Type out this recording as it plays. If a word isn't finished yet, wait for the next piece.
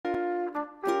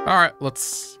Alright,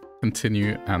 let's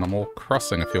continue Animal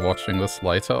Crossing. If you're watching this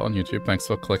later on YouTube, thanks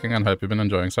for clicking and hope you've been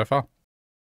enjoying so far.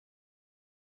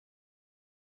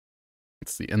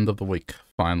 It's the end of the week,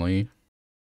 finally.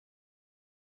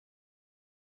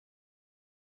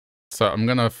 So I'm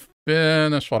gonna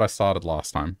finish what I started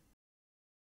last time.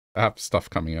 I have stuff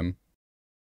coming in.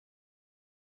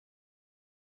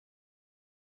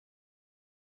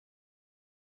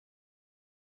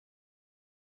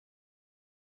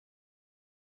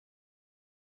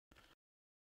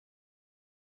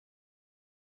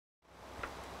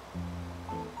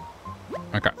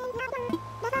 Okay.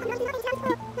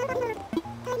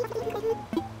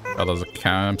 Oh, there's a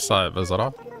campsite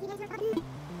visitor.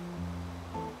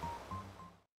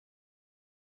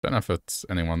 Don't know if it's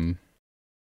anyone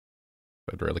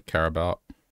I'd really care about.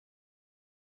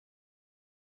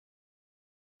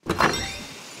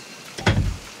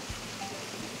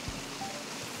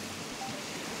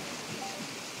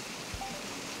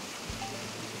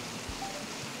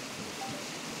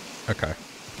 Okay.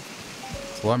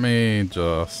 So let me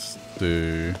just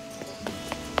do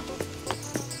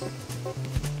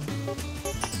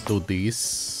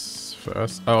these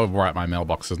first. Oh, right, my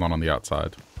mailbox is not on the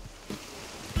outside.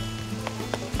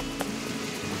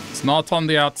 It's not on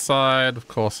the outside. Of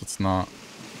course it's not.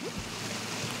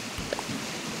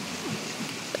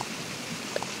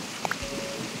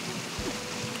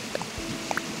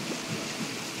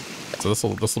 So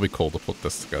this will be cool to put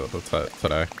this together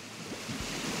today.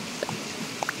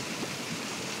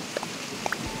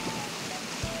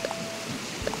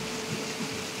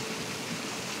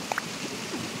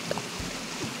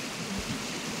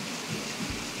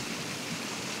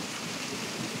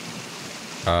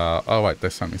 Oh wait, they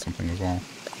sent me something as well.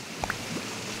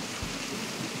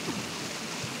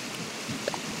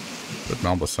 Did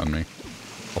Melba send me?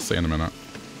 I'll see in a minute.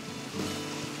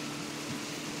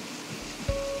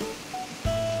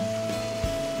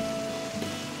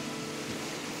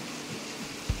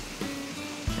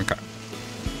 Okay.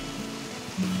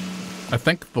 I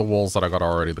think the walls that I got are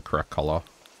already the correct color.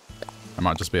 I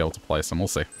might just be able to place them, we'll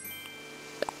see.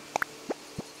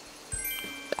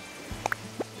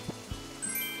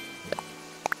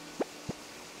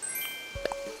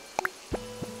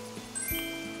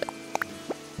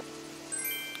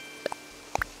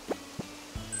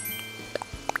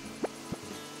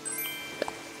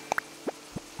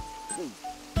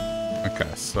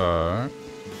 So,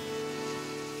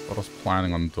 what I was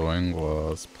planning on doing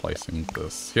was placing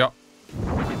this here.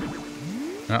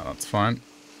 Yeah, that's fine.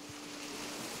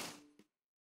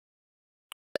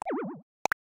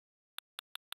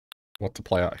 What to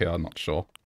play out here, I'm not sure.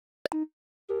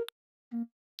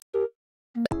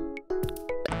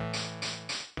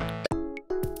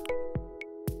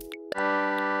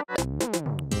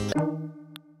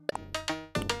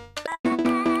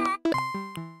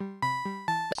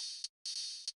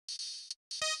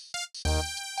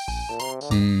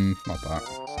 Not that.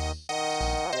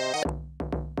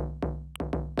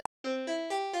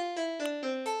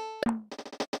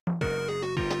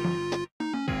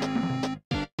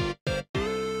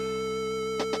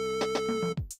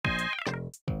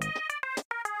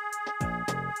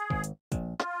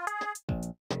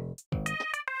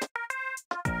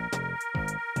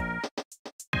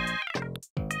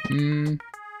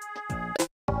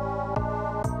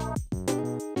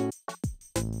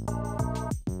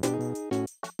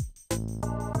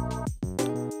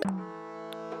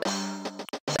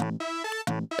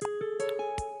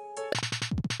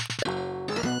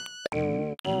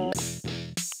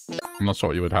 I'm not sure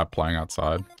what you would have playing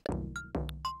outside.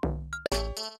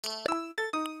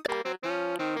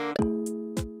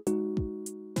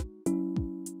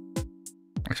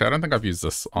 Actually, I don't think I've used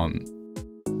this on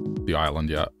the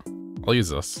island yet. I'll use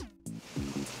this.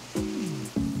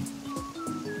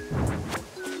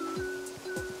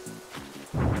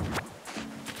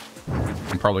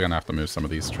 I'm probably gonna have to move some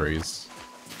of these trees.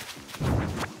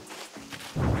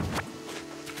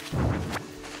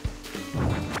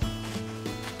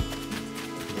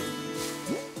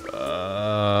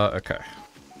 Okay.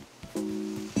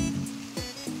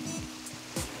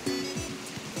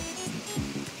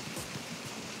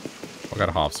 I'll go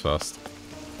to halves first.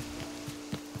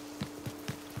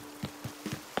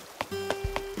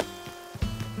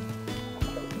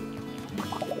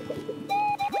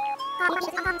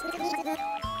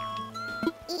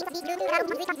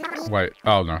 Wait,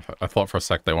 oh no, I thought for a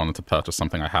sec they wanted to purchase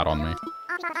something I had on me.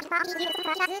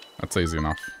 That's easy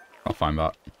enough. I'll find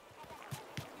that.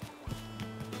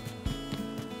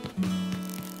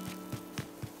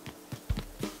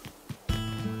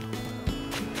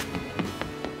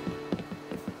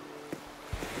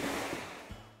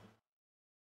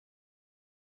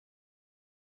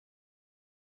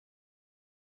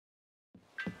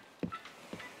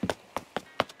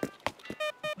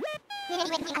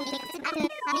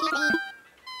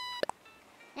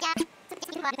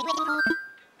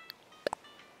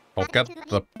 I'll get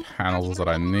the panels that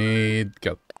I need,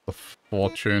 get the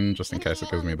fortune, just in case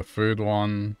it gives me the food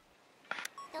one.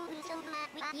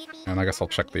 And I guess I'll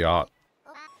check the art.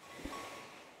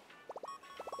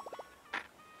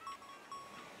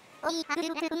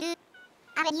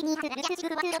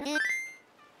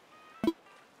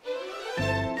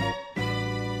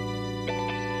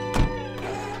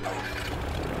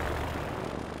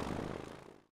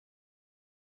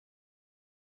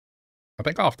 I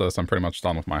think after this I'm pretty much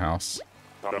done with my house.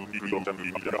 I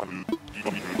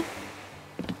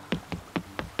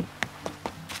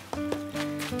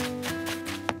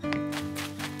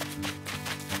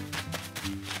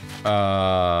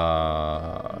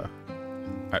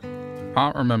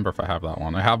can't remember if I have that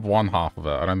one. I have one half of it.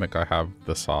 I don't think I have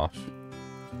this half.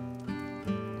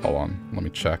 Hold on, let me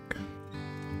check.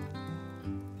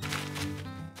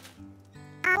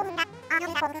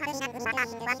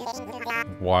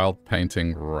 Wild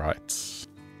painting rights.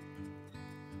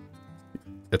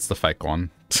 It's the fake one.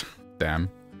 Damn.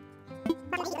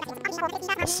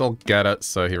 I'll still get it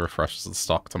so he refreshes the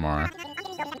stock tomorrow.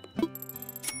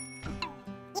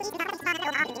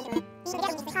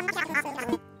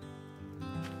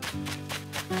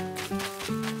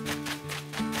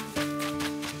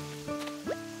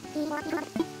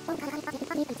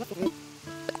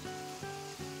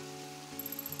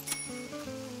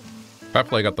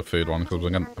 Hopefully I got the food one, because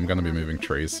I'm gonna be moving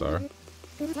trees, so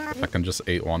I can just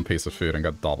eat one piece of food and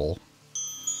get double.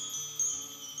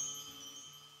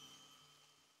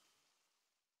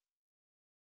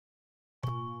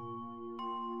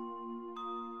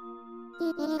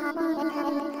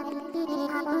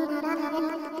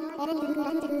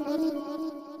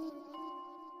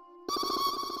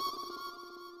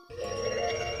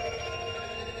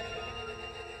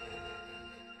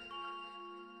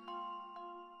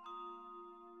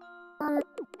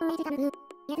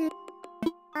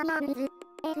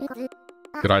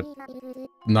 Did I?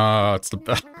 No, it's the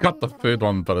I got the food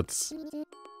one, but it's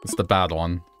the bad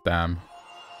one. Damn.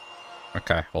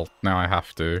 Okay, well now I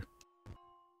have to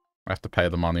pay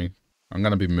the money. I'm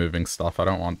gonna be moving stuff. I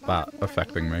don't want that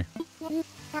affecting me.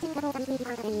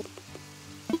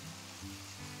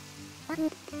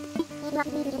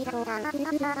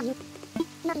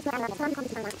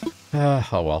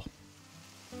 Oh well.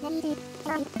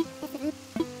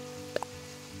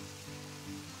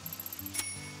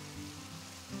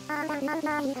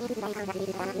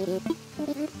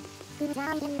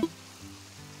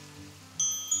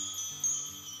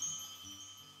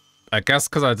 I guess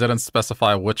because I didn't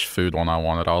specify which food one I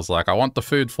wanted, I was like, I want the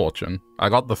food fortune. I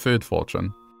got the food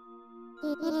fortune.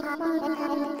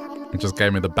 It just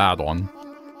gave me the bad one.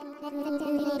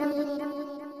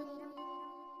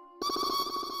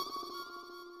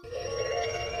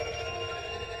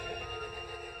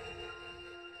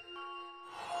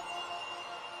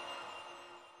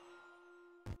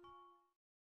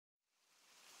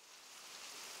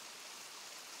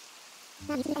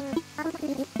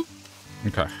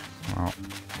 Okay, well,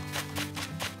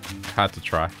 had to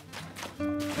try.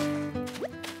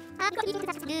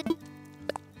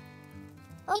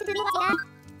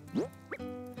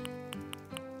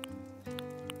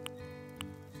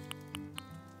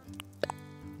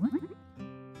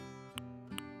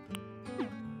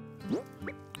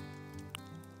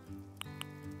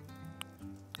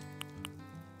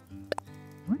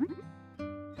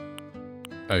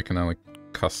 Oh, you can only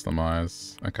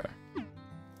customize. Okay.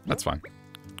 That's fine.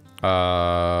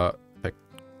 Take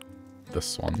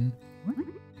this one.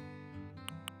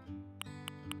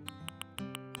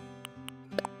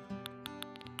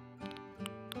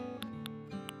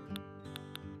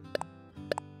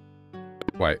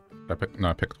 Wait, I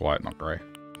picked white, not grey.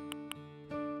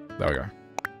 There we go.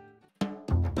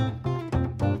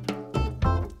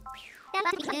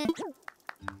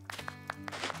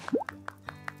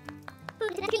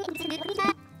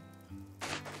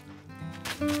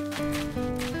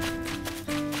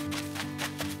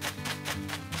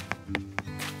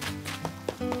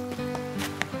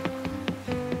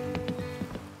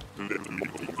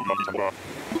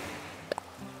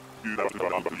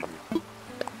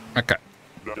 Okay.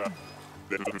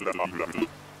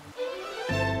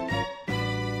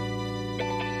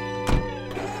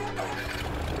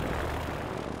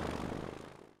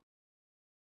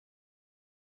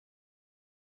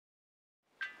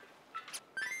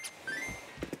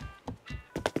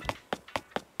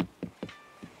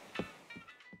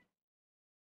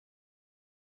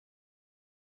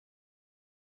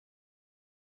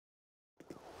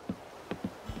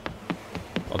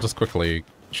 I'll just quickly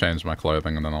change my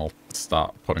clothing and then I'll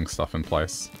start putting stuff in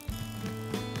place.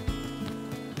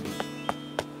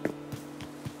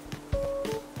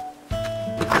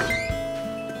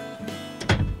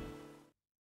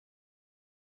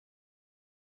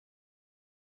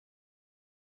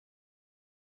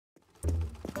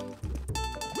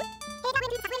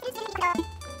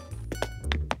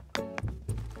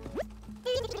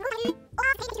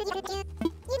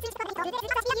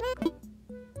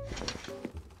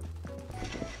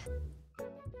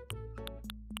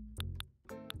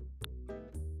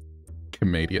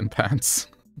 Comedian pants.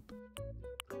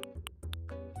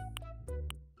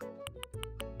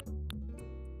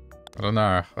 I don't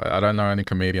know. I don't know any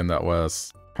comedian that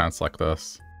wears pants like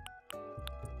this.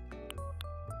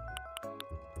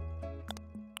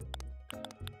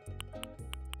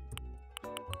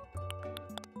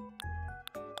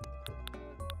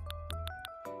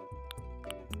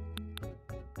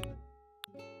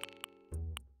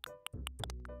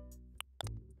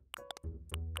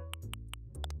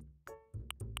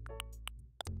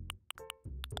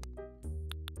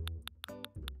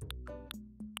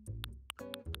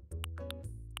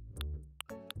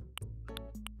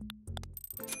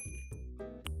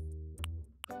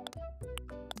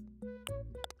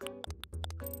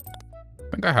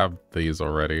 I think I have these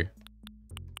already.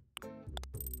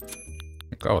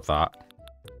 Go with that.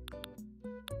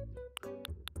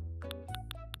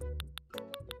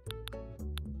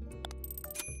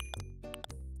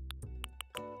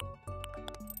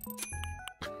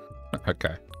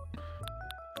 Okay.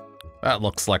 That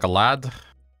looks like a lad.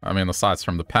 I mean, aside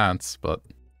from the pants, but...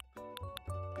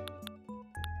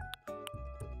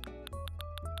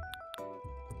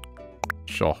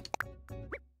 Sure.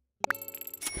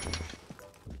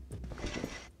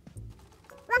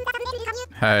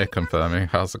 Hey, confirming.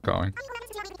 How's it going?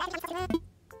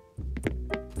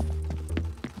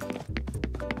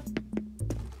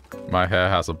 My hair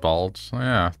has a bulge.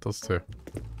 Yeah, it does too.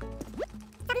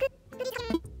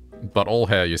 But all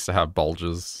hair used to have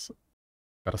bulges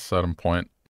at a certain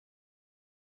point.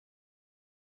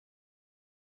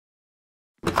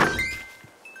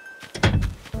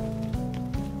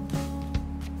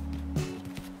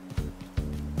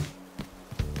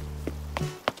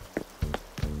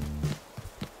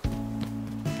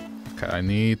 Okay, I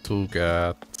need to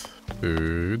get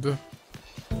food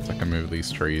so I can move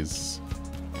these trees.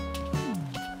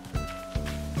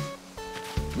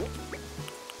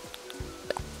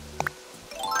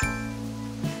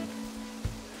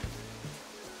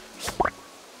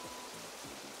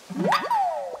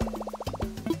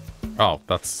 Oh,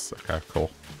 that's... okay, cool.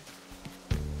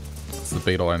 That's the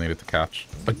beetle I needed to catch.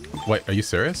 But, wait, are you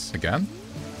serious? Again?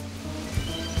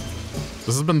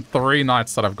 This has been 3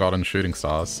 nights that I've gotten shooting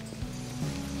stars.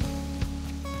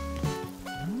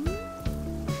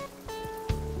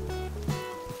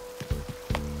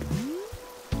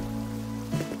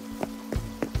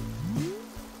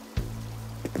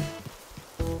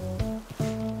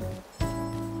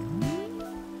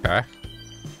 Okay.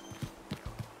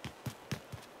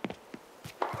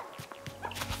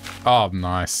 Oh,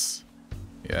 nice.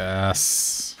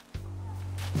 Yes.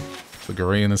 The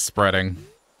green is spreading.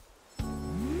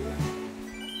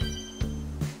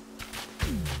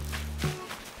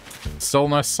 Still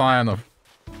no sign of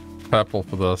purple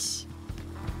for this.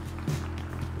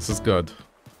 This is good.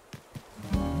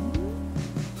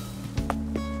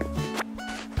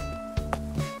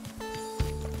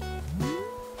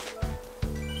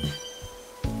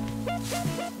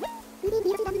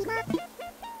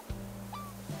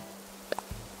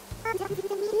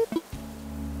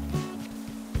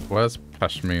 Where's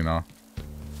Pashmina?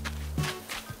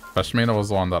 Pashmina was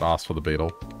the one that asked for the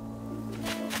beetle.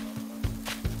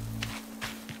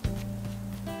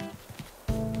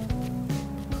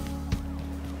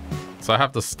 So I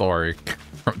have the story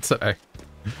from today.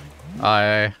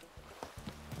 I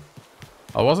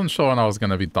wasn't sure when I was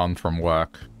going to be done from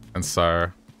work, and so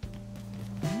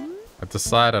I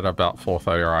decided about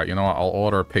 4:30, alright, you know what, I'll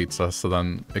order a pizza so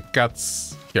then it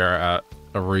gets here at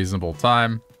a reasonable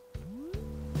time.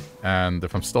 And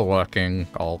if I'm still working,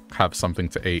 I'll have something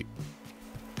to eat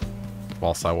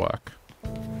whilst I work.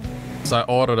 So I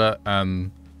ordered it,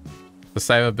 and to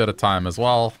save a bit of time as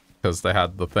well, because they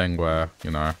had the thing where,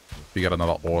 you know, if you get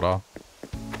another order,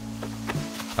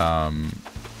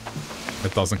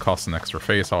 it doesn't cost an extra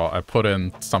fee. So I put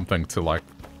in something to, like,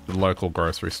 the local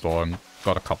grocery store and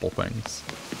got a couple things.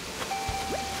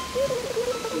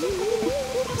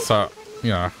 So, you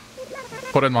know,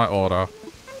 put in my order.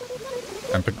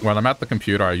 And when I'm at the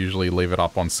computer, I usually leave it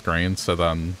up on screen so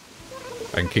then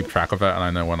I can keep track of it and I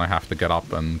know when I have to get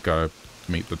up and go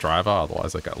meet the driver,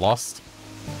 otherwise I get lost.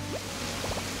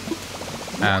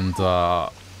 And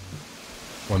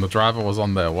when the driver was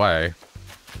on their way,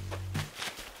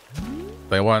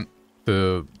 they went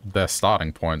to their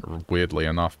starting point, weirdly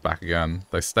enough, back again.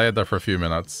 They stayed there for a few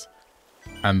minutes,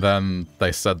 and then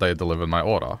they said they delivered my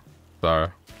order.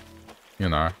 So, you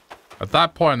know, at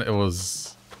that point it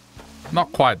was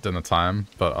not quite dinner time,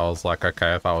 but I was like,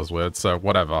 okay, that was weird. So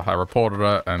whatever, I reported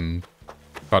it and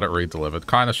got it re-delivered.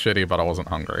 Kind of shitty, but I wasn't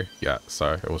hungry yet,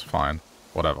 so it was fine.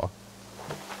 Whatever.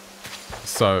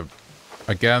 So,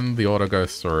 again, the order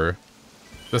goes through.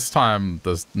 This time,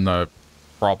 there's no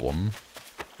problem.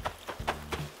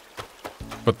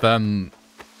 But then,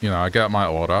 you know, I get my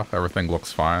order. Everything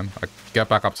looks fine. I get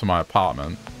back up to my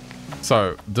apartment.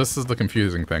 So, this is the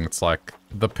confusing thing. It's like,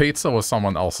 the pizza was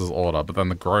someone else's order, but then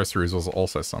the groceries was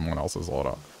also someone else's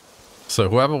order. So,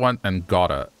 whoever went and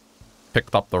got it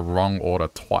picked up the wrong order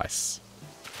twice.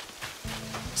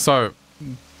 So,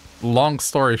 long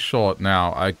story short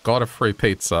now, I got a free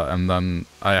pizza, and then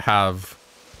I have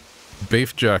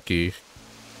beef jerky,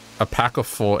 a pack of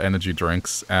 4 energy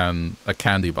drinks, and a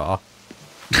candy bar.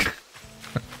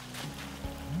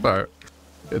 So,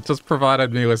 it just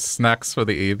provided me with snacks for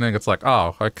the evening. It's like,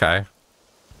 oh, okay.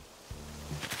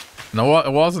 No,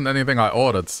 it wasn't anything I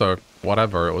ordered, so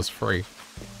whatever, it was free.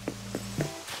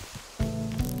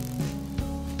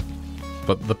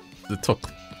 But it took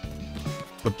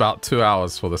about 2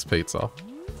 hours for this pizza.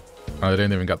 I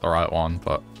didn't even get the right one,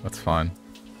 but that's fine.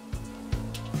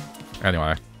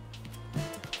 Anyway.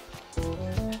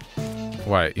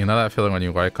 Wait, you know that feeling when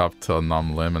you wake up to a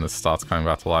numb limb and it starts coming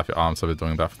back to life? Your arms have been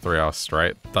doing that for 3 hours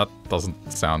straight? That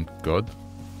doesn't sound good.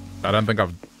 I don't think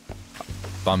I've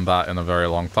done that in a very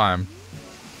long time.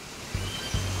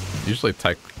 Usually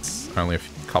takes only a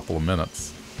couple of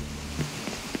minutes.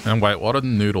 And wait, what are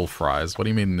noodle fries? What do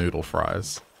you mean noodle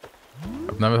fries?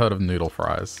 I've never heard of noodle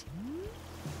fries.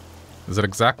 Is it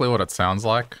exactly what it sounds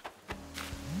like?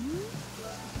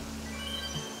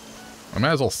 I may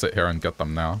as well sit here and get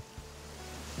them now.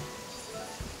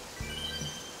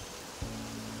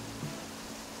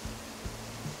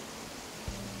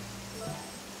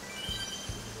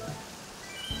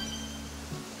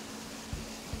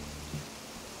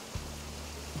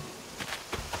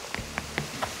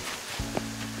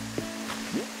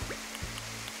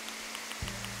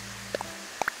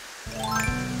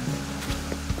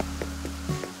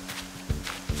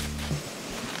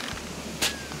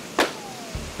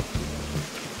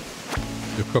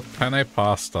 Cook penne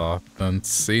pasta, then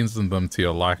season them to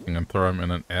your liking and throw them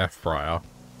in an air fryer.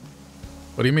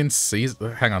 What do you mean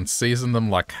season? Hang on, season them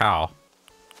like how?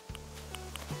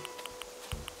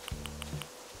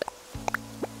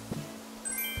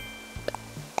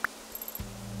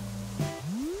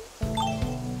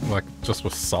 Like just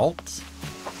with salt?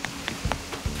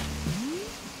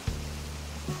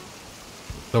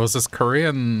 There was this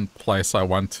Korean place I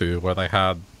went to where they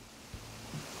had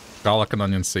garlic and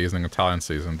onion seasoning, Italian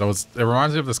seasoning. It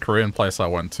reminds me of this Korean place I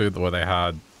went to where they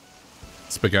had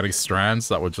spaghetti strands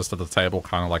that were just at the table,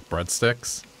 kind of like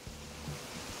breadsticks.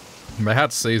 And they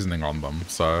had seasoning on them,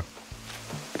 so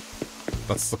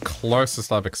that's the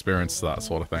closest I've experienced to that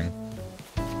sort of thing.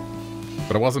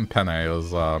 But it wasn't penne, it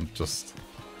was just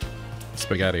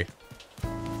spaghetti.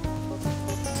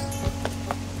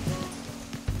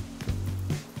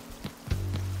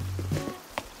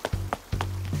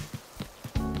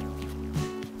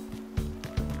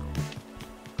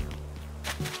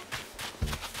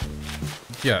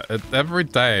 Yeah, every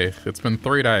day. It's been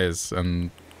 3 days, and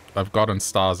I've gotten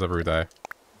stars every day.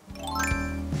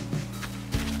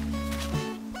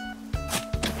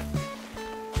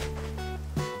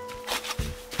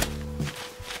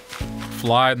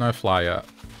 Fly, no fly yet.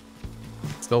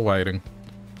 Still waiting.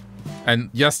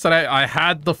 And yesterday, I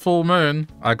had the full moon.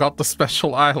 I got the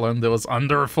special island. It was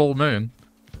under a full moon.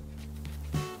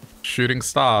 Shooting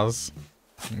stars.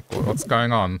 What's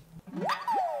going on?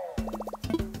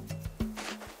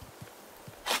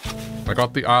 I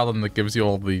got the island that gives you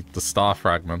all the star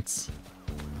fragments.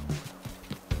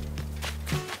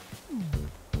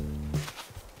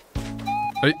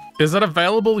 Is it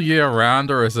available year-round,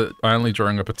 or is it only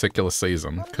during a particular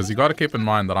season? Because you got to keep in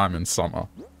mind that I'm in summer.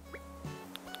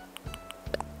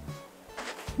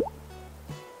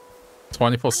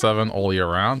 24/7 all year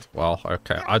round? Well,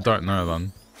 okay. I don't know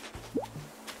then.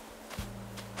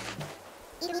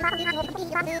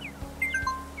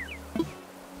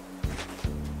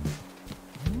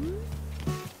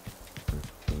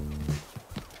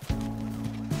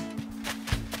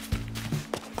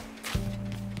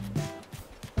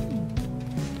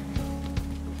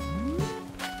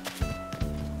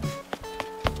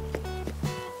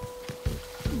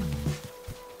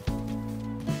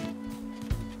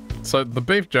 So the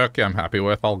beef jerky I'm happy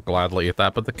with, I'll gladly eat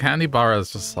that, but the candy bar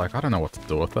is just like, I don't know what to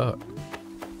do with it.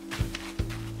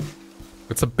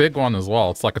 It's a big one as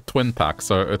well. It's like a twin pack,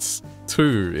 so it's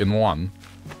 2 in 1.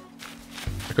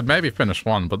 I could maybe finish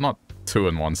 1, but not 2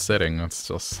 in 1 sitting. It's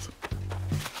just...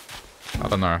 I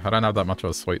don't know. I don't have that much of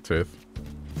a sweet tooth.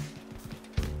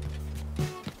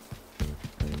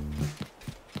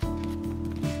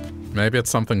 Maybe it's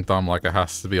something dumb, like it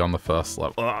has to be on the first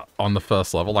level. On the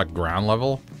first level, like ground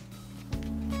level.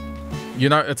 You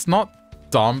know, it's not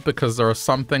dumb because there are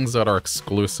some things that are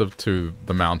exclusive to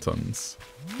the mountains.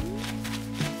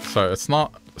 So it's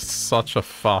not such a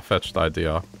far-fetched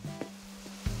idea.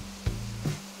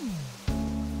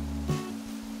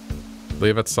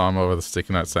 Leave it somewhere with a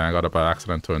sticky note saying I got it by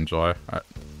accident to enjoy.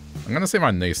 I'm gonna see my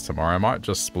niece tomorrow. I might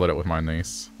just split it with my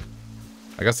niece.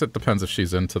 I guess it depends if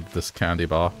she's into this candy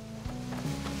bar.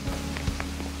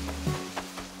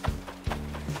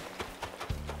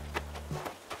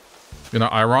 You know,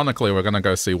 ironically, we're gonna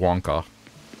go see Wonka.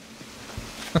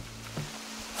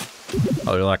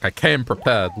 I'll be like, I came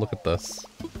prepared. Look at this.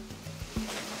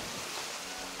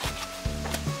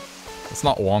 It's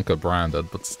not Wonka branded,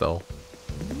 but still.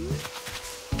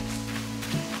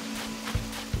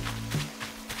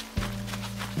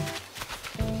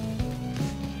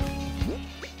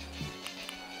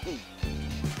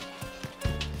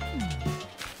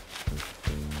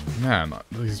 Man,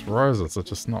 these roses are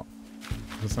just not...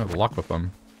 There's no luck with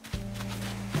them.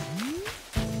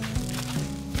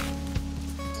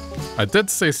 I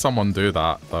did see someone do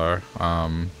that, though.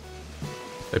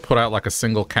 They put out like a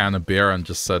single can of beer and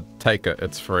just said, take it,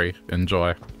 it's free,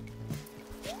 enjoy.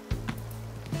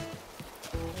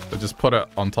 They just put it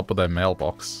on top of their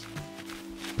mailbox.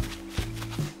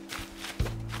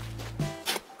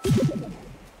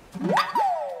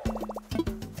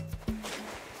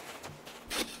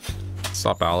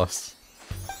 Sup, Alice?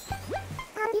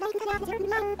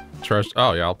 Treasure.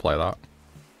 Oh, yeah, I'll play that.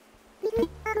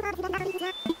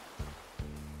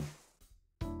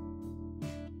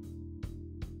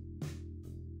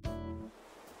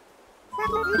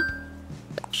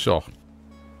 Sure.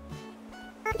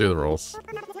 Do the rules.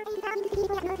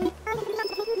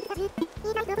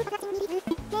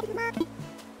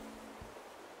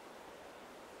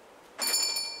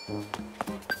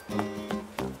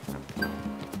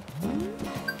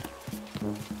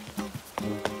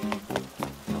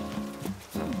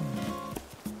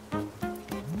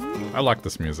 I like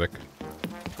this music.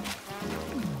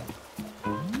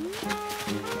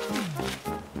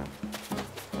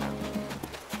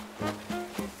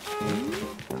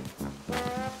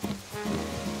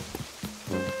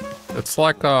 It's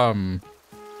like, so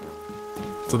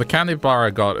the candy bar I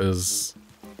got is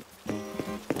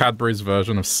Cadbury's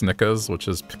version of Snickers, which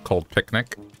is called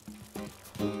Picnic.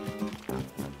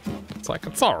 It's like,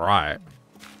 it's alright.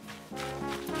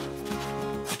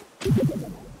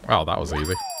 Wow, that was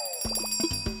easy.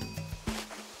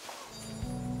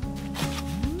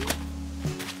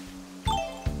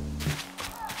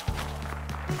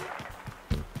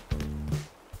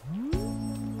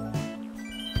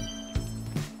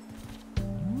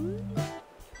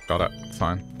 Got it. It's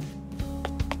fine.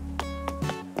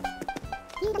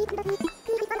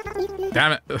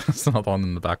 Damn it! There's another one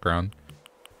in the background.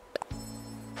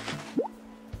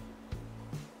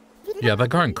 Yeah, they're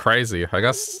going crazy. I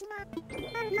guess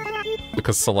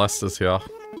because Celeste is here.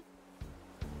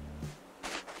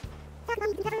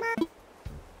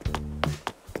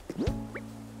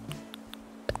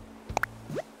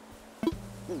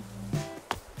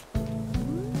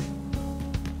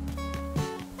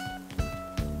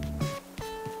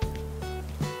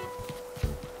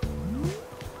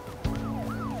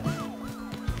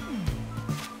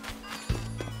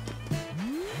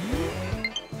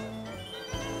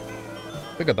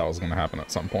 I figured that was gonna happen at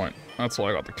some point. That's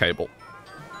why I got the cable.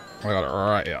 I got it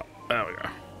right, yeah. There we go.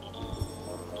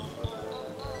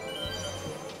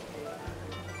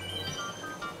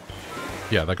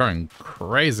 Yeah, they're going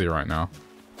crazy right now.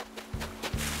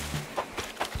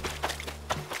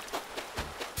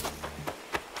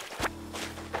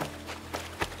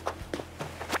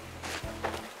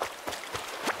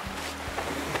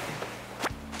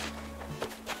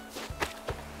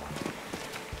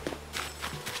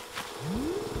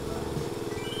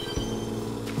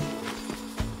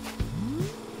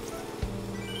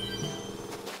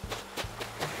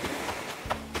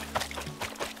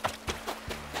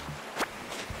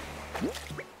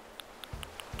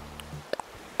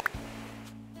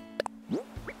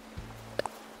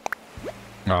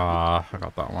 Ah, I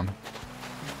got that one.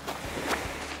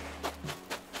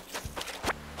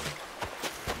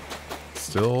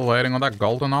 Still waiting on that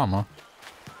golden armor.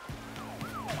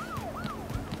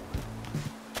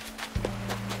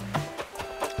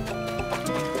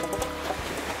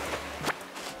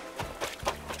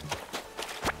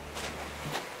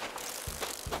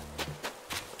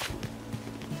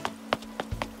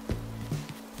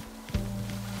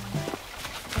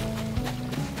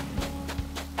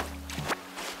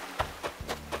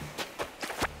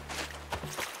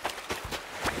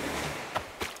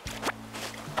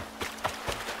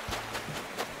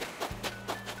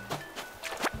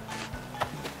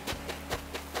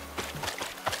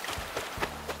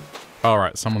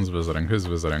 Alright, someone's visiting. Who's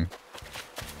visiting?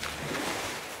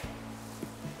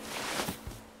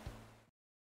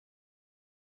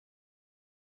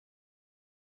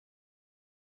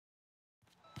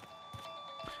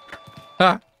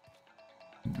 Ha!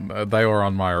 They were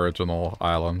on my original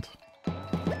island.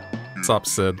 What's up,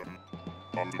 Sid?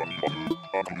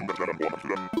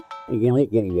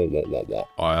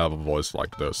 I have a voice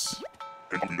like this.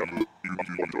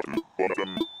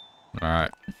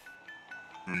 Alright.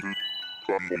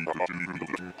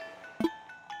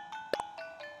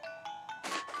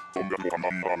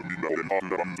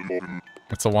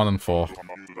 It's a 1 and 4.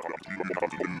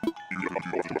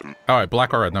 Alright,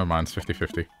 black or red, never mind, it's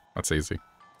 50-50. That's easy.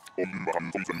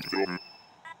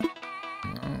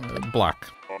 Black.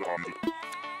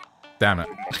 Damn it.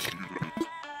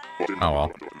 Oh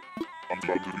well.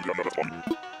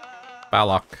 Bad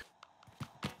luck.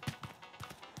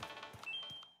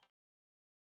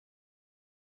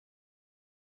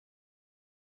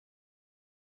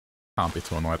 Can't be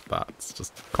too annoyed at that. It's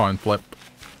just coin flip.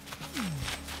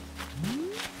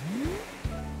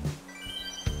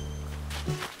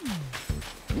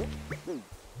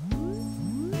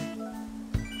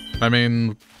 I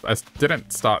mean, I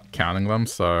didn't start counting them,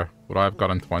 so would I have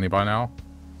gotten 20 by now?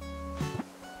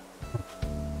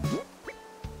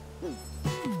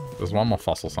 There's one more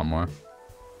fossil somewhere.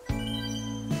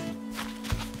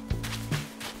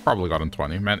 Probably gotten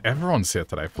 20. Man, everyone's here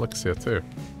today. Flick's here too.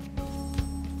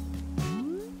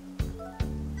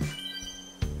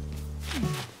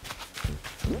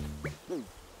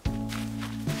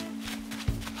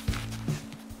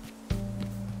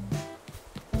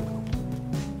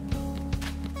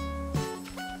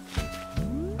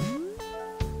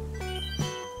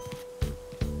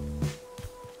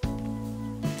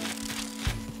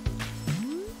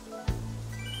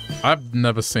 I've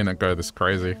never seen it go this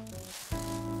crazy.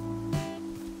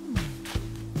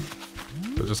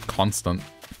 It's just constant.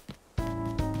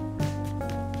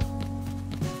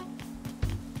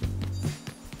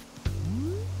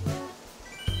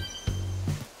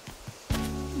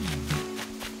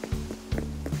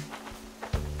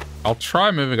 I'll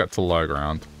try moving it to low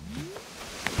ground.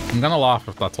 I'm gonna laugh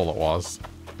if that's all it was.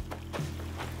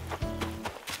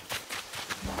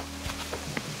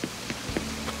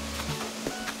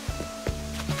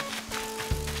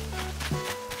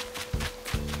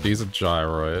 These are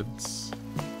gyroids.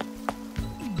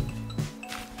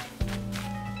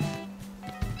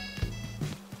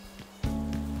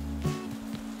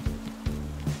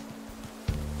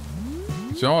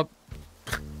 Do you know what?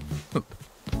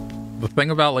 The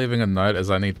thing about leaving a note is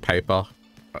I need paper.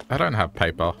 I don't have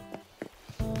paper.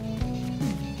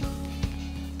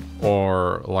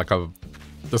 Or like a...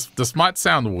 This might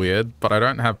sound weird, but I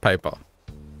don't have paper.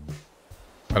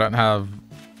 I don't have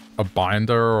a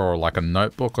binder or like a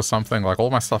notebook or something. Like all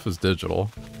my stuff is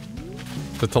digital.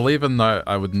 So to leave a note,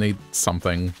 I would need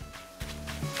something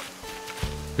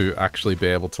to actually be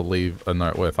able to leave a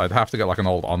note with. I'd have to get like an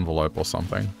old envelope or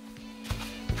something.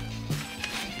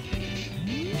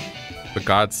 The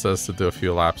guide says to do a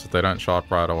few laps if they don't show up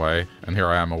right away, and here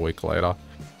I am a week later.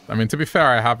 I mean, to be fair,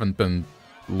 I haven't been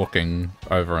looking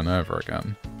over and over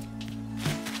again.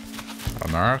 I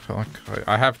don't know, like,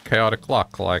 I have chaotic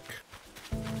luck, like...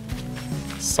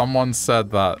 Someone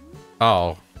said that,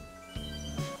 oh,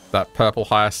 that purple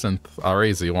hyacinth are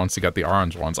easy once you get the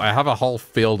orange ones. I have a whole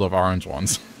field of orange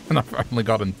ones, and I've only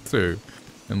gotten 2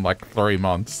 in like 3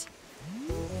 months.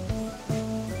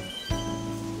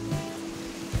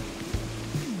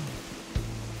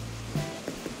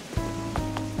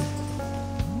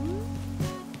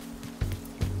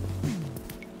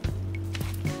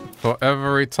 For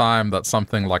every time that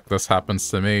something like this happens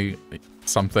to me,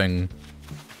 something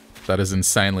that is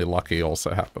insanely lucky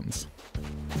also happens.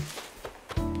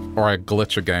 Or I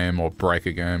glitch a game or break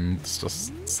a game. It's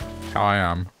just how I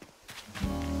am.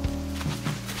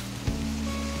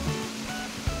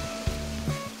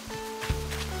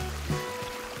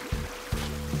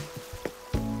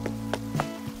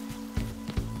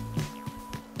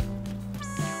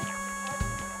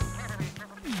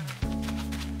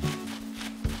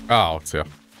 Oh, it's here.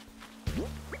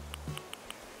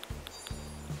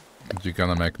 You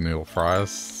gonna make noodle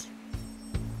fries?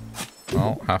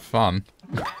 Well, have fun.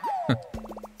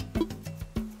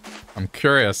 I'm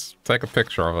curious. Take a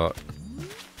picture of it.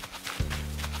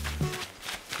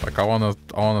 Like I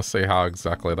wanna see how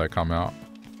exactly they come out.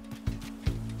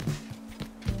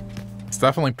 It's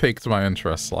definitely piqued my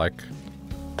interest, like.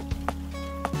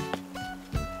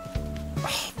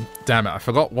 Oh, damn it, I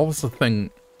forgot what was the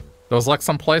thing. There was like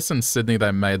some place in Sydney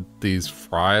they made these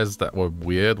fries that were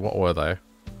weird. What were they?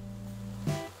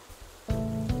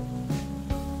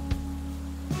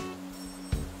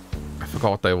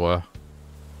 forgot what they were.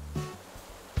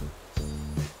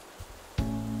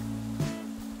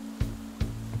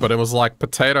 But it was like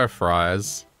potato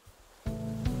fries.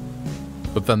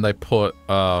 But then they put,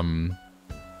 I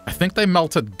think they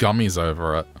melted gummies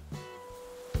over it.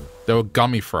 They were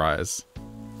gummy fries.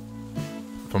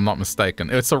 If I'm not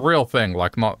mistaken. It's a real thing,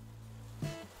 like not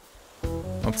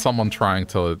someone trying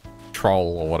to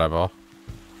troll or whatever.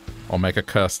 Or make a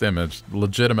cursed image.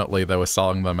 Legitimately, they were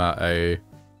selling them at a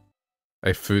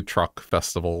food truck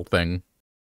festival thing.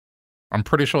 I'm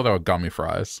pretty sure they were gummy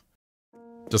fries.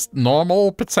 Just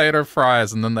normal potato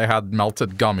fries, and then they had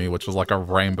melted gummy, which was like a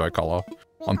rainbow color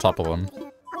on top of them.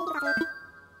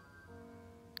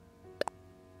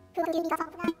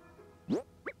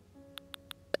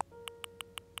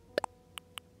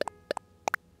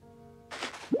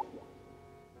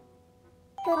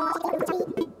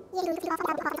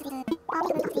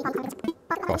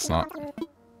 Of course not.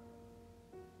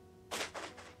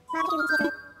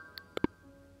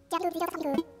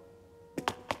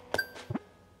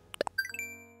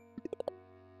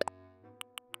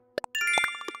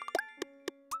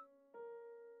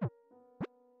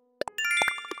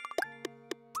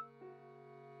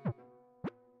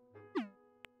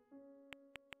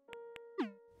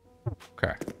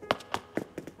 Okay.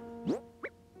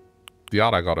 The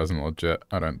art I got isn't legit,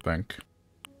 I don't think.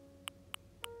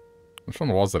 Which one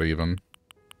was it even?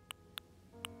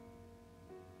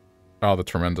 Oh, the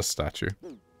tremendous statue.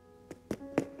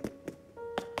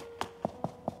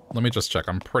 Let me just check.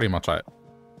 I'm pretty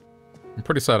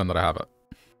certain that I have it.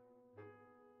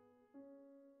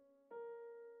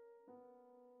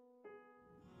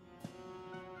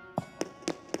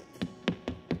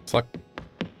 It's like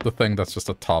the thing that's just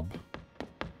a tub.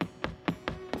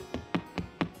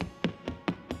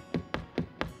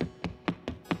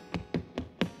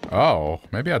 Oh,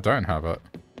 maybe I don't have it.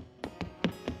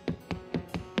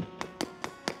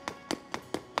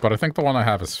 But I think the one I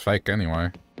have is fake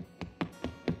anyway.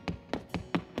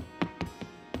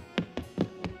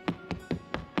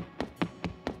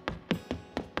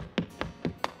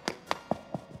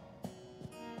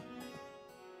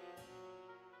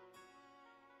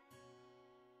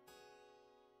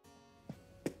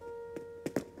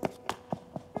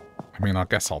 I mean, I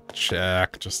guess I'll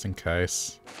check just in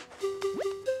case.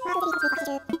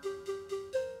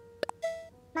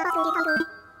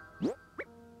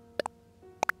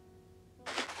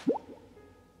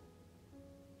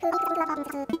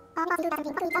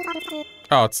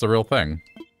 Oh, it's the real thing.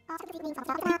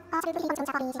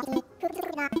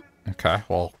 Okay,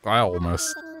 well, I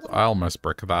almost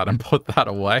brick that and put that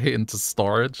away into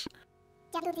storage.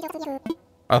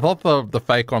 I thought the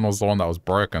fake one was the one that was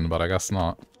broken, but I guess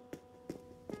not.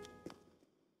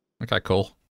 Okay,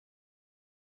 cool.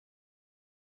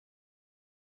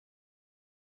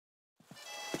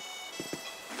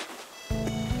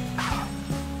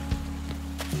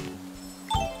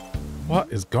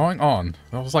 What is going on?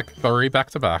 That was like 3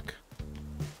 back to back.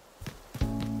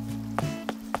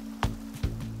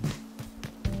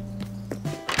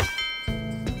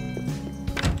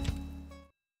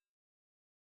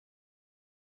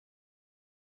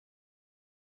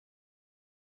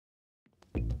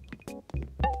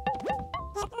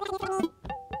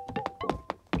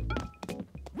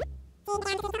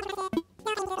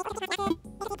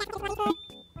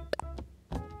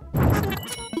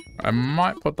 I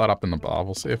might put that up in the bar.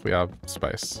 We'll see if we have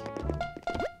space.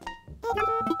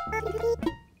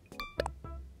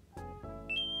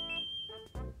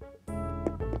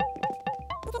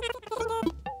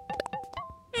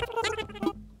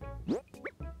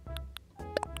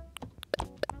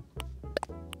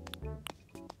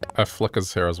 I have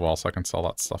flickers here as well, so I can sell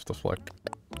that stuff to Flick.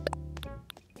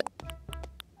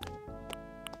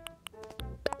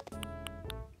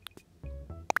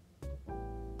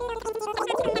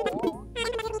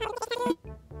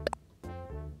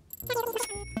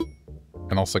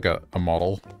 And also get a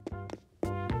model.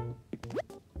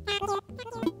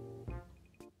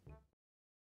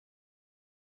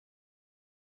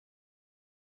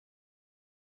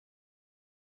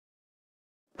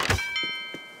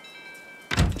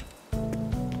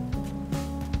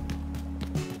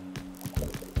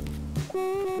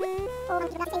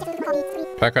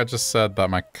 Pekka just said that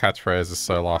my catchphrase is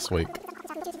so last week.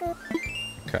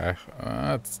 Okay,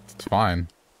 it's fine.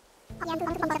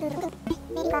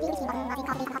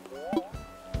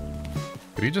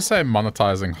 Did you just say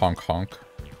monetizing honk honk?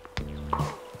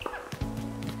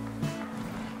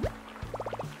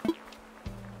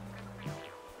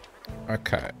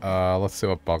 Okay, let's see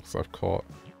what bugs I've caught.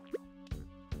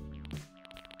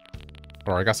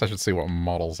 Or I guess I should see what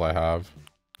models I have.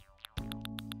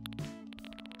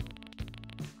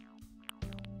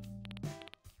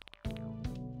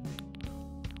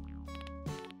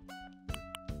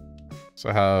 So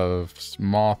I have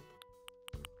moth.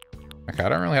 Okay, I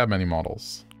don't really have many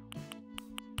models.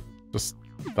 Just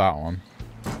that one.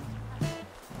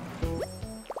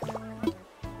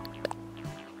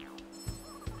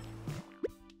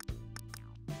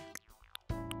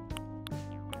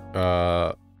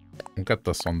 We'll get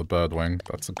this one, the bird wing.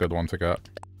 That's a good one to get.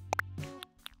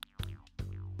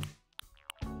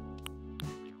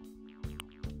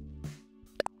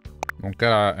 Won't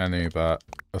get out any that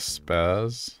are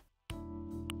spares.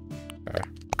 Okay.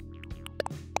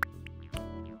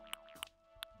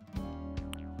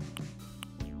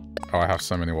 Oh, I have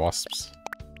so many wasps.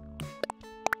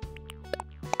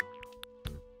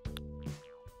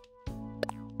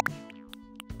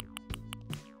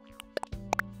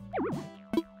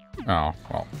 Oh,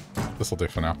 well, this'll do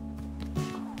for now.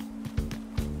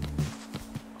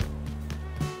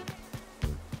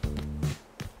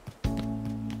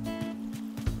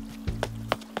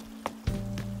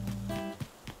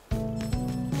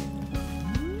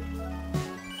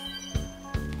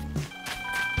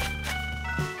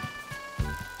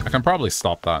 I can probably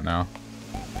stop that now.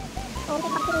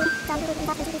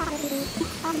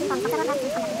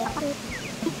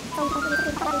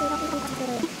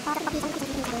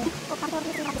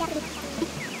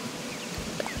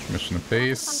 Mission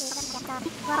apiece.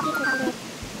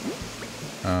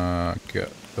 Get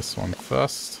this one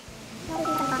first.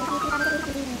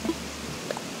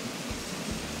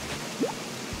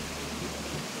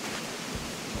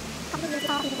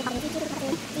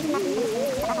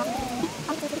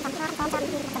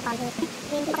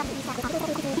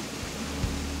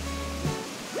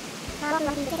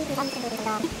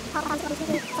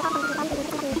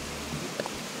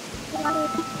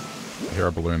 I hear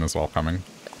a balloon as well coming.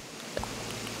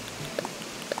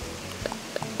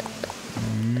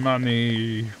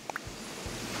 Money.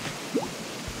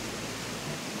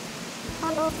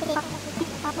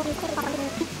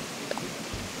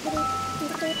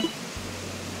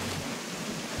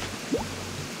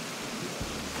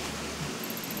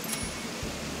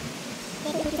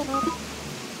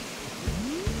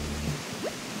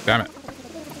 Damn it.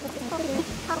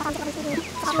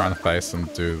 Just trying to face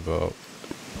and do the...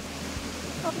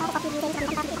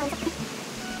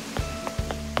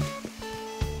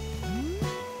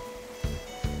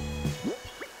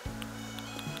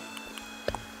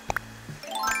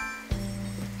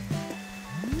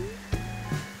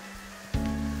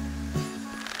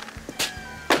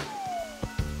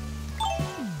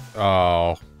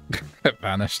 Oh, it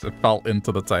vanished. It fell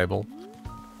into the table.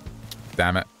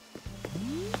 Damn it.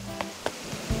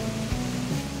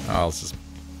 Oh, this is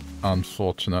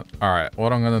unfortunate. Alright,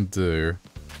 what I'm gonna do...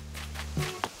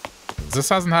 This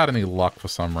hasn't had any luck for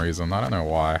some reason. I don't know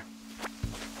why.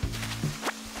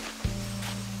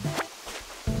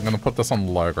 I'm gonna put this on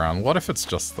low ground. What if it's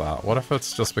just that? What if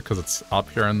it's just because it's up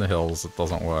here in the hills, it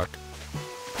doesn't work?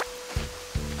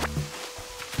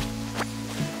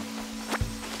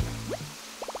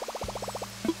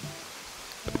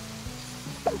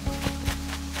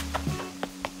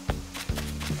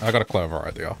 I got a clever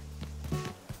idea.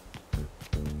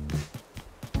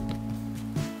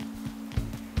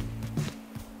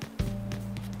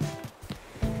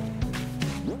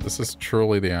 This is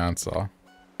truly the answer.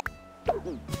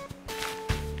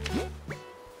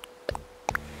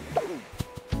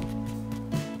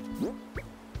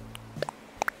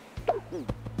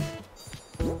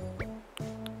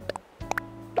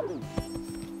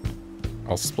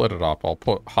 I'll split it up. I'll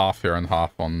put half here and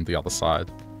half on the other side.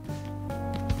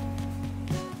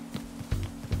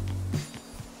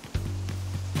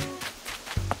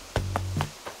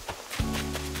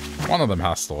 One of them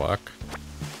has to work.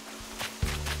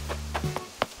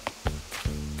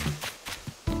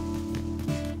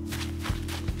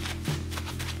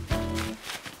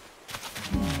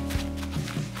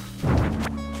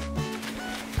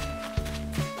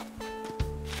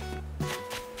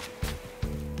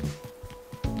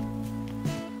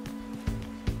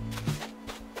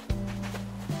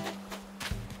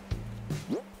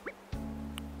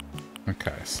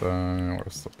 Okay, so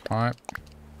where's the pipe?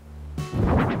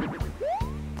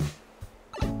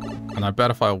 And I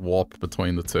bet if I warp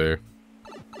between the two.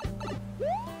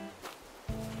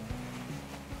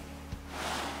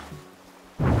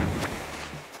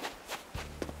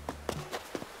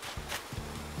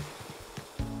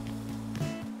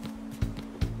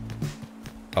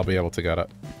 I'll be able to get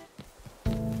it.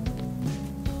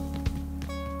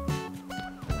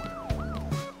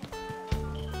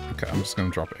 Okay, I'm just gonna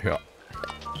drop it here.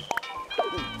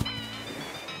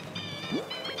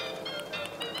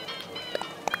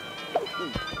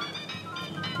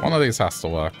 One of these has to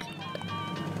work.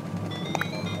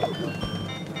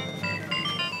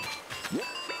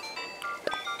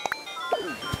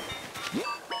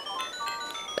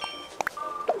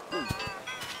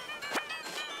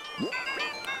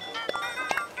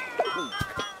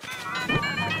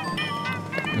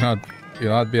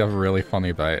 That'd be a really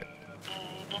funny bait.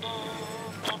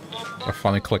 A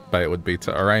funny clickbait would be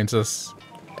to arrange this.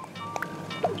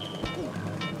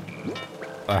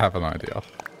 I have an idea.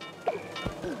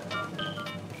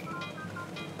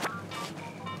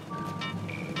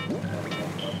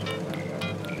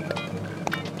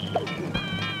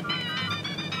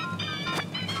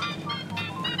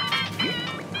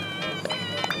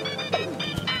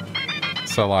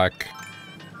 So, like,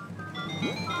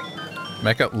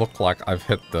 make it look like I've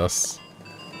hit this.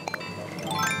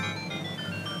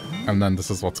 And then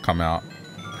this is what's come out.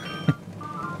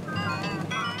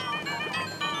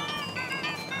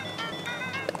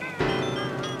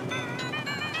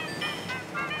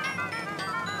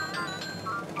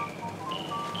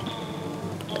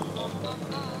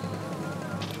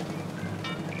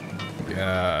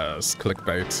 Yes,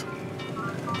 clickbait.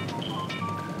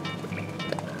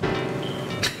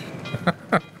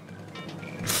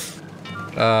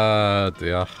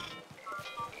 Dear.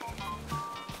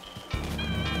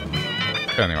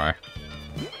 Anyway.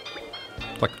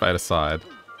 Clickbait aside.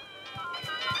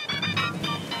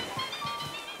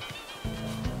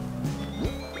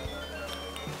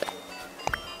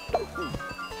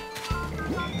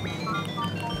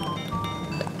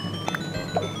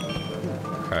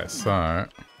 Okay, so...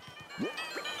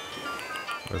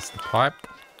 there's the pipe.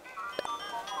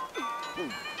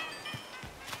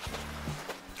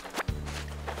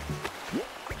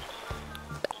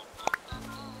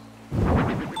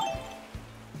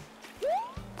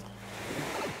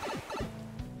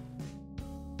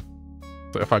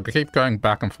 So if I keep going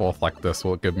back and forth like this,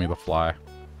 will it give me the fly?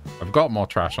 I've got more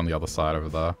trash on the other side over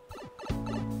there.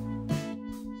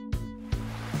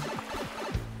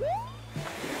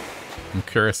 I'm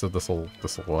curious if this'll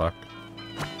work.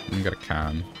 Let me get a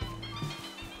can.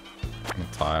 And a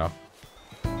tire.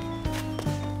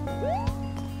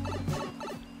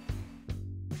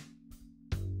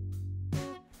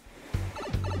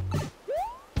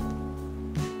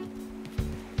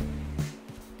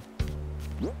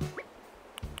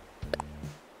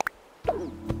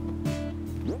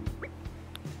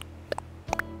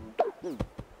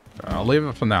 I'll leave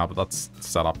it for now, but that's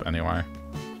set up anyway.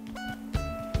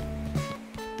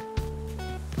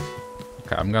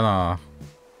 Okay, I'm gonna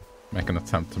make an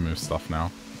attempt to move stuff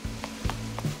now.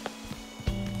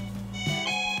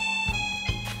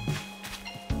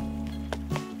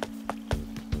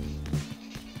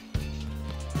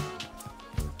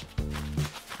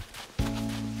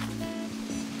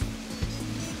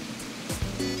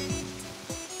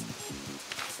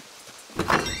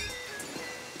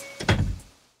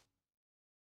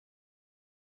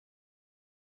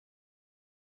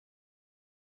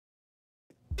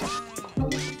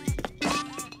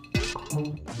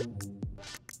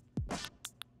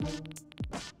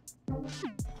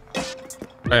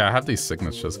 Oh yeah, I have these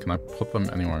signatures. Can I put them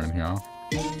anywhere in here?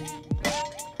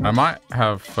 I might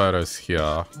have photos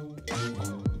here.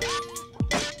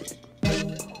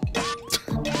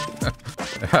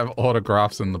 I have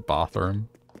autographs in the bathroom.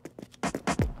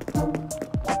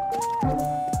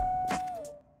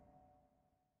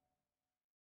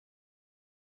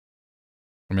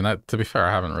 I mean, to be fair,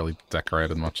 I haven't really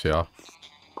decorated much here.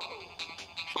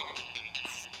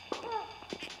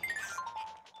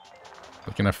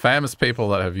 Like, you know, famous people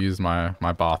that have used my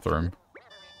bathroom.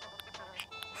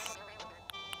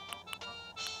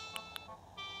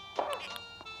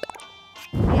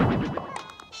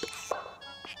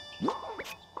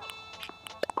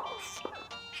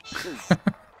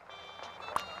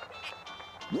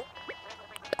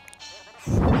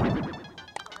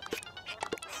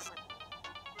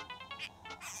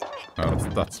 Oh,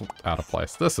 that's out of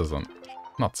place. This isn't.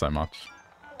 Not so much.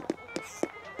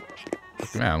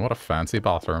 Man, what a fancy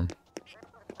bathroom.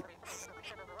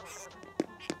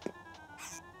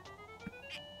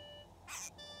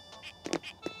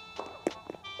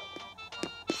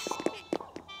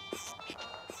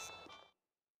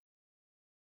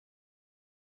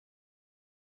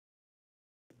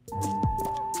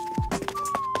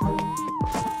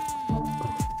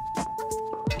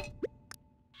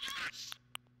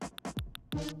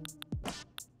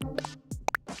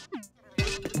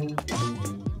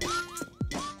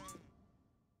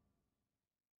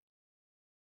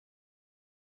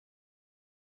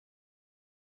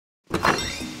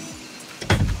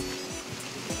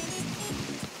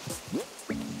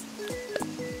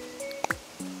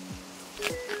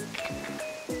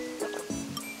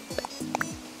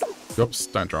 Oops,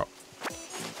 don't drop.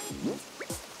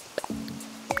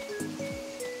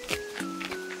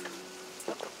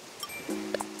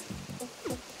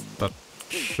 That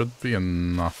should be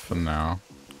enough for now.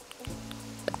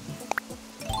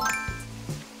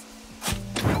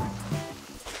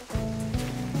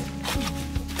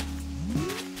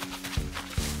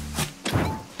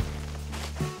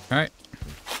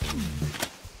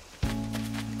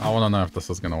 I want to know if this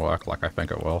is going to work like I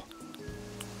think it will.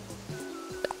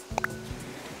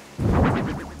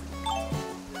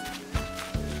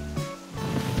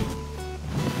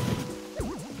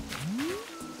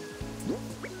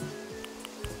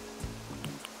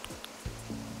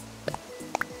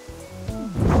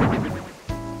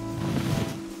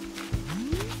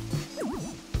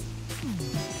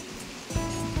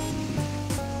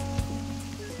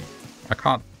 I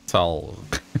can't tell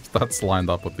if that's lined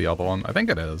up with the other one. I think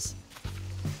it is.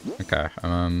 Okay,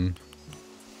 and then...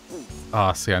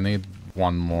 Ah, see, I need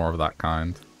one more of that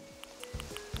kind.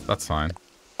 That's fine.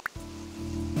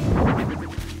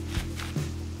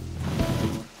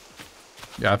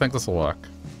 Yeah, I think this will work.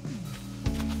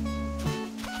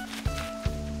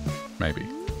 Maybe.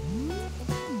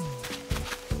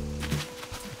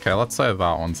 Okay, let's say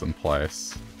that one's in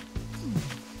place.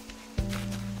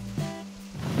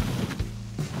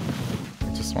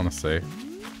 I just want to see.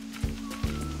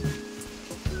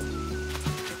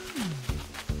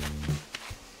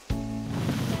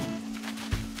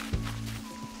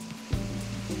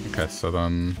 Okay, so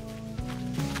then...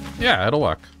 Yeah, it'll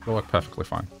work. It'll work perfectly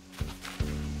fine.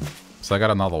 So I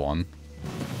got another one.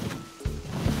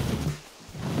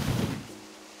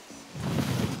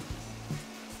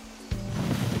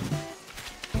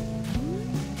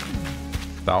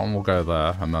 That one will go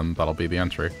there, and then that'll be the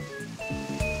entry.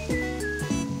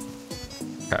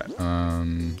 Okay,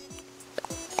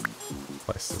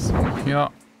 place this one here.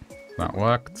 That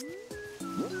worked.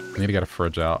 I need to get a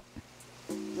fridge out.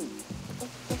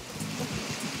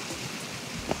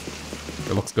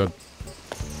 It looks good.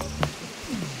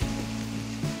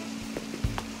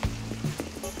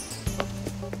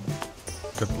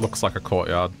 It looks like a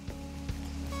courtyard.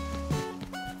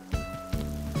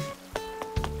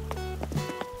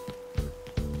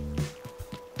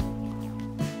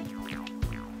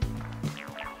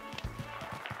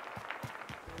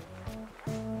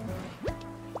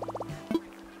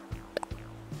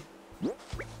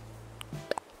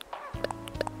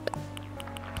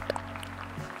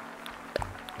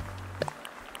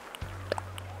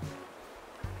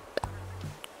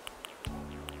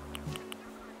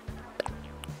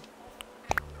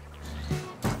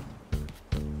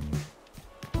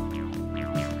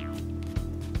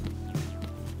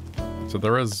 So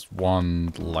there is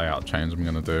one layout change I'm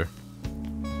gonna do.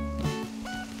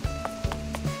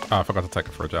 Oh, I forgot to take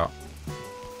a fridge out.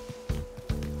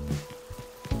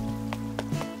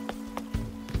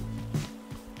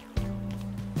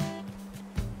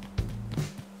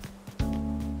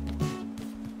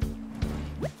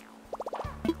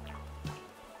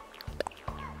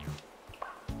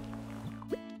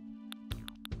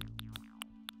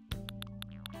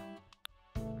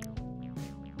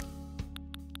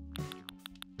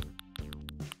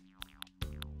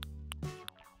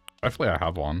 Hopefully I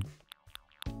have one.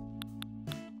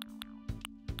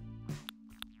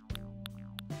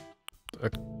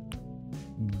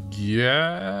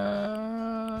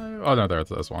 Yeah. Oh no,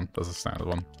 there's one. There's a standard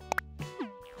one.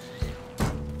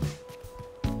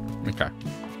 Okay.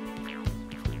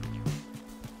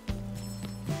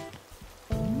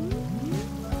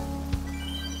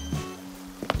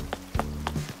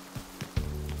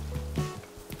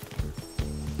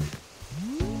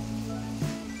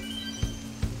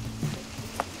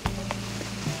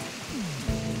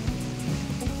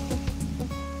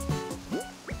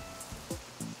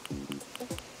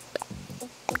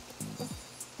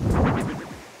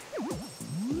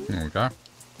 There we go.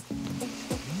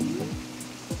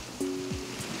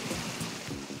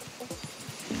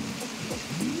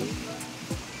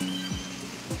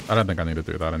 I don't think I need to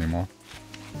do that anymore.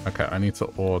 Okay, I need to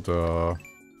order...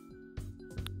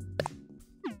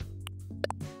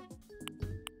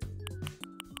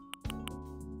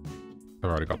 I've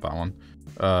already got that one.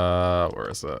 Where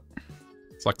is it?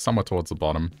 It's like somewhere towards the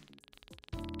bottom.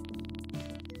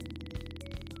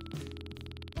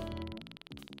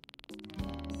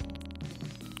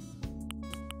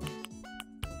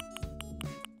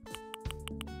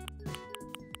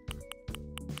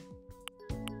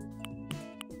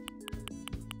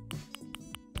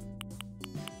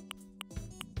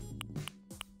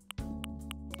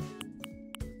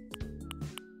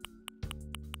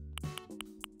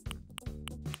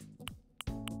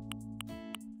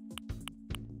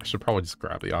 Should probably just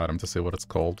grab the item to see what it's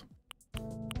called.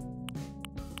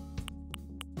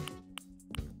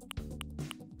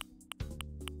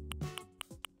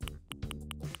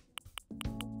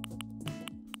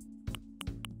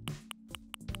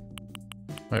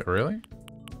 Wait, really?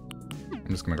 I'm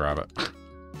just gonna grab it.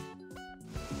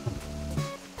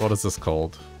 What is this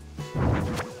called?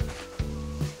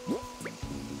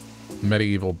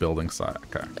 Medieval building site,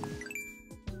 okay.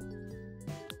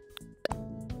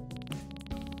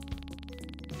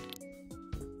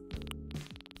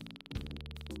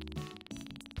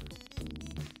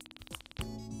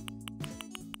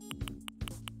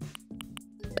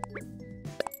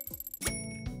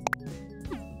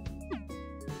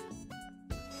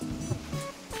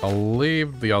 I'll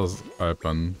leave the others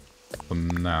open for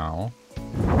now.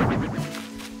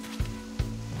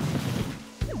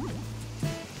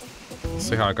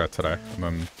 See how I go today, and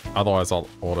then otherwise I'll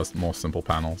order more simple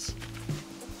panels.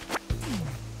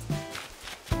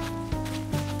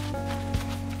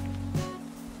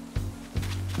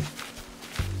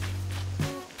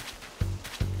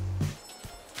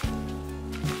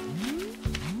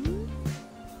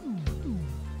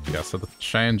 Yeah, so the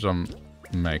change I'm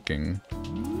making...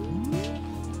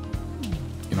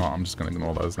 You know what, I'm just gonna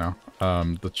ignore those now.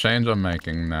 The change I'm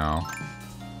making now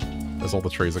is all the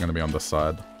trees are gonna be on this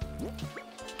side.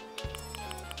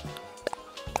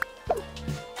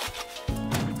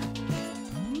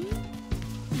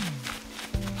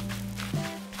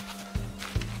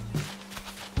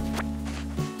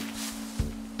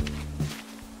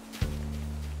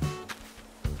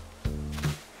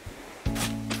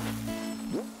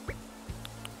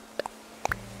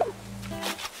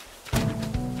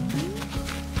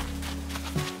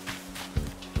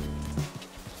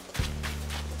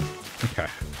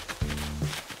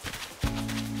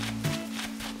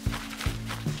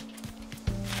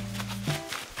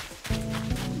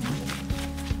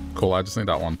 Cool, I just need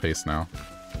that one piece now.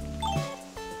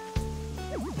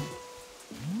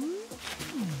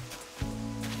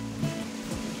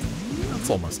 That's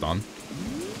almost done.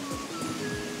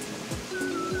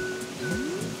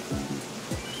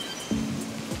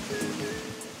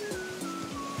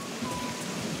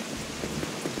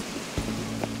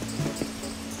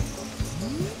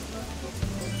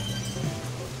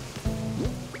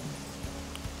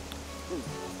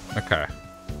 Okay.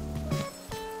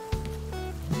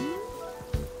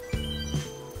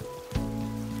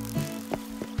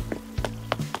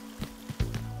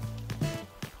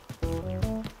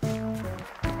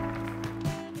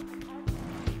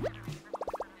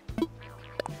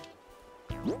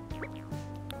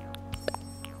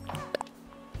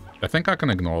 I think I can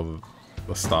ignore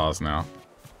the stars now.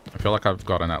 I feel like I've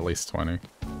gotten at least 20.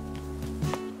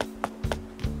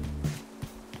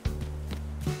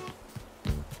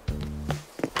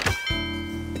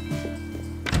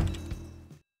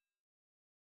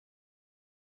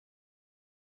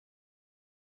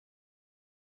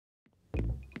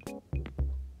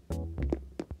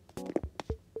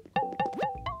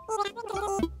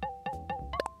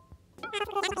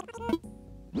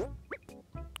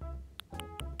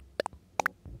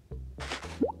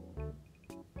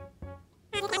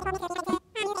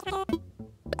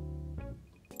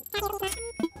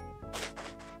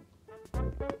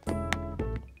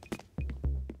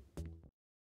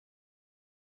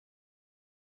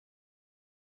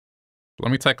 Let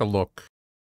me take a look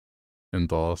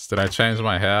indoors. Did I change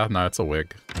my hair? No, it's a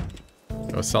wig.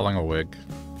 I was selling a wig.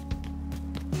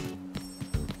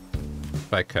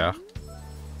 Fake hair.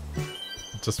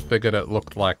 Just figured it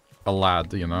looked like a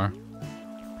lad, you know?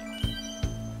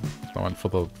 I went for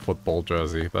the football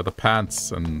jersey. But the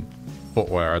pants and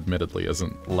footwear, admittedly,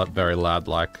 isn't very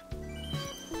lad-like.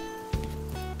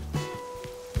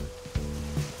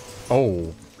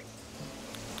 Oh.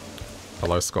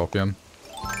 Hello, Scorpion.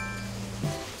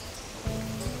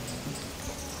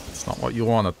 It's not what you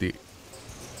want at the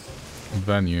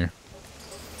venue.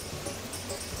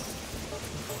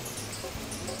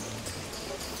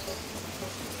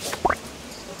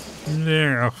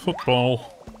 Yeah,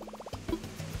 football.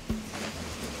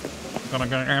 Gonna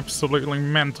go absolutely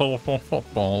mental for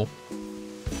football.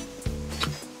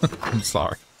 I'm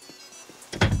sorry.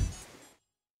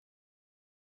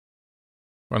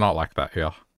 We're not like that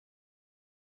here.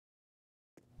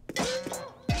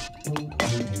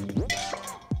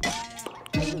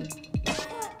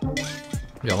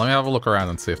 Yeah, let me have a look around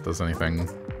and see if there's anything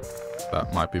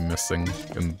that might be missing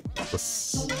in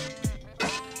this.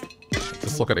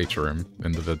 Just look at each room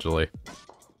individually.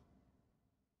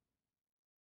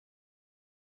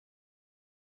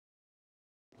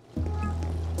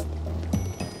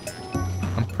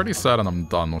 I'm pretty certain I'm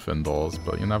done with indoors,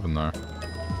 but you never know.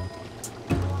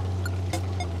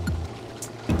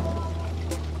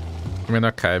 I mean,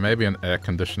 okay, maybe an air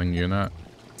conditioning unit.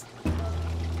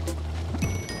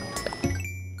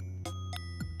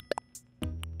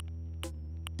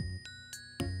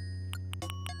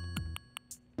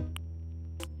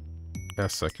 Air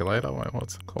circulator? Wait,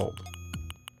 what's it called?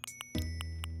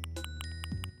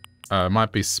 It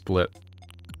might be split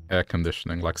air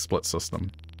conditioning, like split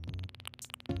system.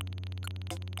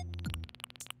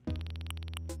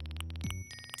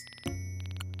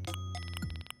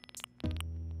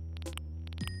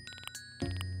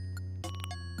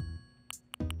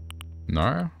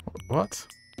 No? What?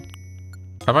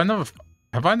 Have I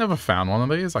never found one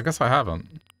of these? I guess I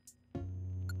haven't.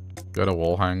 Go to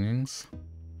wall hangings.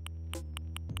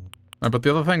 No, but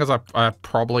the other thing is I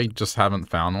probably just haven't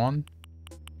found one.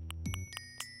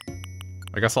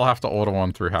 I guess I'll have to order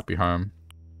one through Happy Home.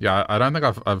 Yeah, I don't think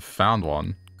I've found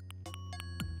one.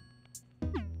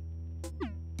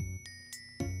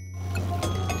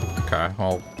 Okay,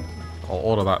 well, I'll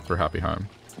order that through Happy Home.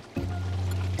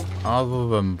 Other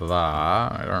than that,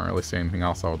 I don't really see anything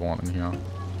else I would want in here.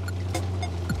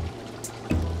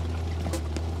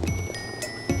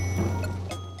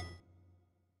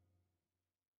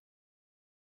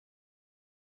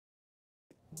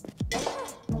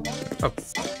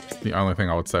 That's the only thing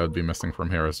I would say would be missing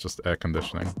from here is just air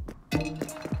conditioning.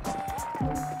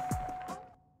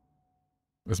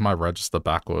 Is my register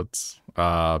backwards?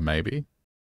 Maybe?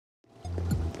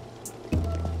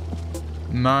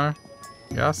 No?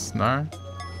 Yes? No?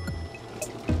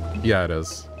 Yeah, it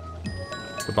is.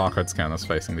 The barcode scanner's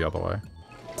facing the other way.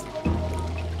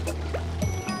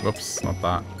 Whoops, not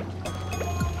that.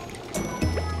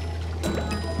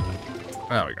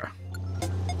 There we go.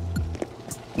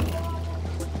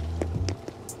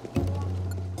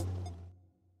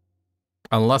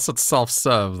 Unless it's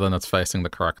self-serve, then it's facing the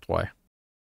correct way.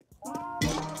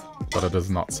 But it is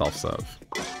not self-serve.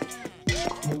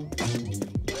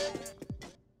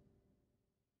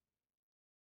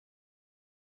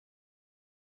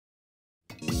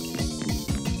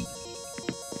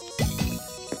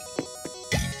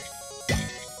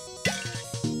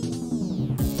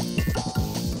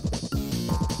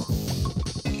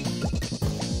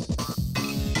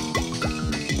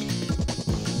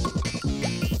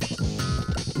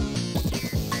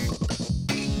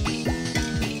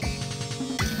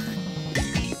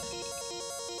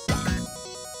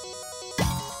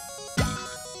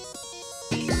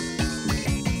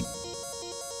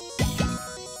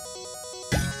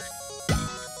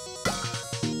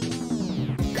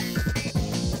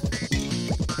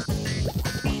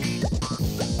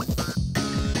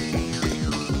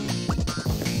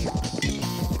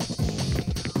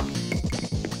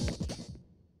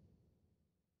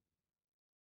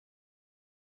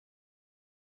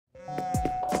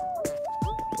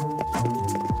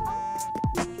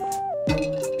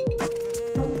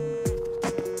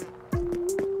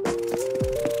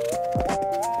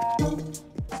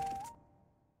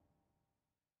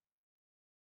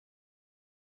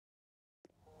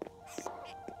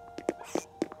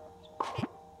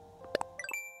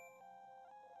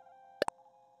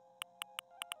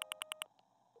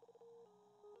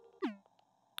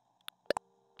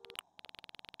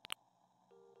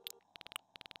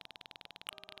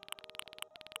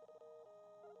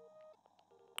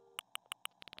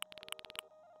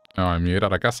 Oh, I'm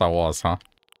muted? I guess I was, huh?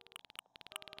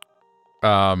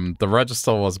 The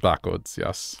register was backwards,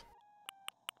 yes.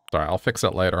 Sorry, I'll fix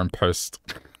it later in post.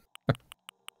 To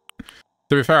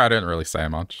be fair, I didn't really say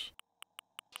much.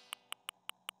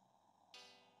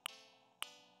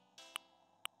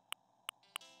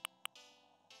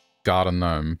 Garden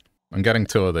gnome. I'm getting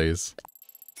 2 of these.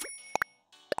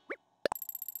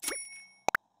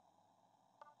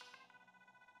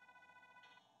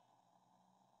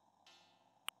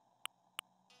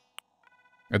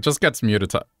 It just gets muted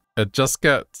to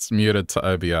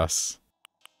OBS.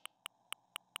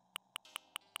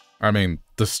 I mean,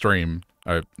 the stream,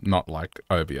 not like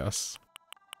OBS.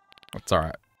 That's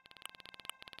alright.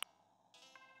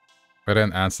 I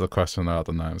didn't answer the question about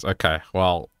the gnomes. Okay,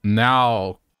 well,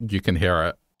 now you can hear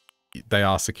it. They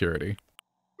are security.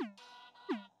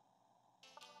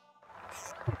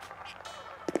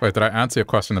 Wait, did I answer your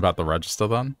question about the register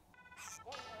then?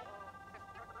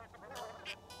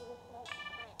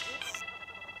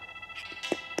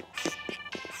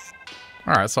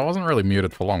 Alright, so I wasn't really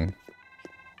muted for long.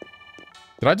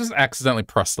 Did I just accidentally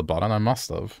press the button? I must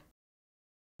have.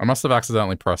 I must have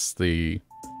accidentally pressed the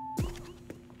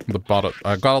button.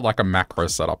 I got like a macro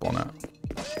set up on it.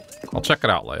 I'll check it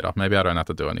out later. Maybe I don't have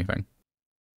to do anything.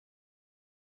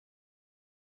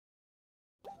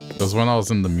 It was when I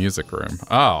was in the music room.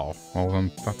 Oh, well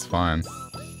then that's fine.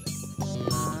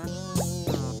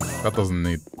 That doesn't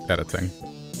need editing.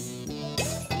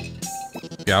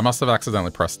 Yeah, I must have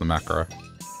accidentally pressed the macro.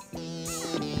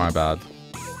 My bad.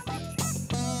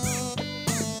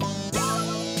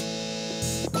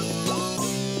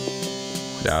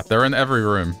 Yeah, they're in every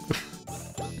room.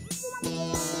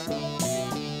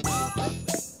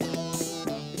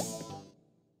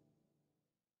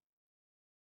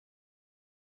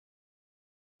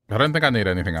 I don't think I need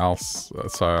anything else,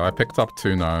 so I picked up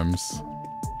 2 gnomes.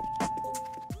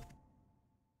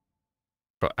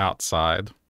 For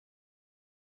outside.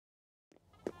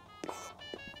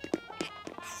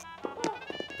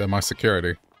 They're my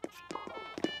security.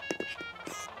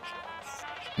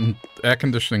 Air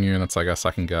conditioning units, I guess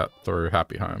I can get through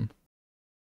Happy Home.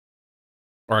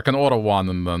 Or I can order 1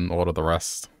 and then order the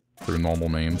rest through normal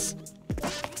means.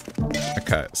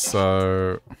 Okay,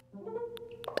 so...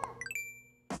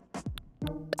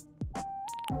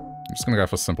 I'm just gonna go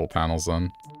for simple panels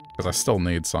then, because I still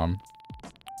need some.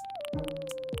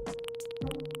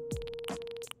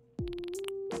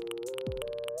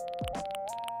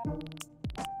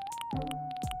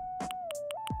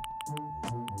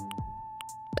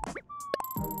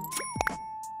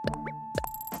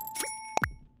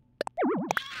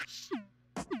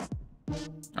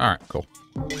 Alright, cool.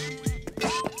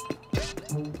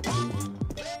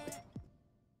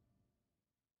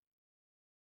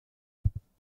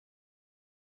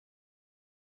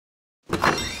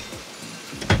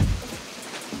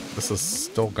 This is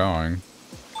still going.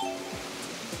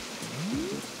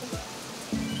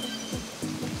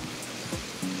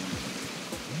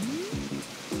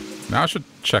 Now I should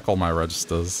check all my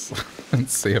registers and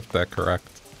see if they're correct.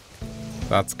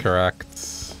 That's correct.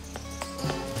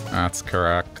 That's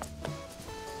correct.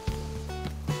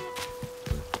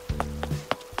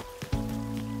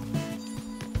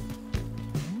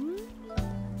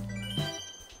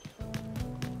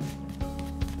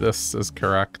 This is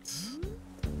correct.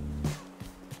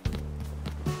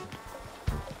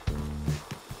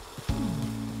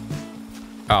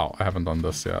 Oh, I haven't done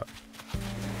this yet.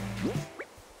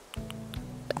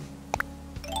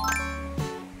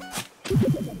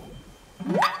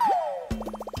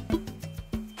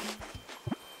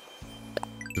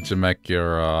 Did you make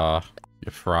your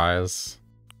fries?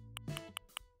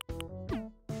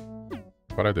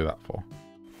 What'd I do that for?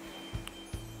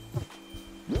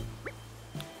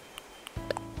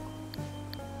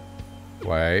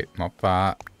 Wait, not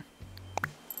that.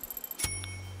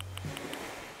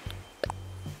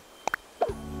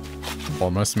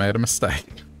 Almost made a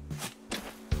mistake.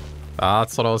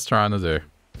 That's what I was trying to do.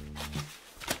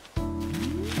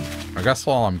 I guess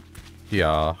while I'm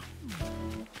here...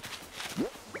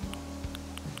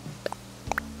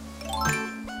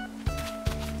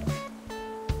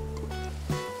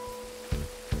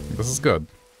 This is good.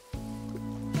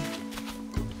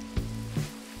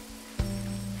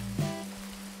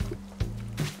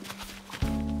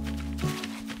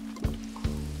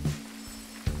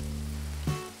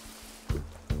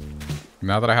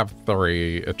 Now that I have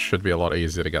 3, it should be a lot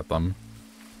easier to get them.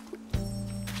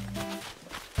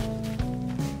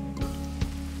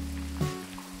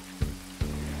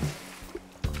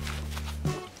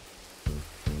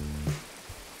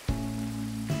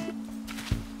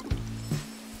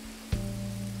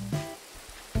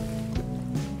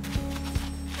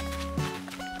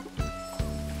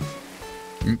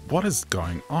 What is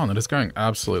going on? It is going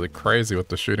absolutely crazy with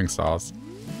the shooting stars.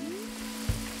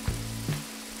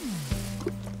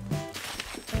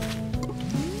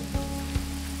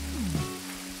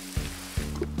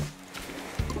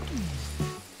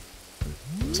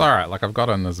 It's alright, like I've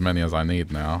gotten as many as I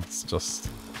need now. It's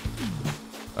just...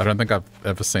 I don't think I've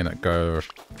ever seen it go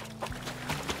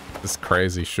this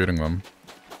crazy shooting them.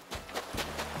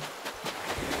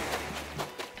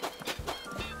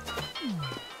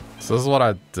 So this is what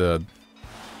I did.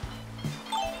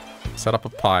 Set up a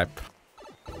pipe.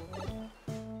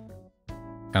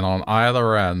 And on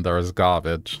either end there is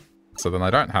garbage. So then I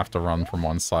don't have to run from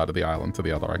one side of the island to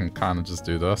the other. I can kind of just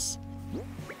do this.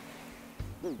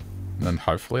 And then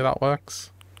hopefully that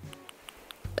works.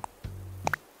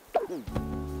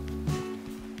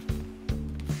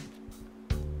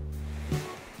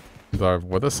 Though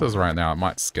where this is right now, it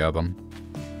might scare them.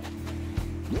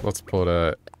 Let's put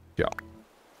it... yeah.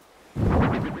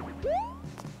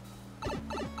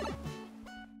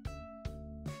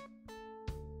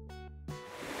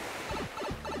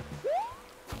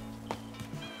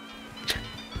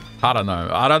 I don't know.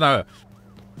 I don't know.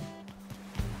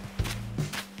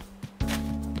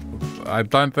 I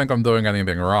don't think I'm doing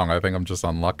anything wrong. I think I'm just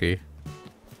unlucky.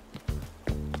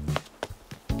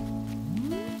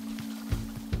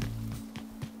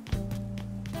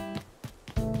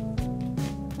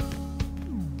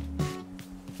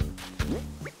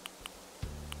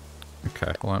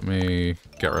 Okay, let me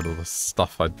get rid of the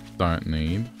stuff I don't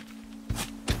need.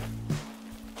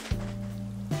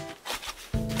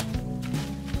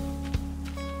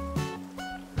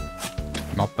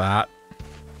 Not that.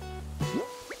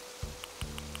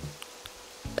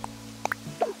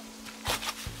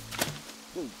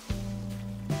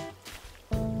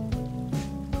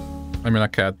 mean,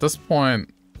 okay, at this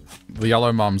point, the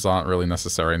yellow mums aren't really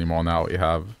necessary anymore now we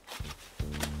have.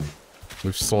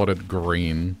 We've sorted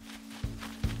green.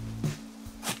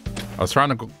 I was trying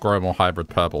to grow more hybrid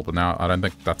purple, but now I don't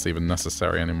think that's even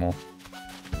necessary anymore.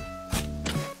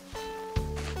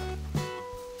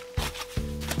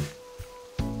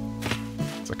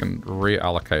 So I can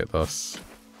reallocate this.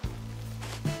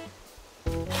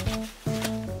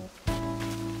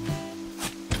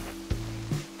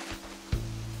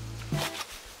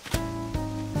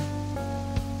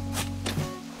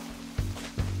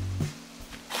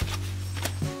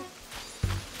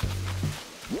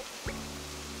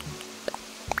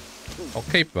 I'll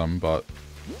keep them, but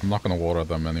I'm not going to water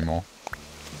them anymore.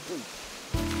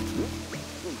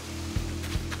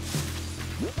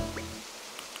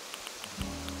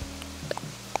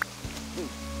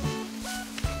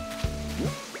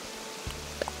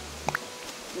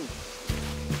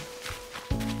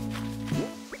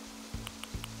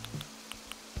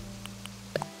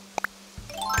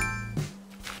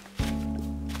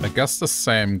 I guess the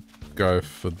same go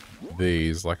for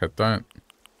these. Like, I don't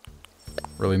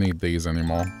really need these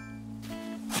anymore.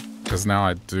 Because now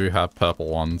I do have purple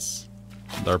ones.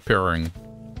 They're appearing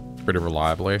pretty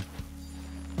reliably.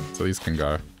 So these can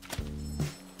go.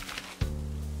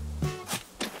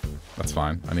 That's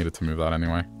fine. I needed to move that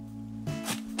anyway.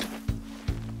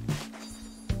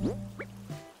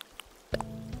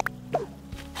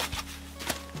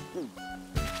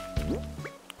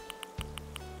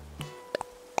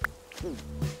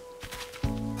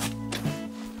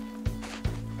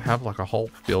 Have like a whole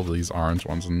field of these orange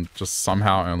ones and just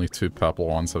somehow only 2 purple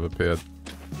ones have appeared.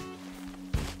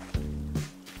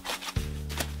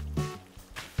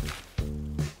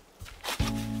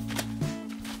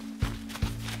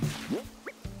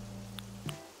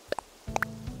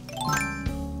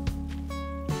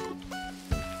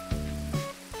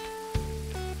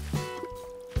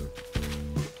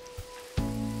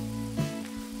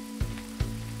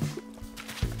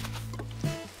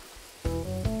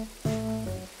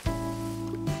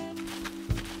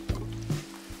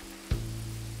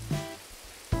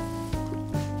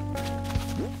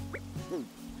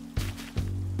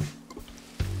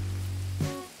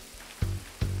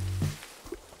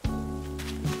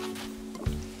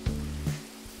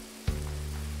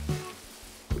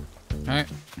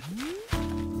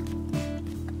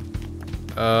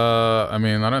 I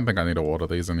mean, I don't think I need to water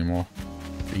these anymore,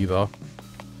 either.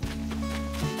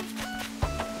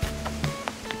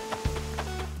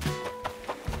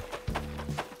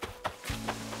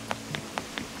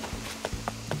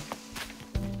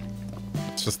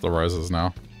 It's just the roses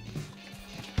now.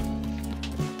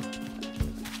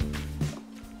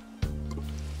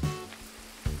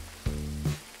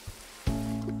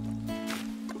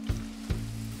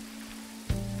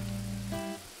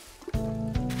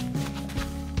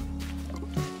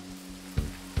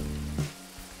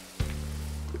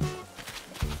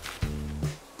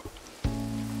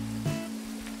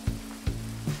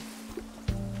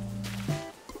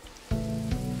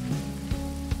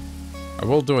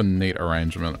 We'll do a neat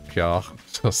arrangement here.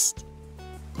 Just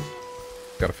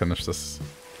gotta finish this.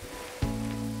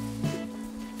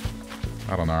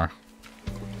 I don't know.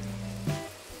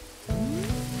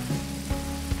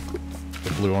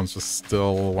 The blue ones just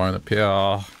still won't appear.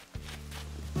 I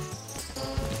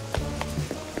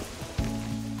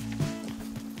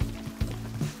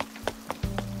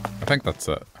think that's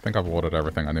it. I think I've watered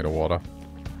everything I need to water.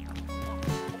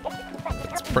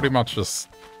 It's pretty much just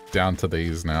down to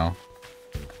these now.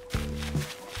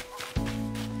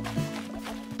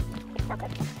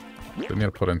 Do I need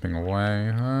to put anything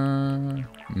away?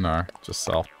 No, just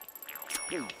sell.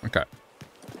 Okay.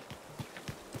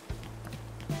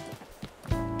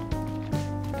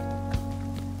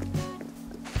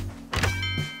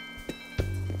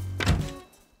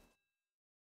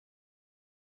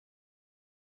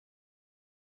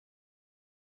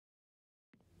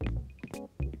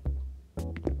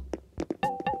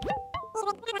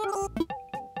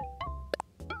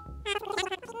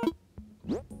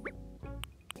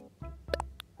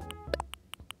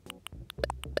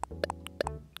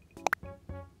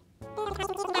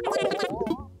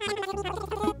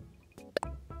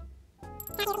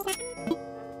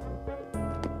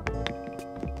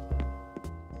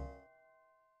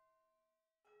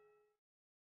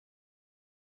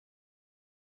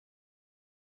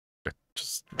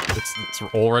 It's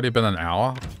already been an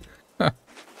hour?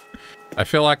 I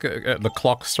feel like the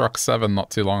clock struck 7 not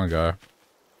too long ago.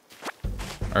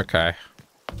 Okay.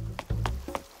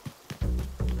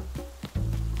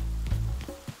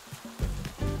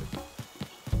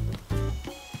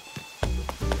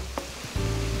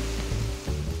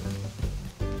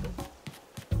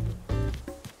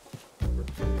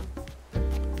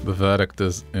 The verdict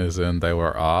is in they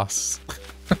were ass.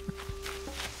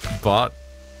 But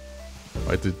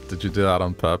wait, did you do that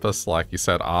on purpose? Like you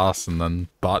said ass and then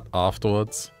butt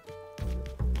afterwards?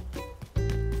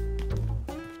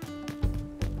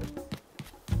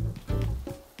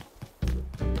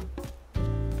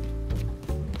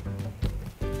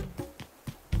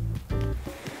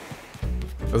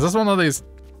 Is this one of these...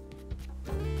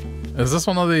 Is this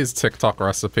one of these TikTok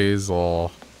recipes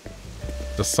or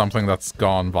just something that's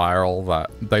gone viral that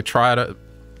they try to...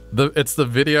 It's the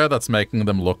video that's making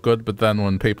them look good, but then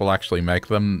when people actually make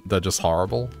them, they're just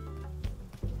horrible.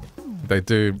 They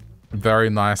do very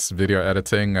nice video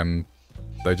editing and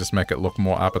they just make it look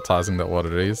more appetizing than what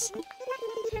it is.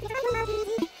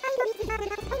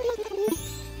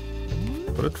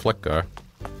 Where did Flick go?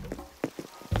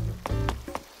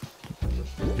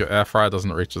 Your air fryer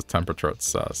doesn't reach its temperature, it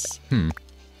says.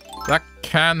 That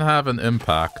can have an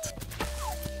impact.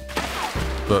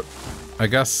 But I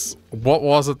guess, what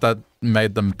was it that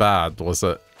made them bad? Was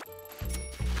it...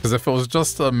 Because if it was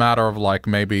just a matter of, like,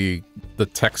 maybe the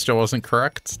texture wasn't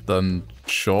correct, then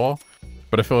sure.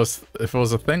 But if it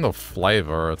was a thing of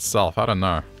flavor itself, I don't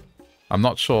know. I'm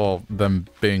not sure them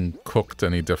being cooked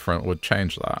any different would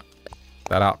change that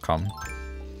outcome.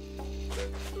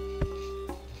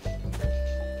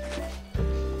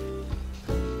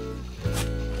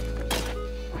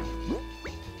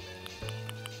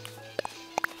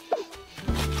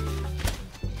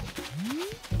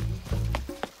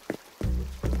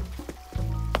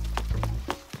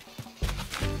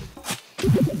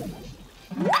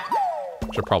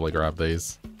 Should probably grab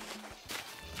these.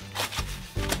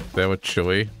 They were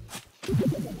chewy.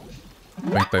 I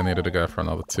think they needed to go for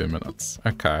another 2 minutes.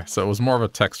 Okay, so it was more of a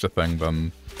texture thing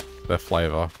than their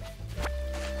flavor.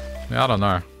 Yeah, I don't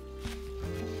know.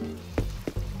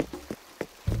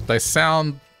 They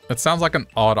sound... It sounds like an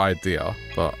odd idea,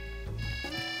 but...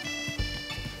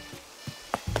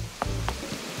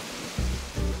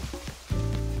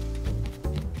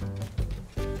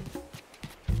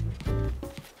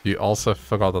 You also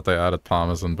forgot that they added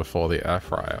parmesan before the air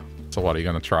fryer. So what, are you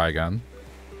going to try again?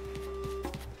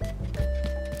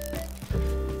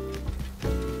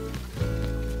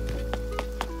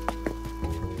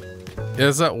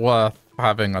 Is it worth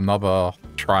having another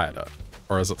try at it?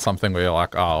 Or is it something where you're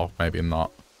like, oh, maybe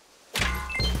not?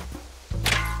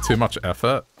 Too much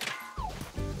effort?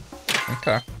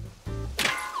 Okay.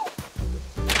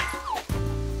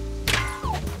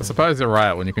 I suppose you're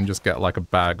right when you can just get like a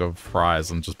bag of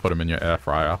fries and just put them in your air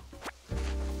fryer.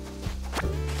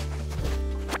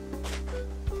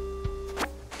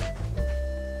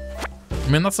 I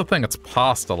mean, that's the thing, it's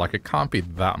pasta, like it can't be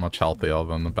that much healthier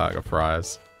than the bag of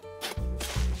fries.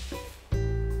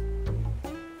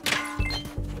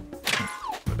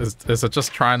 Is it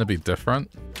just trying to be different?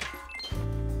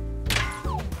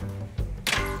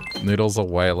 Noodles are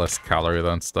way less calorie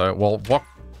dense though. Well, what?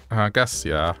 I guess,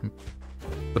 yeah.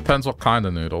 Depends what kind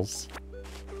of noodles.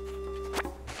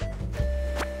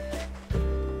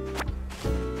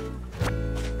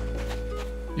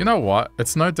 You know what?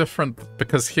 It's no different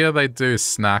because here they do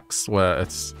snacks where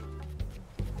it's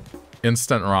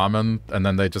instant ramen and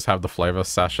then they just have the flavor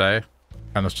sachet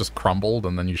and it's just crumbled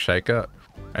and then you shake it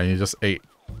and you just eat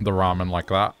the ramen like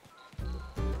that.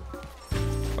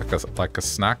 Like a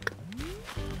snack.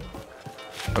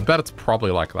 I bet it's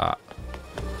probably like that.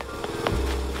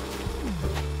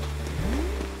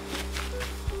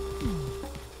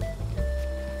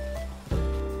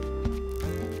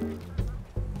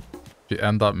 If you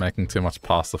end up making too much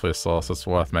pasta for your sauce, it's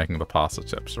worth making the pasta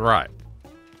chips. Right.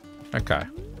 Okay.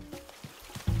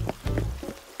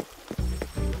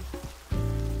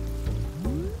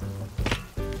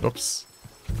 Oops.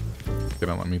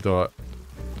 Didn't let me do it.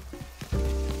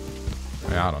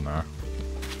 Yeah, I don't know.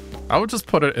 I would just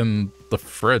put it in the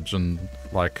fridge and,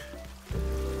 like...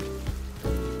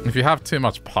 If you have too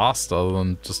much pasta,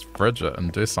 then just fridge it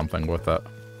and do something with it.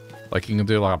 Like, you can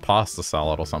do, like, a pasta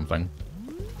salad or something.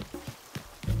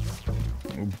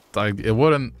 Like, it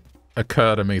wouldn't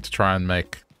occur to me to try and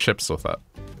make chips with it.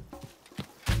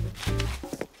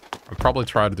 I'd probably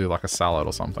try to do, like, a salad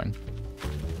or something.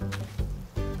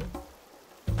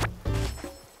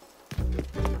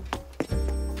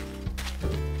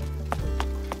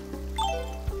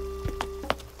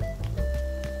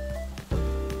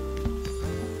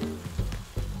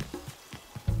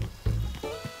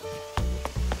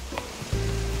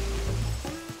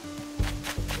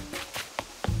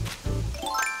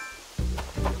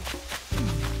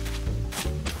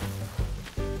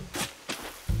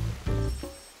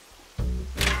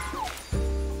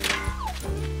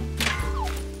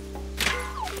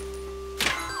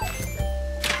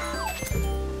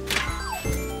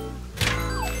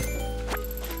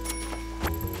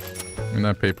 You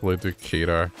know, people who do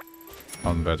keto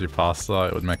on veggie pasta,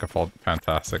 it would make a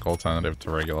fantastic alternative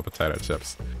to regular potato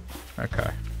chips.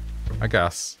 Okay. I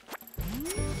guess.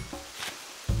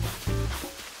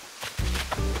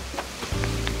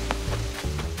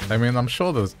 I mean, I'm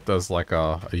sure there's like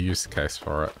a use case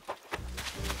for it.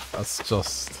 That's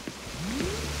just...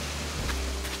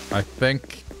 I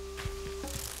think,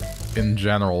 in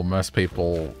general, most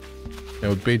people... It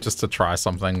would be just to try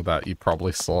something that you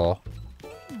probably saw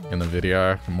in the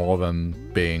video, more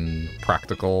than being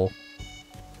practical.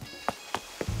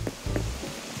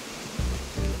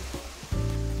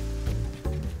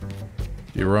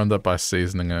 You ruined it by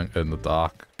seasoning it in the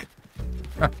dark.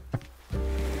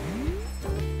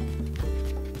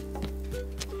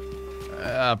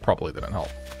 Probably didn't help.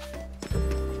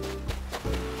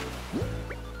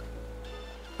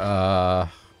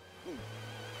 Okay,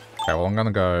 well, I'm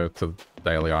gonna go to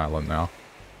Daily Island now.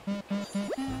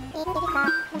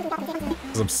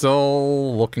 Because I'm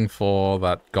still looking for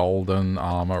that golden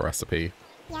armor recipe.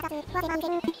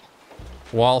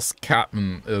 Whilst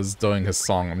Captain is doing his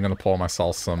song, I'm gonna pour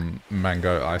myself some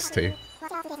mango iced tea.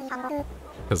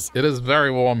 Because it is very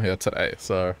warm here today,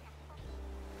 so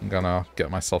I'm gonna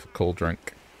get myself a cool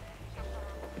drink.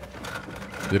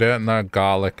 You didn't know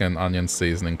garlic and onion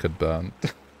seasoning could burn.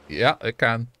 Yeah, it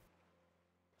can.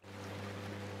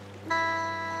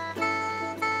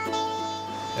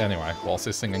 Anyway, whilst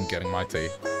he's singing Getting My Tea.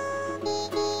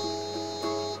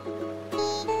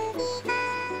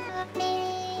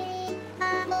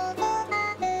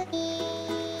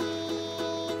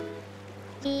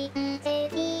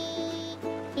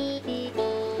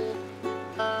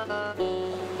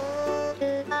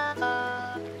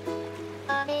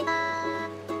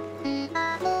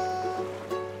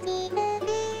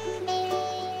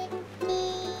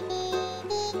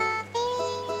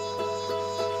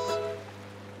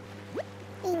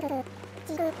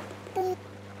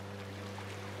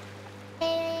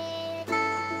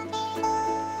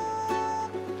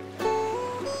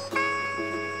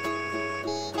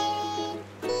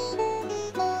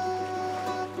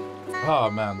 Oh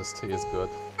man, this tea is good.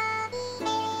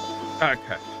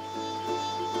 Okay.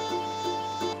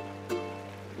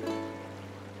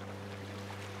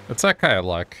 It's okay,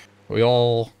 like, we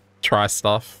all try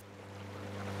stuff.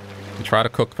 We try to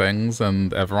cook things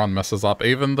and everyone messes up,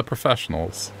 even the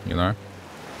professionals, you know?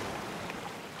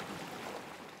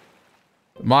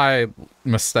 My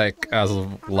mistake as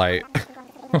of late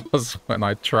was when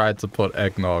I tried to put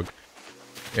eggnog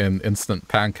in instant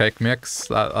pancake mix.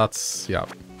 That's, yeah.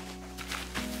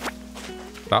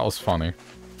 That was funny.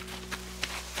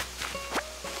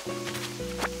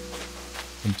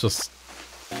 And just...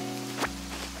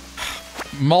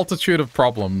 multitude of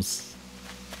problems.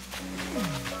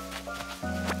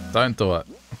 Don't do it.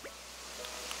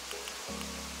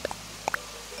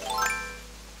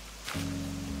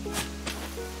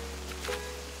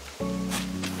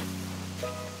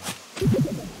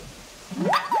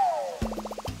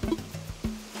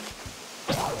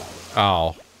 Oh.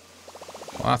 Well,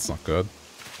 that's not good.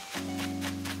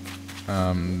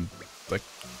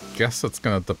 I guess it's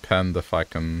gonna depend if I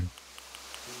can...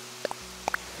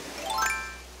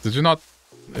 Did you not...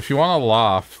 If you want to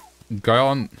laugh, go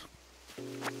on...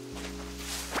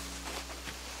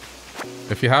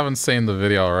 If you haven't seen the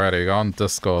video already, go on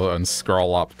Discord and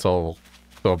scroll up till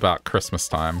about Christmas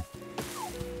time.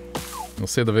 You'll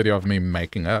see the video of me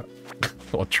making it.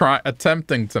 Or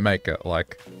attempting to make it,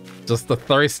 like... Just the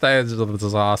 3 stages of the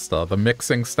disaster. The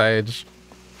mixing stage...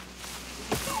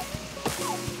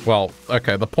 Well,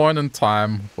 okay, the point in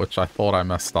time, which I thought I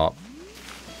messed up.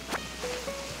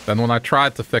 Then when I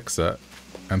tried to fix it,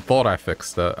 and thought I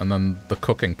fixed it, and then the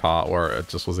cooking part where it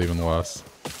just was even worse.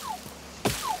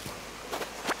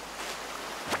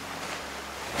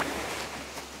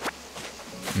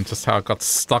 And just how it got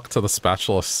stuck to the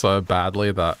spatula so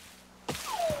badly that,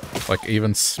 like,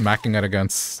 even smacking it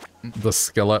against the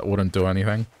skillet wouldn't do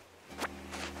anything.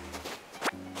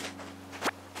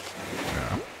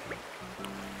 Yeah.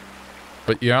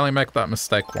 But you only make that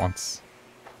mistake once.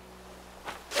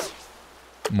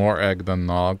 More egg than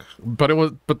nog. But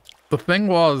the thing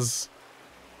was...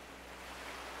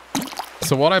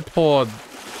 So what I poured,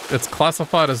 it's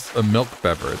classified as a milk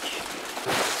beverage.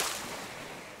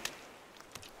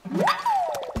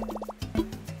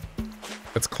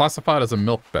 It's classified as a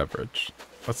milk beverage.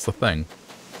 That's the thing.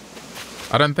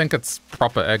 I don't think it's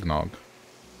proper eggnog.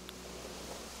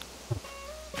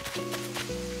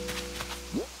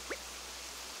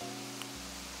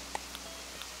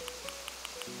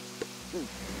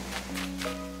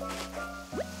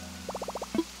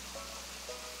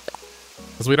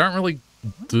 Because we don't really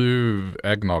do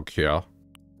eggnog here.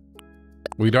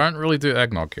 We don't really do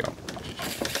eggnog here.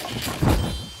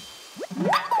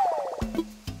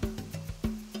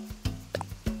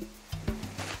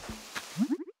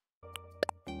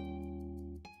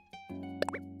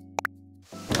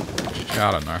 Yeah,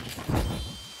 I don't know.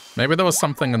 Maybe there was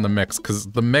something in the mix, because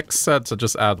the mix said to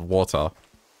just add water.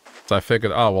 So I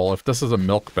figured, oh, well, if this is a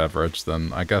milk beverage,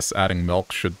 then I guess adding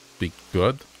milk should be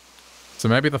good. So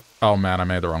maybe the... Oh, man, I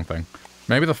made the wrong thing.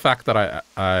 Maybe the fact that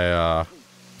I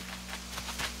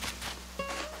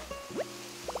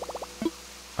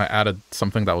added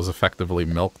something that was effectively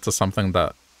milk to something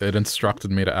that it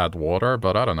instructed me to add water,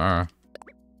 but I don't know.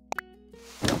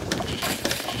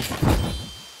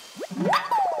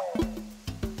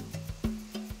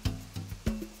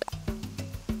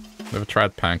 Never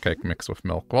tried pancake mix with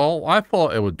milk. Well, I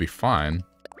thought it would be fine.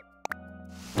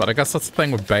 But I guess that's the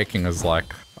thing with baking is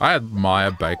like, I admire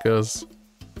bakers.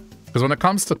 Because when it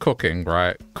comes to cooking,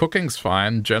 right? Cooking's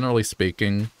fine, generally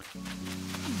speaking.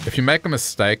 If you make a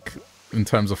mistake in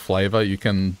terms of flavor, you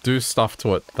can do stuff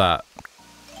to it that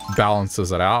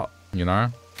balances it out, you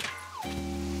know?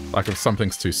 Like if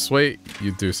something's too sweet,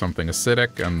 you do something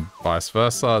acidic and vice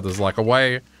versa. There's like a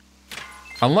way...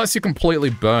 Unless you completely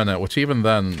burn it, which even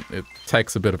then, it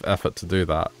takes a bit of effort to do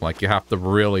that. Like, you have to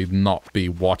really not be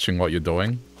watching what you're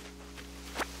doing.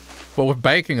 But with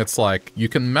baking, it's like, you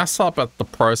can mess up at the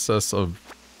process of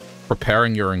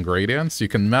preparing your ingredients. You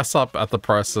can mess up at the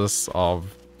process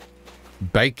of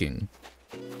baking.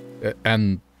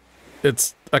 And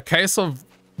it's a case of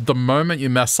the moment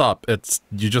you mess up,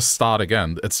 you just start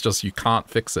again. It's just, you can't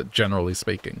fix it, generally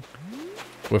speaking.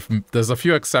 There's a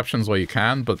few exceptions where you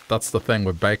can, but that's the thing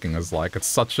with baking is like, it's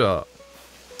such a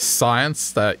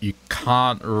science that you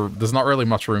can't, there's not really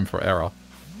much room for error.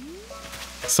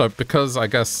 So because I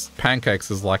guess pancakes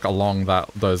is like along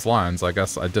those lines, I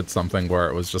guess I did something where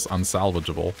it was just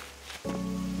unsalvageable.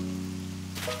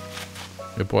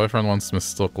 Your boyfriend once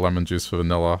mistook lemon juice for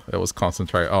vanilla. It was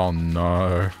concentrate. Oh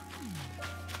no.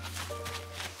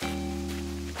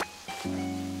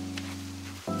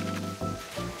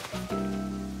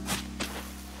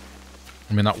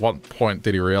 I mean, at what point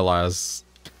did he realize?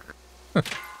 It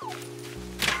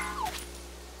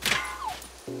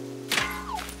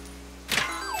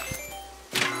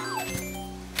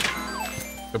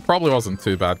probably wasn't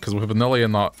too bad, because with vanilla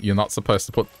you're not supposed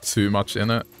to put too much in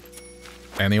it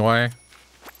anyway.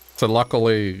 So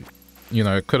luckily, you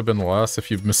know, it could have been worse.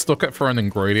 If you mistook it for an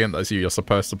ingredient that you're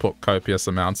supposed to put copious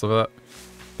amounts of it,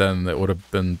 then it would have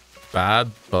been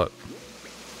bad, but...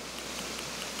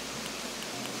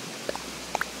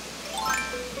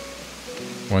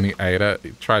 When he ate it,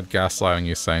 he tried gaslighting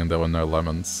you saying there were no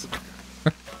lemons.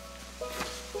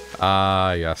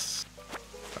 Ah, yes.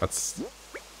 That's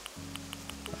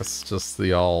just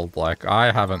the old, like,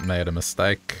 I haven't made a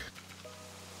mistake.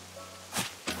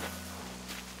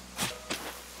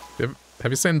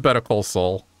 Have you seen Better Call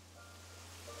Saul?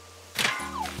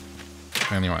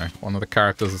 Anyway, one of the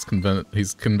characters is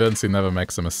he's convinced he never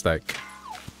makes a mistake.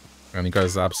 And he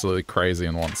goes absolutely crazy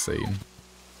in one scene.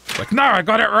 It's like, no, I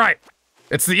got it right!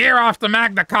 It's the year after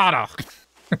Magna Carta!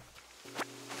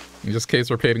 He just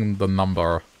keeps repeating the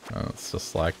number. And it's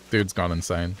just like, dude's gone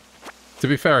insane. To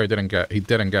be fair, he didn't get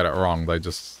it wrong. They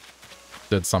just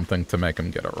did something to make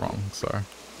him get it wrong. So,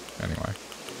 anyway.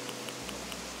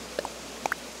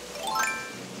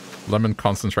 Lemon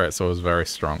concentrate, so it was very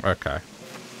strong. Okay.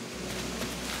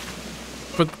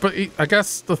 But I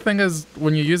guess the thing is,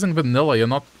 when you're using vanilla, you're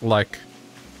not like...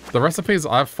 The recipes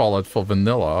I've followed for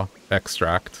vanilla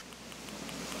extract...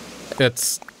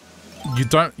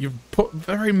 you put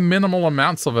very minimal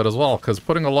amounts of it as well, because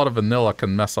putting a lot of vanilla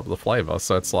can mess up the flavor,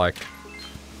 so it's like,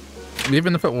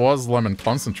 even if it was lemon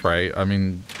concentrate, I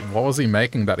mean, what was he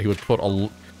making that he would put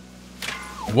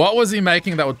what was he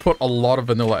making that would put a lot of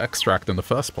vanilla extract in the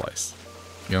first place?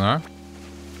 You know?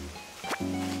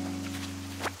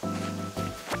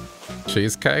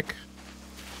 Cheesecake?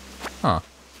 Huh.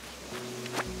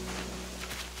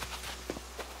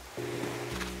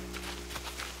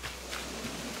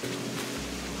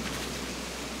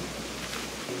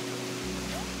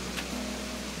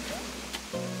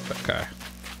 Okay.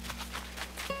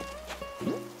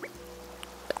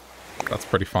 That's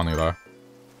pretty funny, though.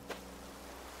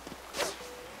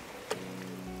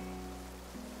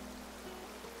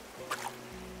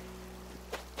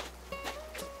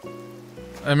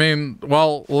 I mean,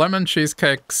 well, lemon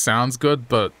cheesecake sounds good,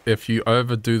 but if you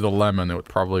overdo the lemon, it would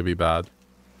probably be bad.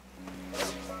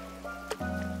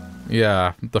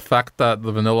 Yeah, the fact that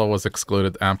the vanilla was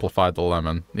excluded amplified the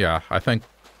lemon. Yeah, I think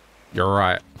you're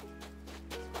right.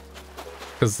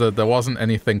 Because there wasn't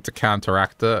anything to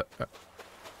counteract it.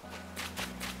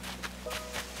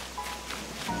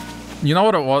 You know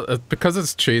what it was? Because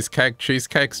it's cheesecake,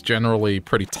 cheesecake's generally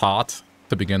pretty tart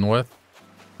to begin with.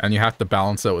 And you have to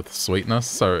balance it with sweetness,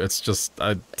 so it's just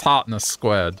a tartness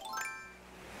squared.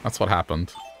 That's what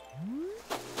happened.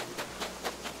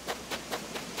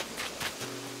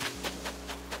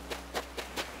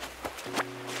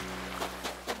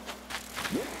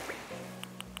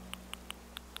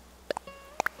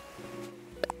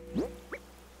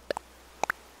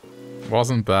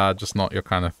 Wasn't bad, just not your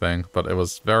kind of thing, but it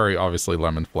was very obviously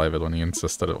lemon flavored when you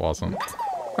insisted it wasn't.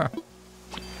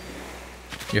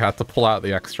 You had to pull out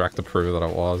the extract to prove that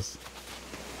it was.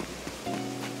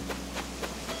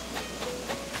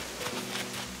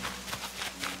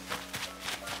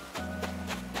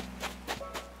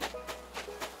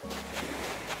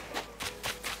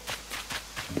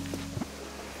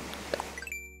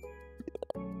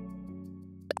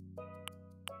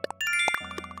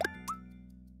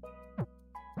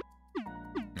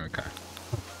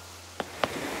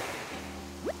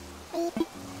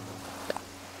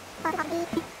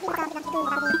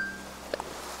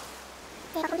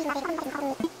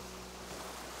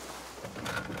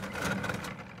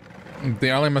 The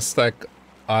only mistake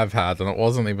I've had, and it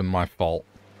wasn't even my fault.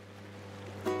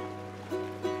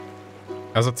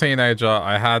 As a teenager,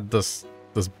 I had this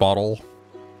bottle,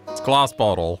 this glass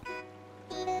bottle,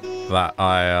 that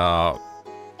I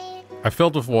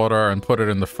filled with water and put it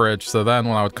in the fridge. So then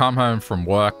when I would come home from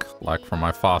work, like from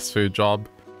my fast food job,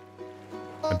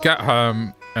 I'd get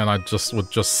home and I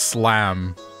would just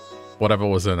slam whatever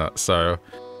was in it. So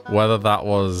whether that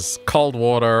was cold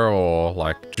water or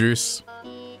like juice,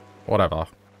 whatever.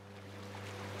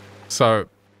 So,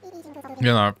 you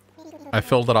know, I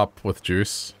filled it up with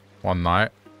juice one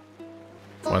night,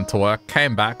 went to work,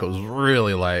 came back, it was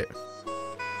really late.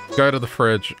 Go to the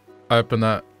fridge, open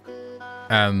it,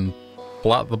 and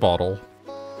pull out the bottle,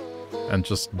 and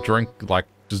just drink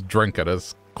it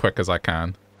as quick as I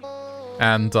can.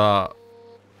 And,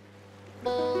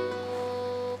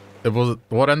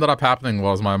 what ended up happening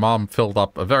was my mom filled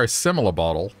up a very similar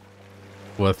bottle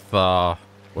with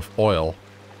oil,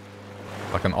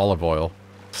 like an olive oil.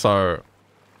 So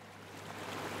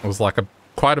it was like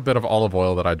quite a bit of olive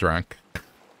oil that I drank.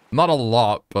 Not a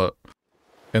lot, but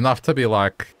enough to be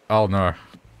like, oh no,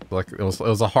 like it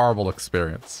was a horrible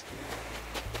experience.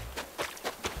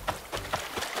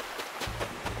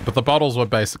 But the bottles were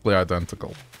basically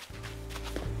identical.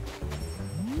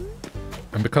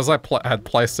 And because I had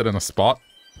placed it in a spot,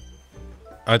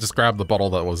 I just grabbed the bottle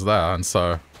that was there, and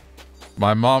so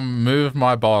my mom moved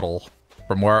my bottle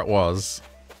from where it was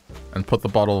and put the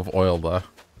bottle of oil there.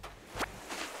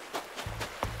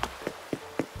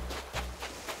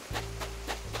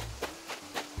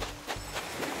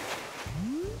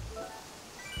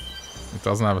 It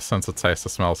doesn't have a sense of taste or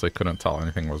smell, so he couldn't tell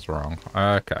anything was wrong.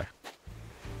 Okay.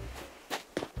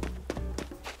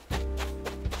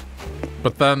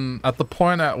 But then, at the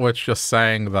point at which you're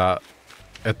saying that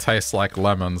it tastes like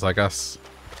lemons, I guess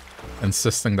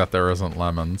insisting that there isn't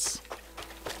lemons.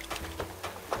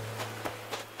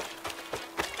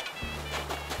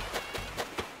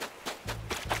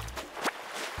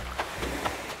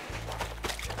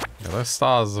 Yeah, those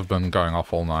stars have been going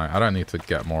off all night. I don't need to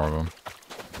get more of them.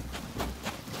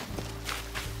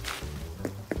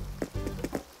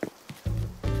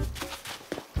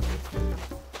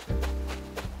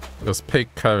 It was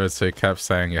peak COVID, so you kept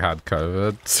saying you had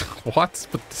COVID. What?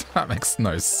 But that makes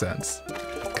no sense.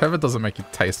 COVID doesn't make you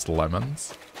taste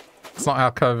lemons. It's not how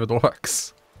COVID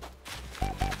works.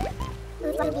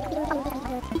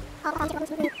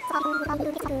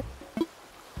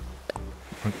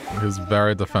 He's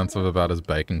very defensive about his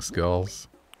baking skills.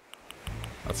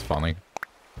 That's funny.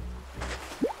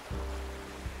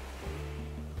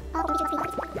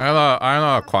 I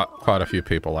know quite a few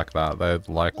people like that. They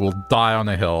like will die on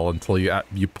a hill until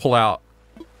you pull out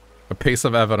a piece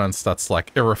of evidence that's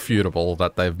like irrefutable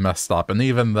that they've messed up, and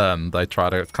even then they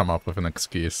try to come up with an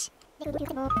excuse.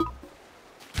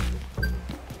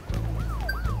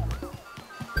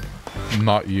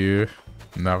 Not you.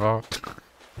 Never.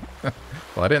 Well,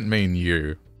 I didn't mean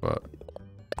you, but...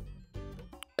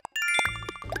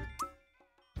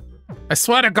 I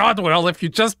swear to God, Will, if you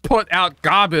just put out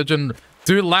garbage and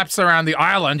do laps around the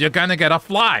island, you're gonna get a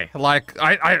fly. Like,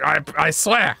 I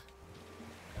swear.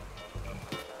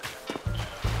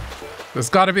 There's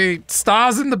gotta be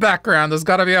stars in the background. There's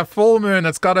gotta be a full moon.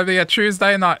 It's gotta be a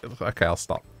Tuesday night. Okay, I'll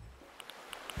stop.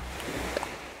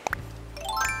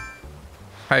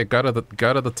 Hey, go to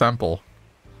the temple.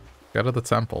 Go to the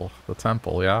temple. The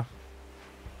temple, yeah?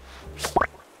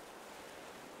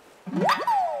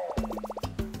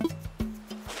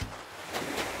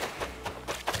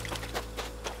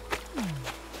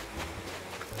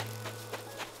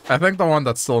 I think the one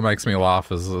that still makes me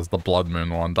laugh is the Blood Moon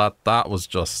one. That was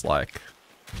just like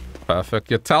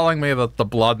perfect. You're telling me that the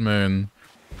Blood Moon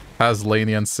has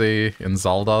leniency in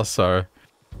Zelda, so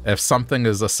if something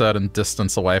is a certain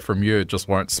distance away from you, it just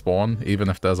won't spawn, even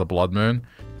if there's a Blood Moon.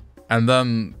 And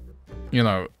then, you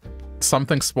know,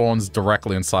 something spawns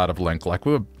directly inside of Link. Like,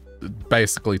 we were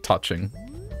basically touching.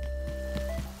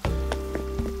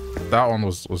 That one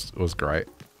was great.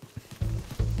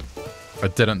 I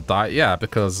didn't die. Yeah,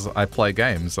 because I play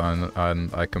games and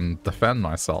I can defend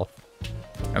myself.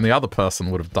 And the other person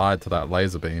would have died to that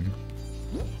laser beam.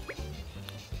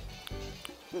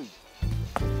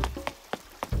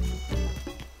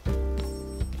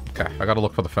 Okay, I gotta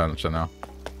look for the furniture now.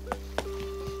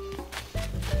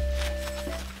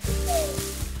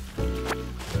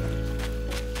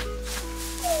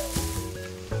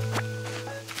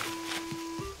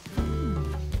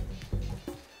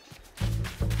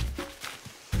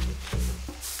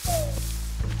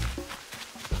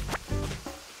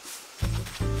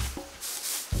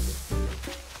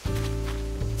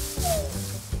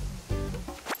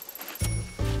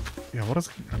 Yeah, what is...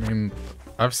 I mean,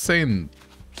 I've seen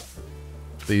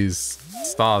these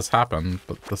stars happen,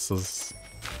 but this is...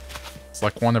 It's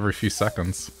like one every few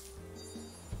seconds.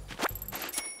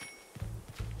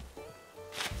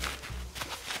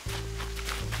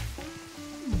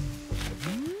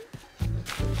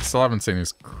 Still haven't seen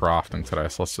who's crafting today,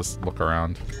 so let's just look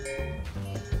around.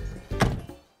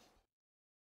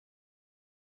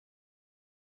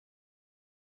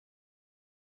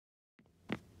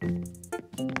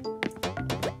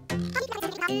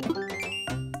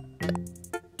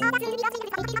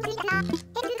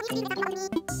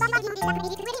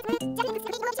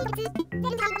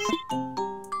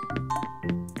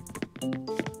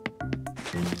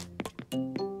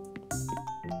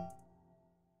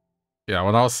 Yeah,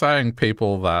 when I was saying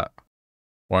people that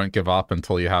won't give up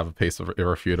until you have a piece of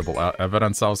irrefutable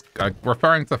evidence, I was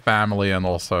referring to family and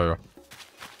also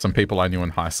some people I knew in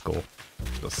high school.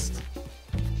 Just...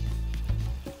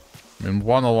 I mean,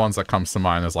 one of the ones that comes to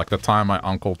mind is like the time my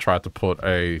uncle tried to put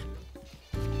a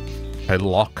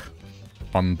lock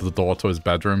on the door to his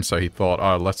bedroom, so he thought,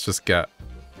 oh, let's just get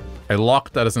a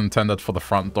lock that is intended for the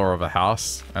front door of a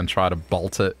house and try to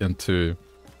bolt it into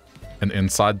an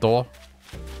inside door.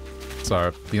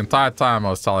 So the entire time I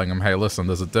was telling him, hey, listen,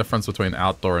 there's a difference between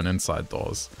outdoor and inside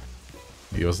doors.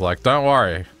 He was like, don't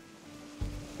worry.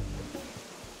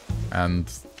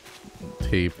 And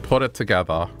he put it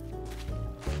together.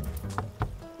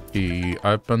 He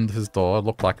opened his door. It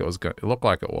looked like it was good. It looked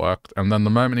like it worked. And then the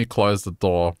moment he closed the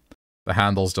door, the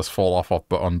handles just fall off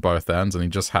on both ends, and he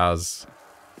just has,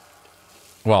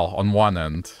 well, on one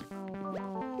end,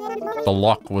 the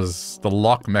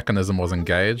lock mechanism was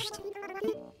engaged.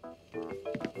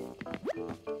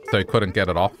 So he couldn't get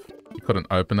it off. He couldn't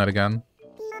open it again.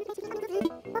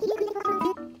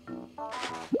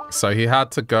 So he had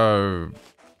to go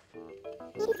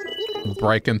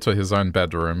break into his own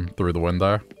bedroom through the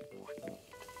window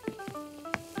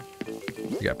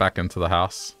to get back into the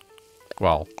house.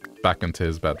 Well, back into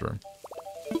his bedroom.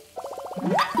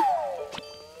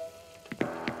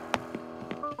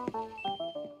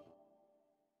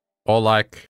 Or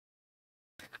like...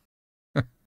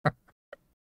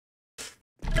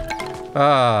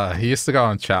 he used to go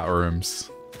in chat rooms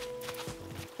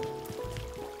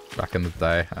back in the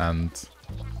day, and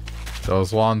there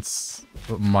was once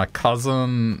my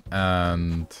cousin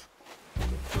and,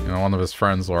 you know, one of his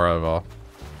friends were over,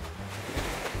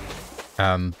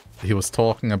 and he was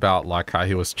talking about like how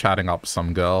he was chatting up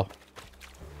some girl,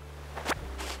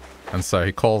 and so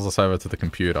he calls us over to the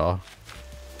computer.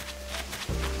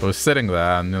 We're sitting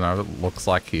there, and, you know, it looks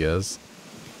like he is,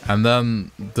 and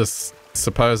then this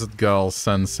supposed girl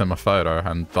sends him a photo,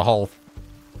 and the whole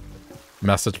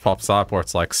message pops up where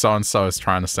it's like, so-and-so is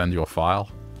trying to send you a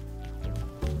file.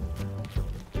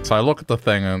 So I look at the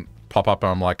thing and pop up,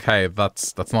 and I'm like, hey,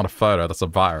 that's not a photo, that's a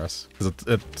virus. Because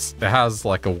it has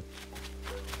like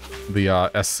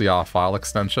the SCR file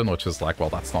extension, which is like, well,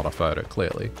 that's not a photo,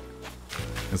 clearly.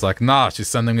 It's like, nah, she's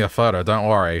sending me a photo, don't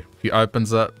worry. He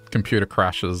opens it, computer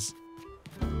crashes.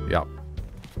 Yep.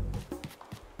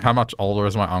 How much older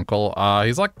is my uncle?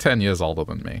 He's like 10 years older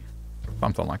than me.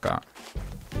 Something like that.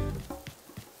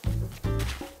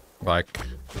 Like...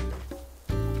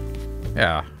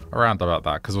 yeah, around about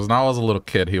that. Because when I was a little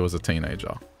kid, he was a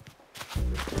teenager.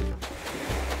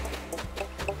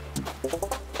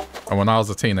 And when I was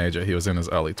a teenager, he was in his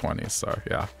early 20s. So,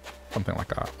 yeah, something like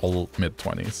that. Or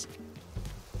mid-20s.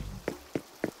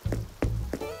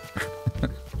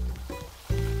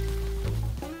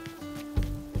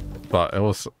 But it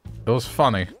was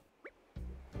funny.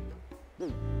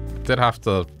 did have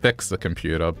to fix the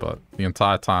computer, but the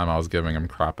entire time I was giving him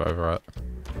crap over it.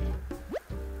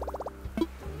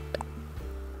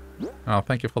 Oh,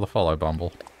 thank you for the follow,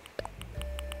 Bumble.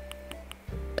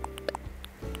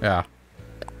 Yeah.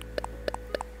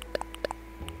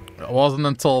 It wasn't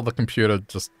until the computer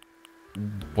just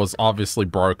was obviously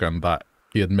broken that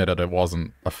he admitted it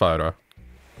wasn't a photo.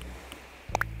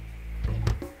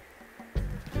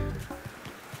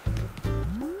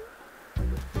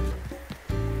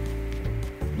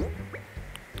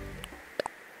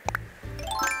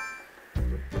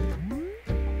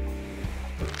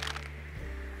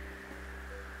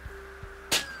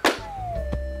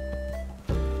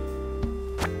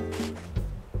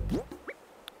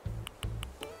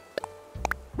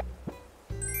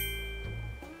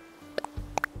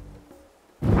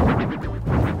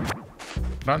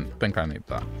 I don't think I need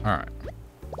that. Alright.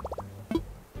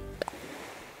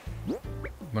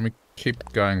 Let me keep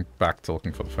going back to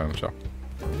looking for the furniture.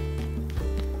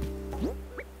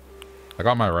 I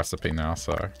got my recipe now,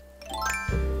 so...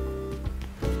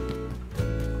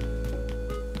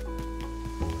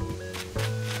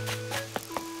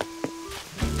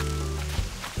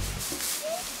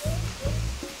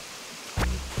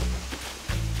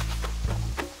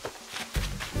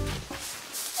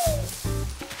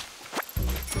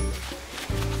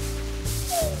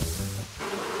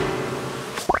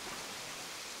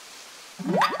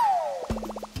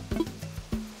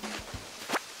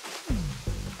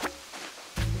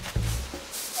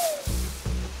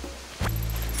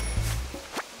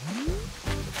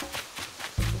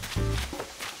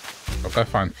 I'll go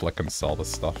find Flick and sell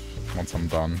this stuff once I'm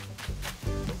done.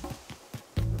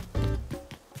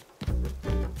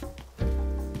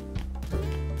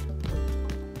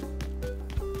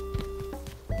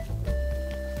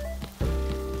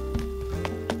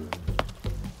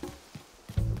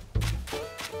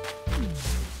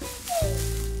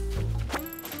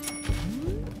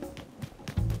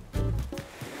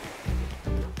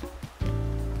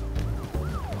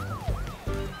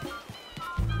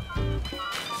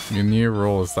 Your new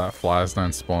rule is that flies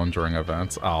don't spawn during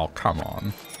events. Oh, come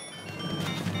on.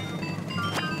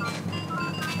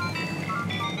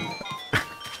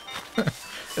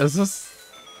 Is this...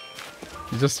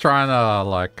 You're just trying to,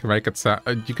 like, make it sound...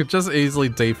 You could just easily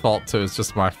default to it's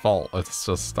just my fault. It's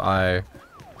just, I'm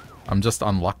just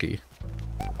unlucky.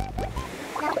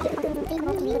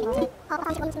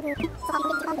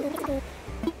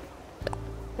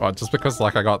 Well, just because,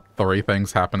 like, I got 3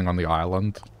 things happening on the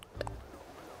island.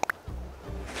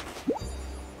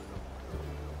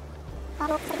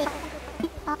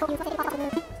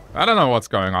 I don't know what's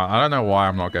going on. I don't know why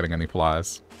I'm not getting any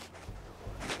flies.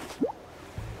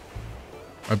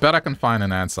 I bet I can find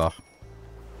an answer.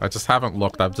 I just haven't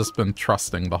looked. I've just been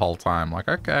trusting the whole time. Like,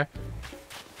 okay.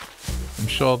 I'm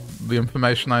sure the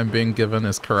information I'm being given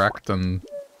is correct and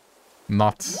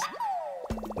not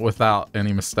without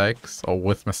any mistakes. Or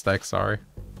with mistakes, sorry.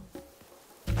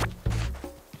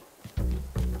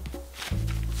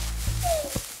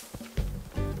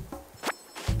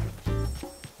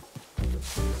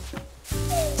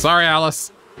 Sorry,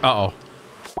 Alice. Uh-oh.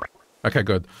 Okay,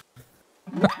 good.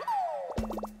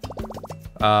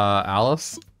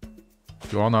 Alice?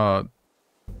 Do you wanna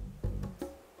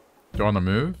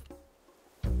move?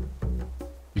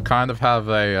 You kind of have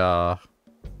a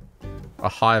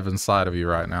hive inside of you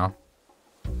right now.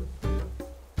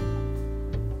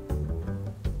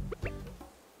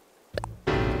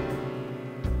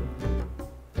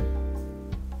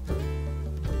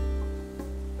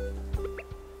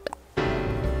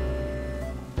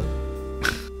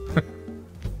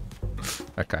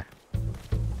 Okay.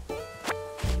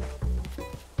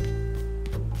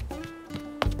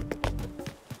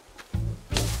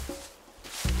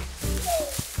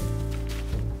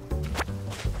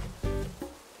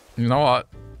 You know what?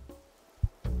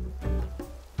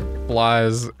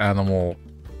 Flies Animal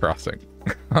Crossing.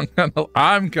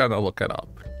 I'm gonna look it up.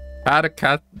 How to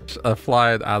catch a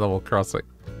fly in Animal Crossing.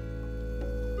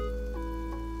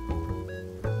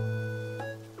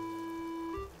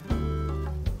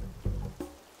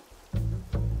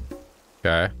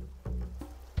 Okay.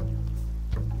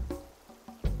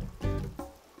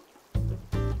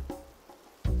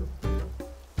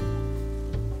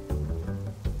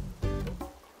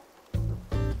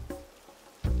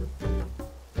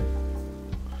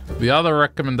 The other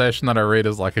recommendation that I read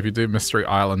is like if you do Mystery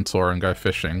Island Tour and go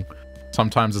fishing,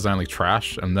 sometimes there's only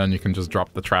trash and then you can just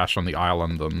drop the trash on the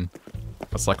island and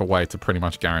that's like a way to pretty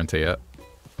much guarantee it.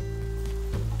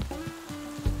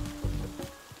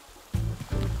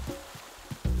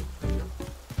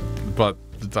 But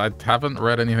I haven't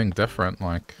read anything different,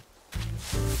 like...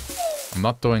 I'm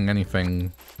not doing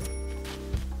anything...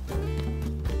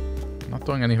 I'm not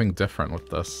doing anything different with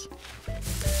this.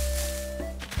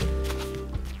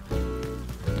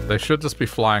 They should just be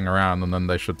flying around and then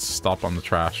they should stop on the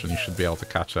trash and you should be able to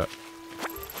catch it.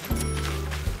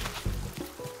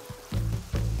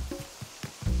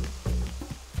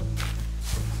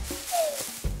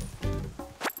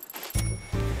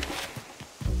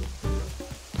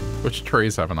 Which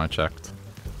trees haven't I checked?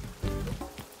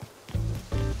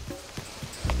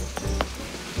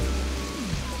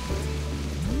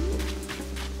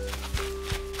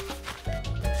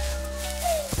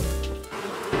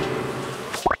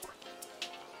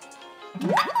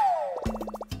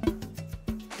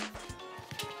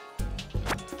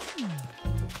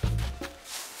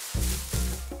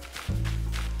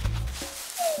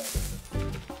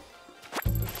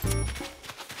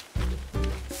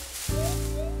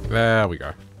 There we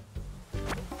go.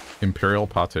 Imperial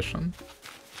partition.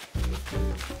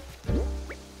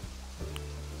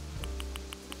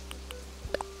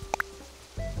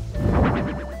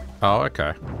 Oh,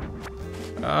 okay.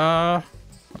 Oh.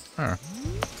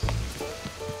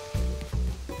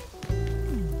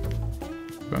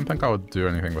 Don't think I would do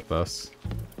anything with this.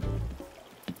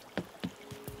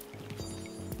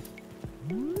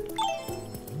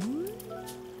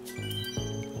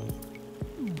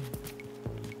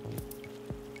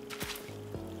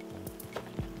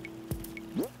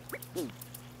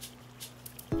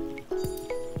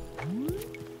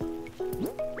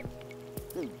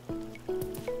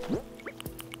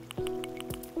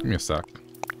 Give me a sec.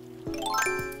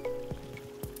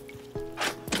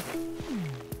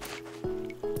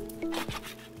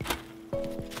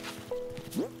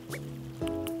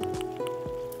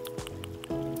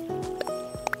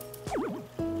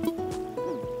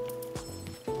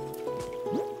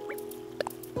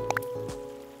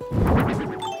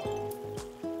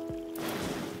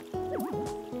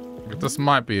 This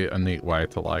might be a neat way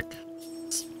to, like,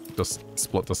 just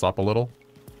split this up a little.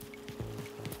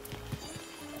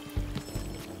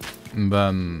 And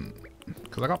then,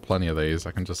 because I got plenty of these,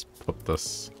 I can just put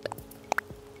this...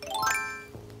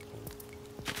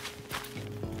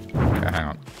 Okay, hang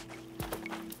on.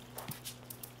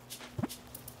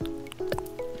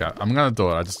 Okay, I'm gonna do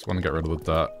it, I just want to get rid of the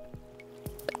dirt.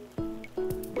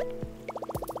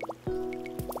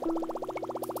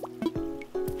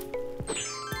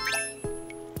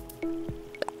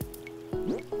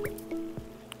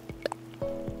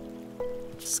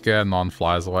 Scare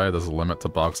non-flies away, there's a limit to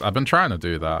bugs. I've been trying to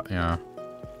do that, yeah.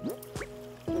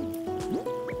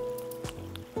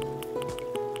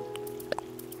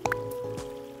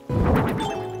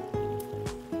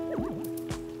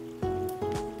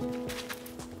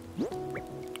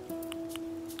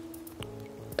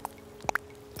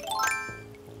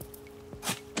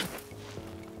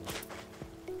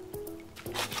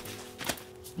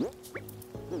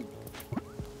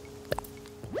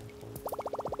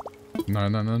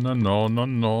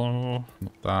 No.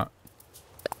 Not that.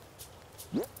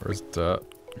 Where's dirt?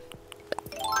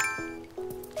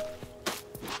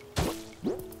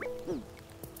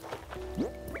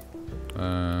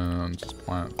 And just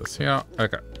plant this here.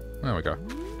 Okay. There we go.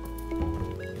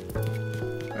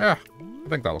 Yeah. I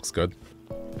think that looks good.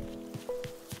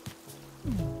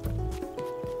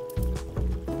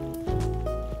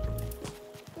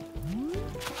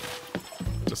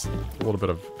 Just a little bit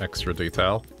of extra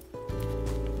detail.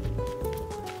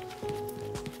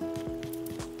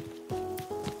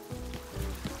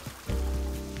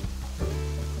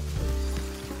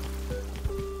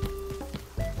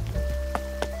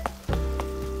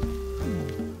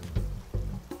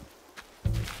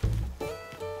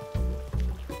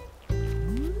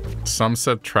 Someone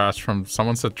said trash from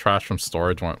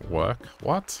storage won't work.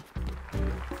 What?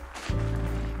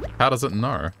 How does it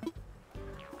know?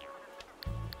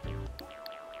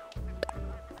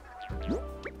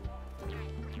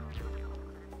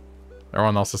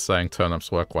 Everyone else is saying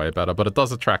turnips work way better, but it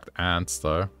does attract ants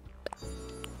though.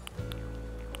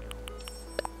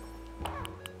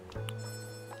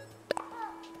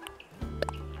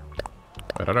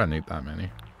 Wait, I don't need that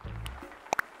many.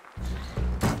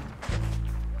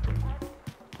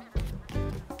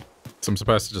 So I'm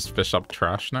supposed to just fish up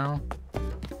trash now?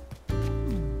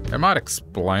 It might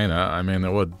explain it. I mean,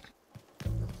 it would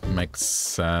make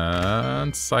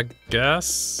sense, I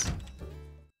guess.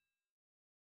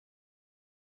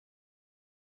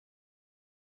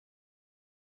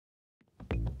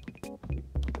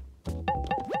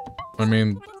 I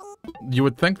mean, you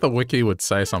would think the wiki would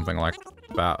say something like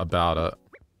that about it.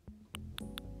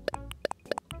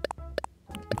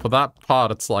 For that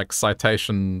part, it's like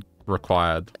citation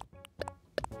required.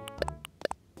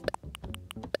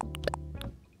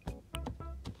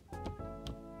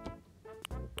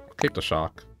 Keep the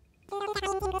shark.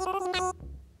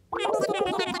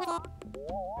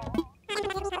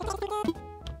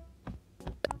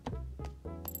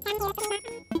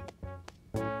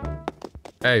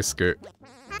 Hey, Scoot.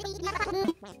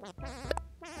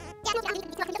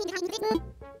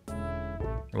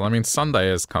 Well, I mean,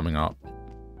 Sunday is coming up.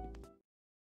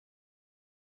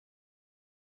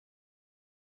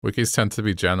 Wikis tend to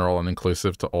be general and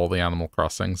inclusive to all the Animal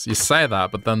Crossings. You say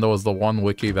that, but then there was the one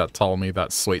wiki that told me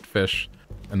that sweet fish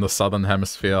in the southern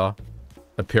hemisphere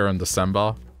appear in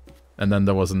December. And then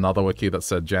there was another wiki that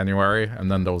said January,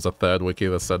 and then there was a third wiki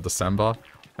that said December,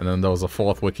 and then there was a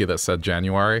fourth wiki that said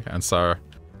January, and so...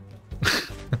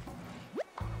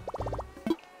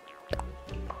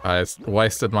 I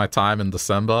wasted my time in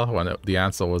December when the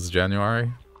answer was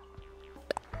January.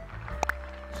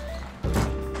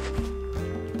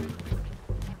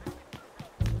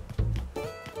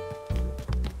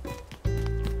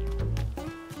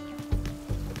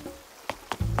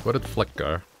 Where did Flick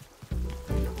go?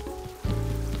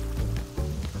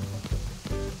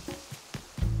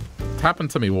 It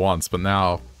happened to me once, but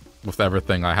now, with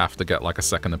everything, I have to get like a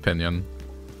second opinion.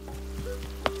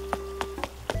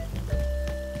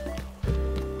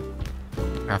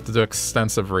 I have to do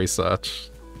extensive research.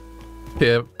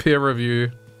 Peer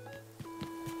review.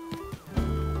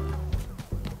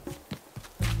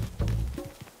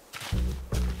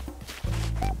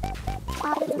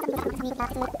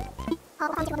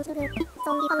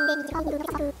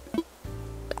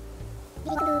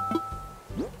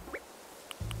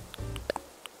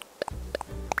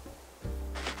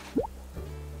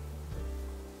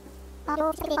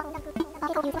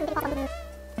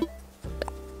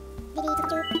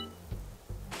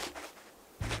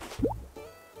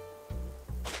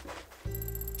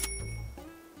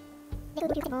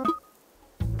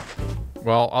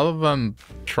 Well, other than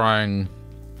trying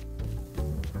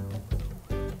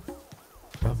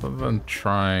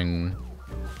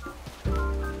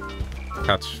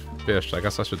catch fish, I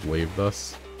guess I should leave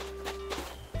this.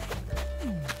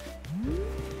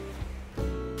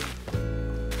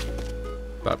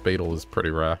 That beetle is pretty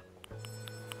rare.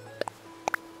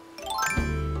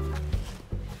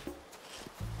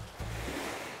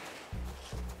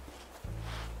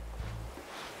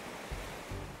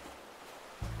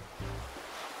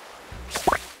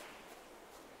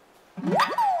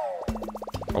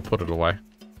 I'll put it away.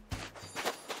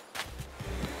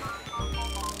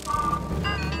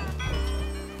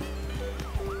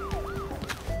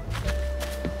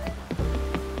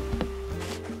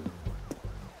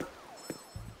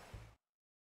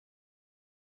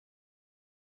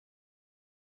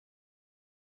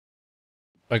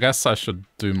 I guess I should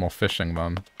do more fishing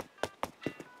then.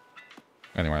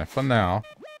 Anyway, for now.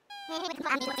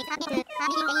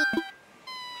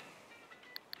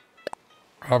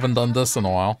 I haven't done this in a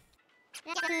while.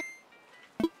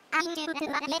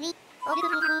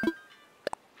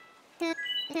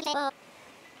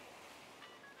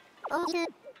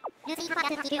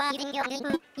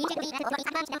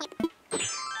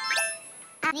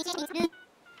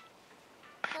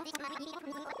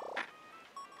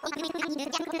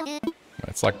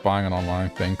 It's like buying an online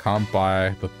thing. Can't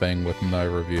buy the thing with no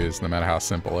reviews, no matter how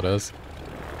simple it is.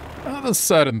 There's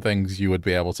certain things you would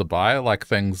be able to buy, like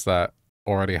things that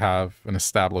already have an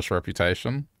established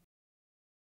reputation.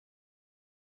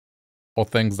 Or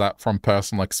things that, from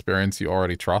personal experience, you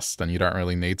already trust and you don't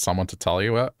really need someone to tell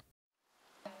you it.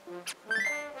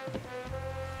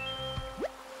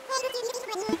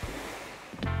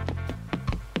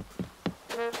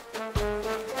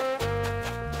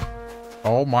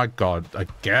 Oh my god,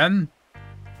 again?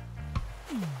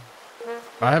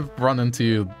 I have run into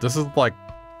you, this is like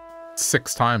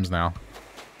 6 times now.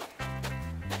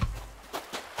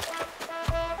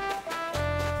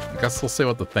 I guess we'll see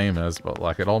what the theme is, but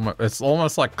like it's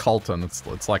almost like Colton.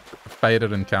 It's like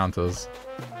faded encounters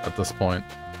at this point.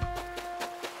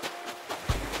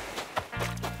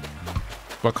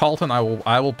 But Colton, I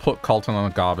will put Colton on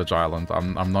a garbage island.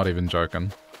 I'm not even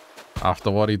joking.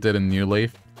 After what he did in New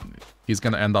Leaf, he's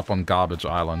gonna end up on garbage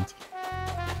island.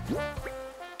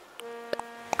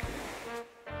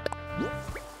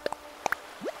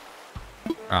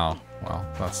 Oh, well,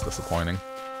 that's disappointing.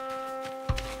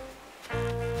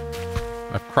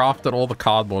 I've crafted all the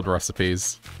cardboard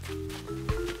recipes.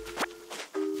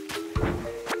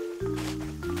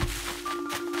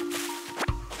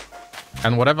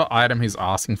 And whatever item he's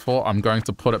asking for, I'm going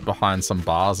to put it behind some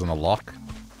bars and a lock.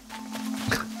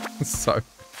 So,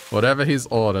 whatever he's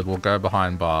ordered will go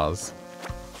behind bars.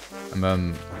 And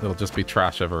then it'll just be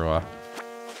trash everywhere.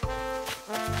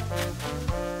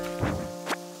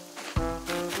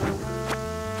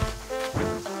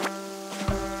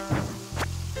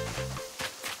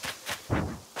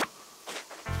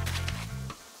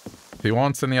 If he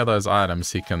wants any of those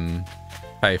items, he can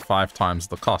pay 5 times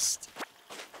the cost.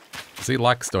 Because he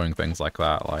likes doing things like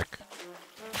that, like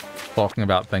talking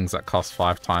about things that cost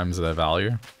 5 times their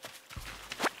value.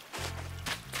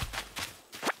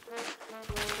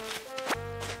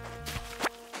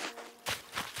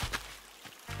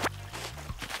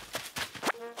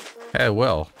 Hey,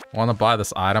 Will, want to buy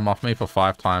this item off me for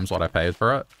 5 times what I paid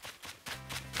for it?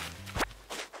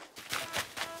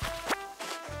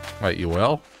 Wait, you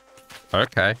will?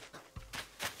 Okay.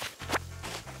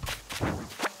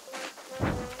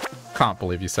 Can't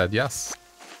believe you said yes.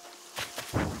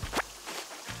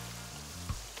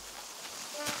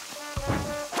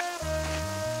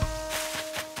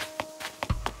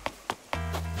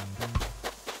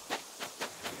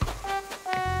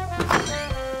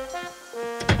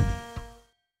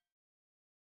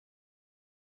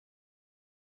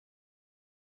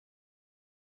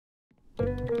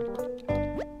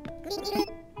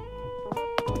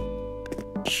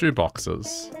 Shoe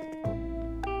boxes.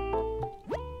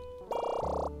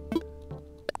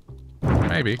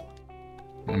 Maybe.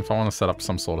 If I want to set up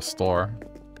some sort of store.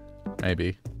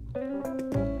 Maybe.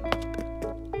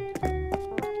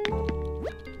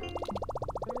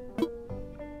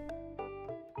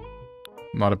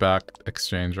 Not a bad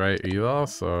exchange rate either,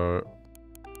 so...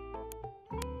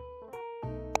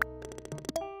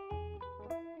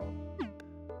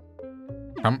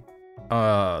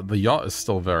 The yacht is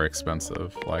still very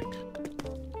expensive, like...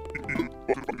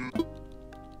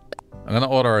 I'm gonna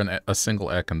order a single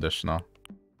air conditioner.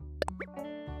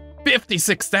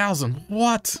 56,000!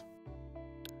 What?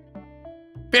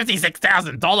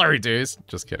 $56,000 dues!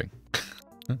 Just kidding.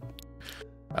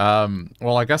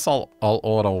 Well, I guess I'll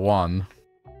order one.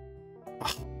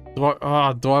 Do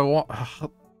I want...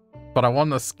 But I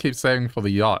want to keep saving for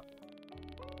the yacht.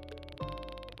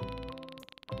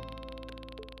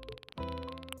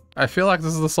 I feel like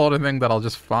this is the sort of thing that I'll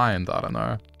just find, I don't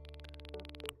know.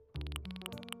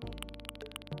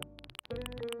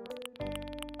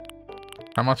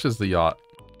 How much is the yacht?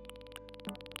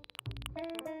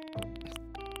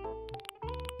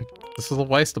 This is a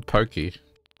waste of pokey.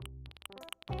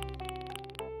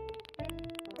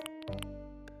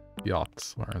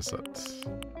 Yacht, where is it?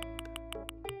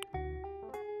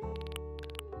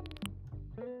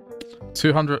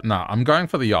 200, no, I'm going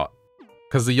for the yacht.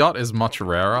 Because the yacht is much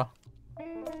rarer.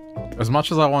 As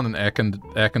much as I want an air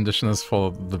conditioners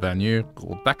for the venue,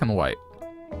 that can wait.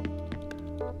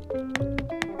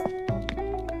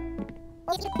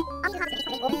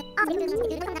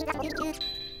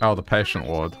 Oh, the patient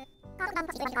ward.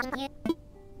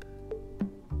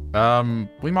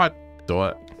 We might do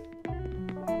it.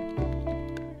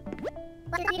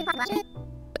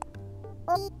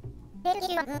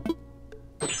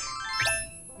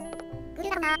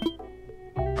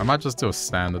 I might just do a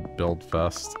standard build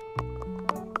first.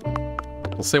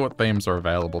 We'll see what themes are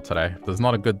available today. If there's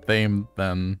not a good theme,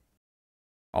 then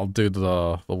I'll do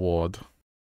the ward.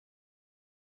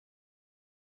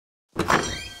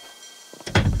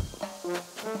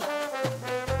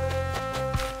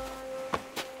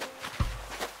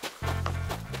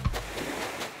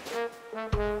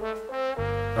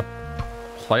 A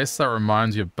place that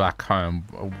reminds you of back home.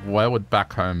 Where would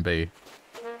back home be?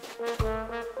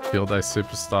 Field Day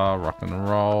Superstar, Rock and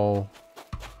Roll,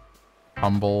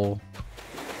 Humble,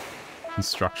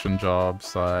 Construction Job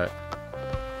Site,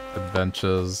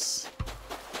 Adventures.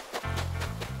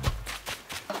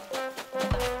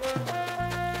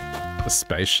 The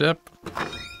spaceship?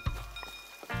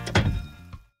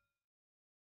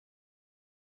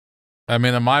 I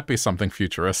mean, it might be something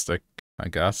futuristic, I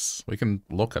guess. We can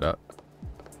look at it.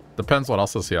 Depends what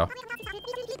else is here.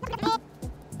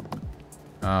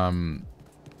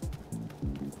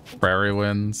 Prairie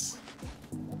Winds.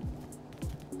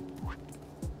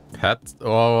 Pet.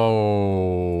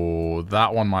 Oh,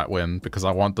 that one might win because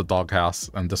I want the doghouse,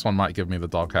 and this one might give me the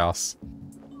doghouse.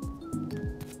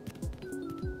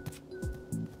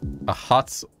 A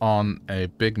hut on a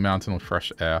big mountain with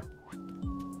fresh air.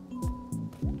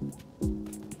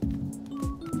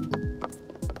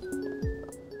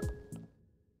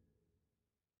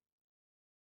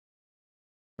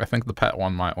 I think the pet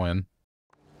one might win.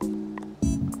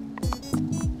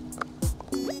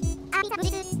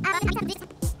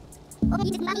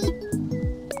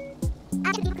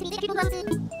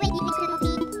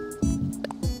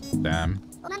 Damn.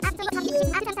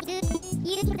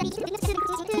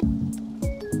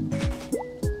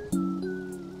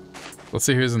 Let's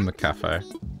see who's in the cafe.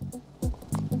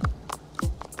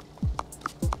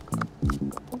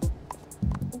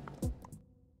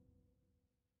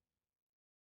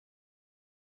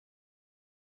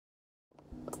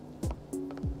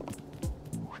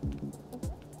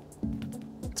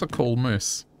 That's a cool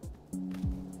moose.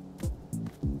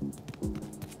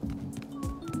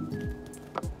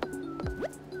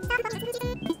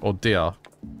 Or deer.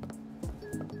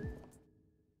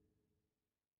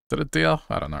 Is it a deer?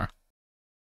 I don't know.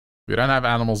 We don't have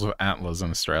animals with antlers in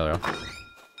Australia.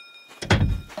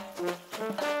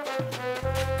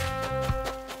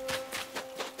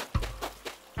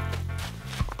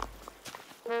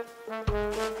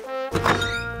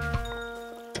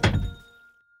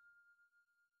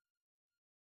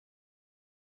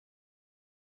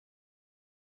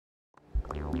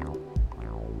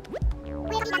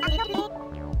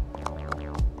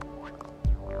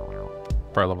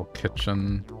 Pro level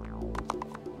kitchen.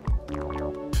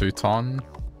 Futon.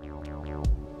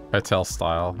 Hotel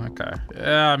style. Okay.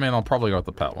 Yeah, I mean, I'll probably go with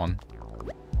the pet one.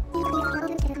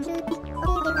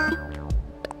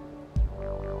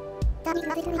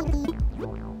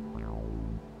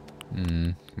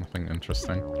 Nothing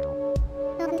interesting.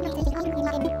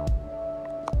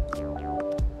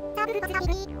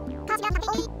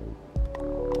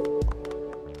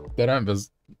 They don't visit.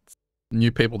 New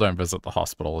people don't visit the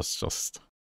hospital, it's just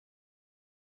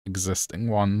existing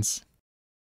ones.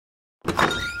 Yeah,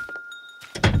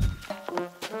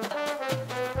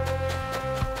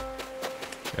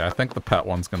 I think the pet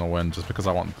one's gonna win just because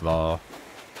I want the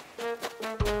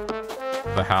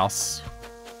house.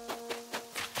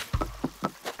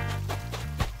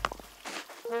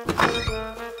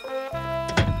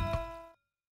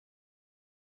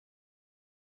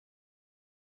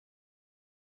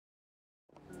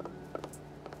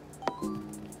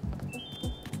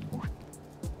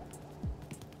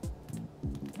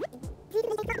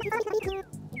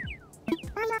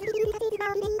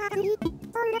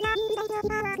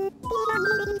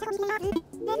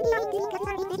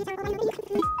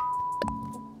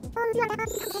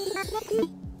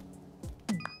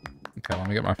 Okay, let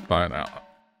me get my phone out.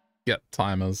 Get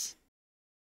timers.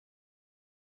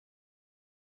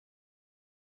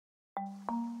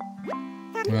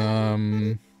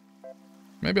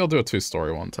 Maybe I'll do a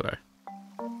 2-story one today.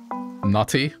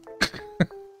 Nutty.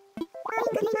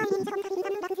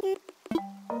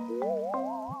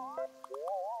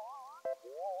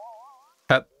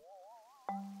 Pet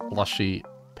Plushy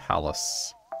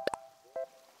Palace.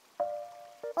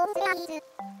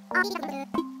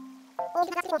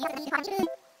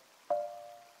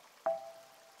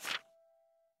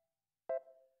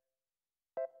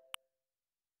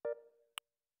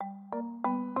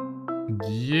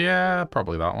 Yeah,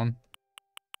 probably that one.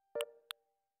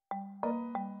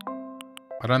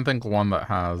 I don't think one that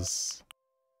has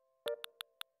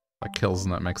like kills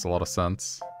in it makes a lot of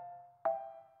sense.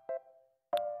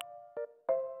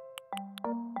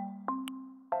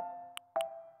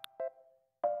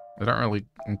 I don't really...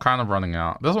 I'm kind of running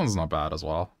out. This one's not bad as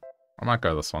well. I might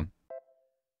go this one.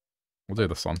 We'll do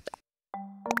this one.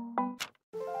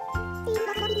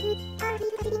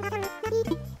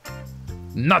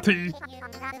 Nutty!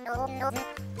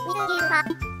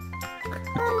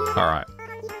 Alright.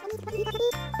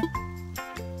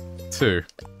 2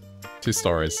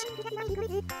 stories.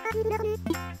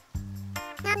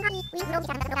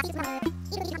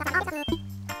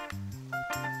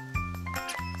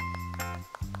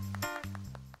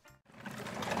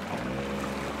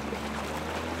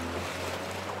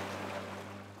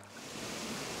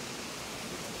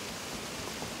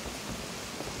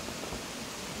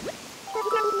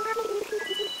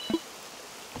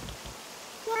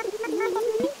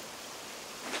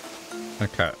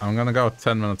 Okay, I'm gonna go with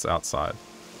 10 minutes outside.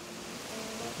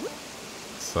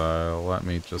 So let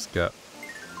me just get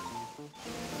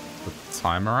the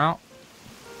timer out.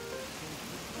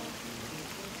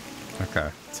 Okay,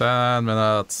 10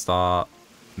 minutes, start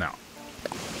now.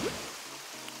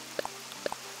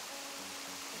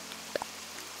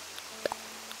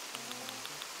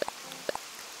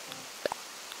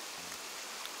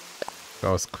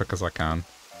 Go as quick as I can.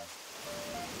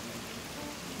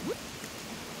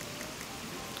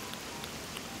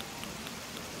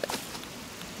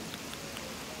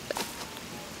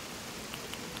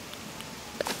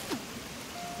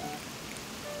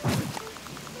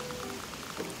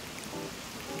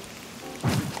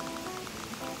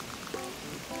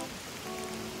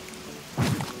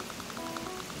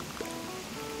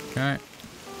 Okay.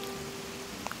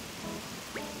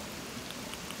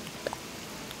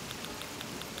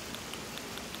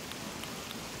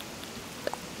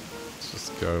 Let's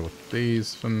just go with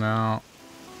these for now.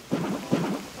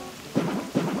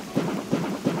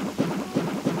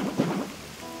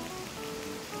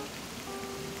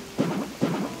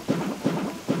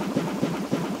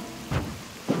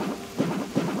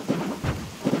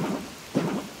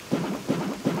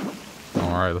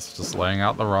 worry, this is just laying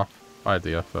out the rough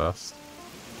idea first.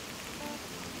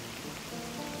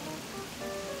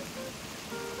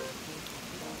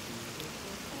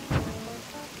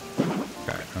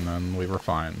 Okay, and then we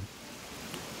refine.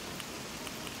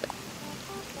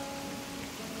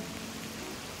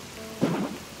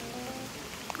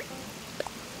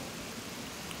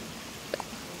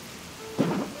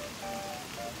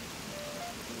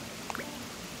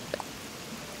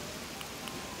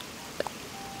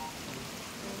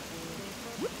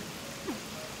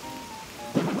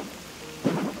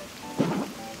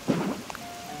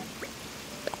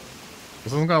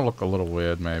 This is gonna look a little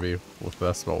weird, maybe, with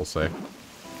this, but we'll see.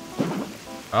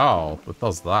 Oh, it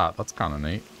does that. That's kind of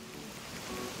neat.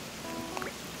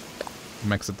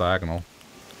 Makes it diagonal.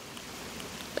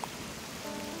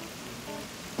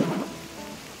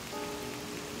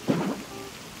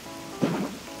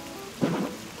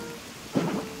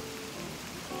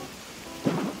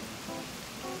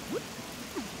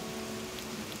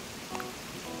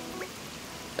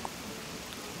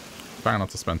 Trying not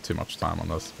to spend too much time on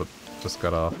this, but just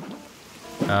gotta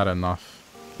add enough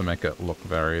to make it look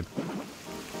varied.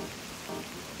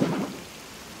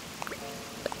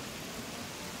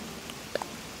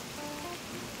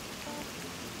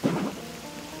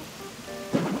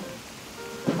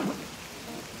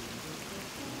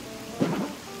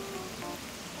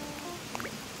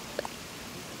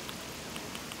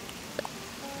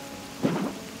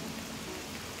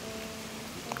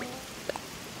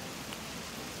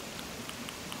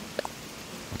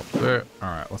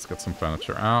 Alright, let's get some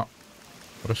furniture out.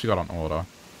 What has she got on order?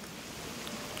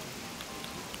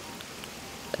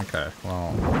 Okay,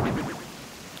 well...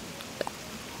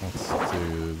 let's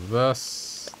do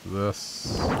this,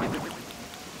 this...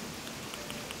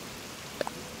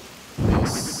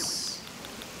 this...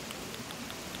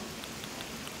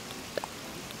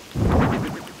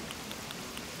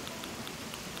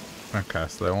 Okay,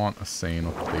 so they want a scene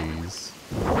with these.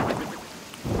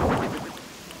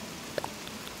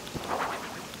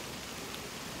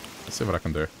 Let's see what I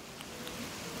can do.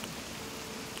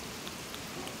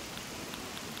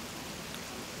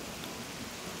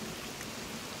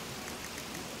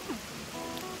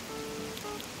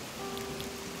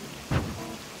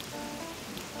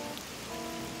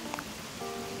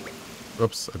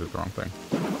 Oops, I did the wrong thing.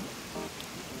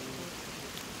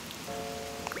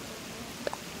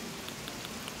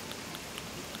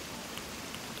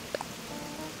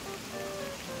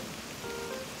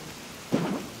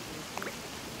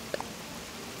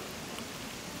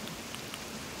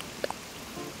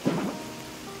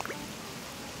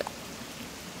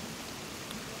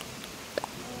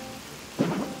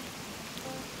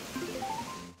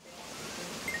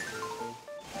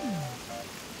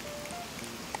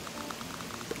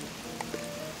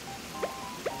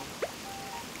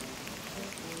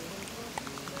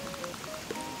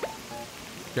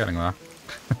 Getting there.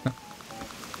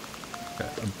 Okay,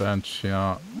 a bench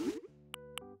here.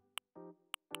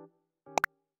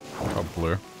 Oh,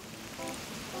 blue.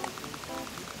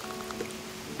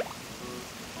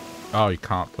 Oh, you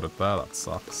can't put it there. That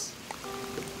sucks.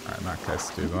 Alright, in that case,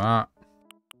 do that.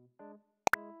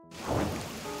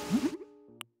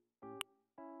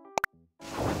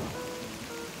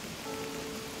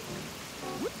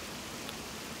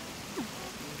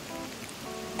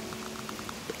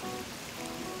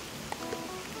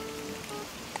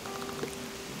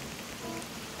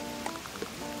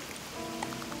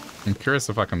 I'm curious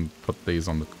if I can put these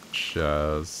on the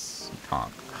chairs. You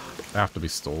can't. They have to be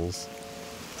stools.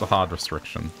 It's a hard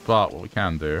restriction, but what we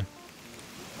can do...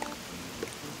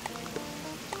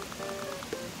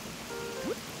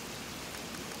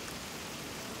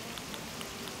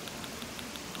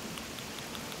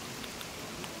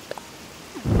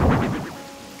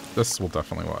 this will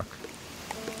definitely work.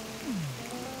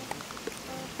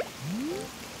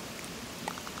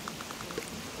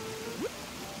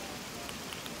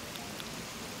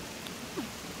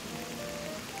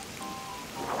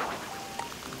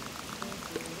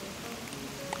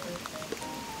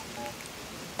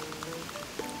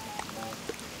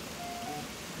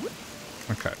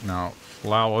 Okay, now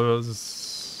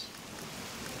flowers.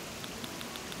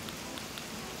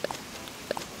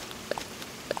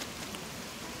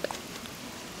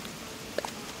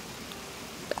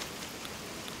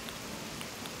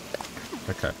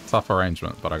 Okay, tough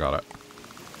arrangement, but I got it.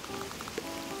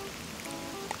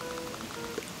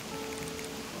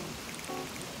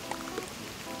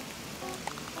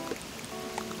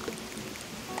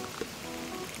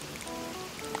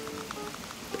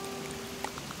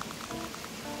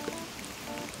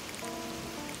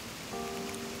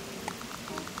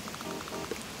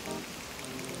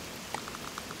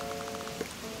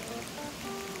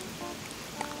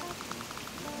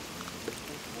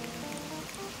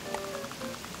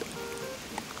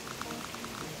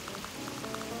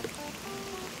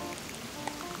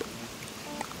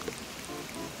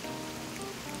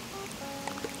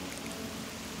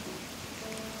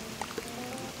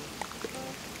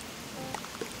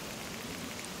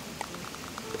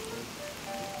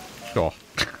 Sure.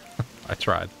 I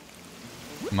tried.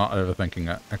 Not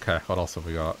overthinking it. Okay, what else have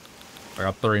we got? I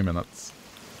got 3 minutes.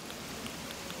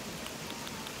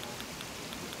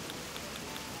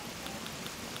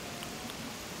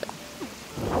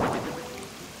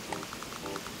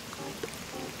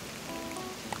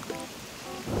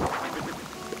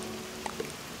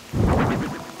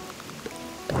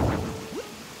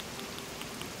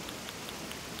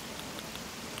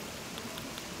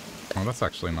 Oh, that's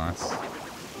actually nice.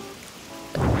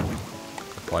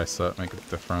 Replace it, make it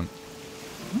different.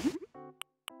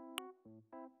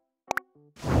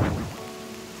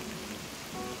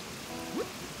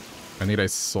 I need a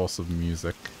source of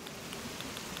music.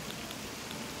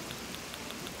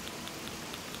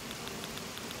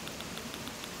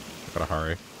 Gotta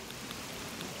hurry.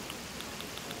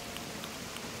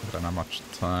 I don't have much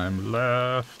time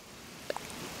left.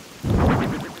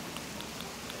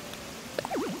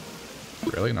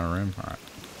 Really? No room? Alright.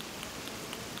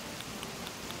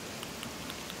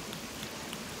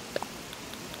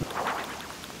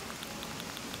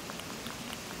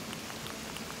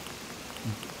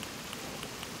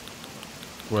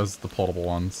 Where's the portable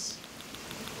ones?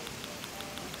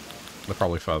 They're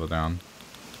probably further down.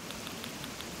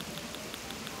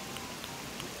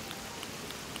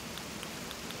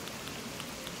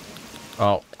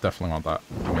 Oh, definitely want that.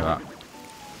 Give me that.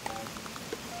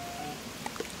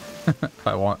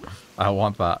 I want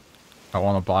that. I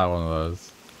want to buy one of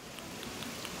those.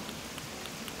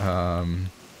 Oh,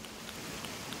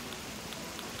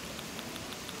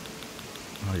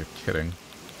 you're kidding.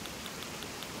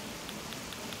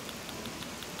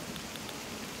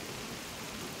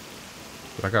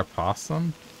 Did I go past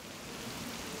them?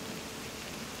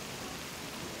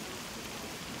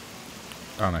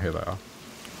 Oh no, here they are.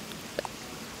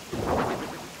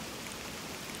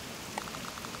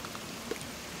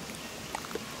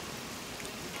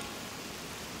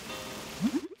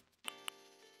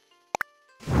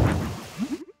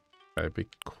 Okay, be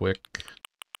quick.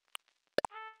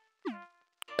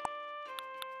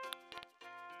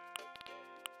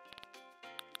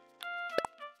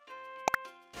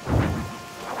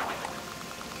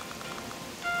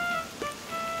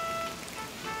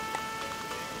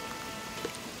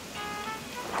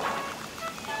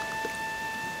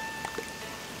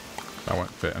 That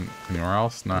won't fit in anywhere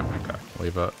else? No? Okay,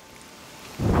 leave it.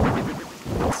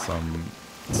 Some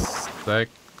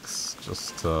sticks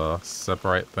just to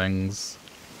separate things.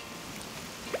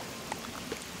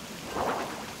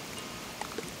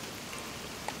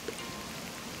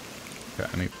 Okay,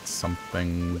 I need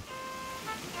something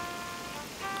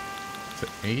to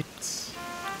eat.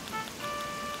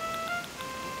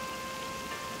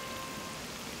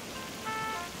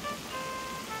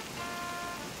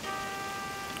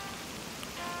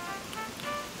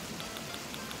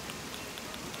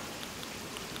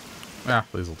 Yeah,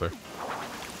 these will do.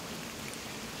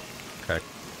 Okay.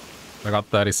 I got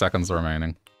 30 seconds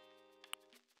remaining.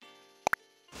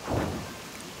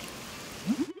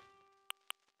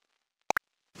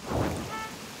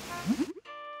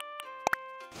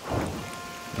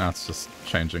 Now it's just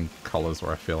changing colors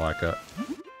where I feel like it.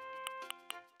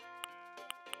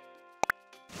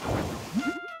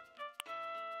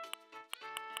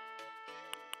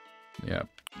 Yeah,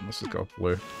 let's just go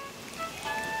blue.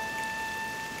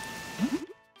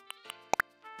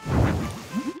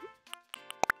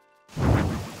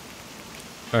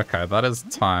 Okay, that is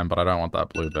time, but I don't want that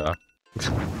blue bear.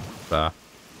 There.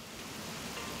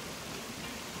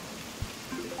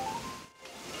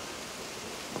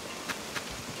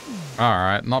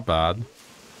 Alright, not bad.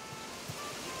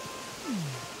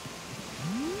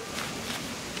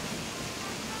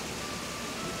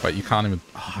 Wait, you can't even...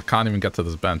 Oh, I can't even get to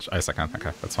this bench. Yes, I can.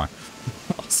 Okay, that's fine.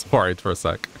 I was worried for a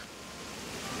sec.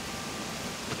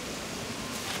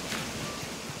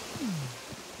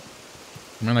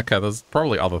 I mean, okay, there's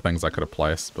probably other things I could have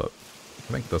placed, but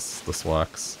I think this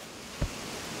works.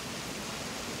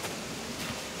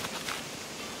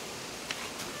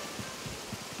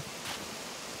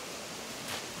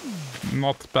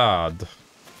 Not bad.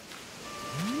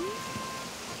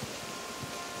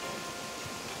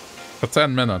 For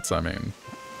 10 minutes, I mean.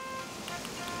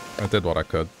 I did what I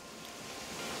could.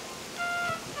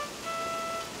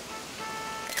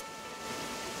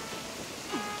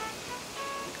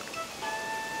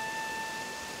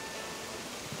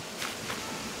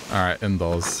 Alright,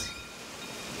 indoors.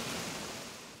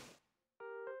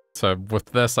 So with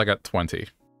this, I get 20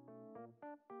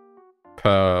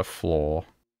 per floor.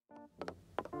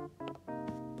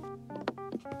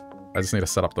 I just need to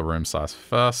set up the room size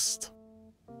first.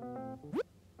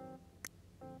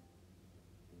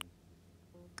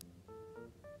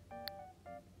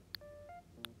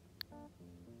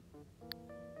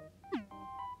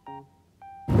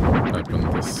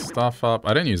 open this stuff up.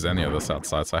 I didn't use any of this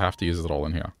outside, so I have to use it all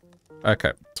in here.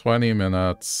 Okay, 20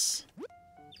 minutes.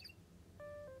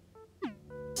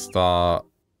 Start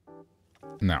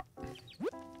now.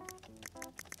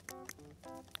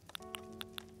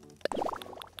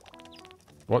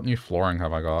 What new flooring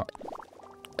have I got?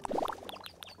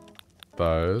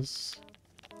 Those.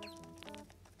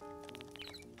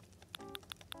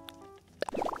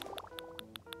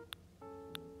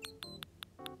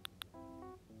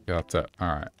 Yeah, that's it.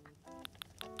 Alright.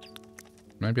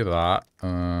 Maybe that.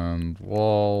 And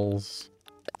walls.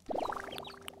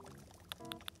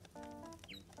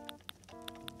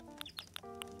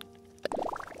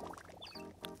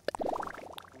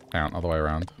 Count, other way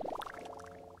around.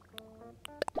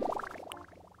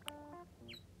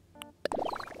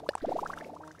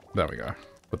 There we go.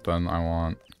 But then I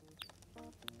want...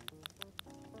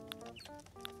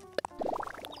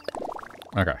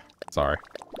 Okay, sorry.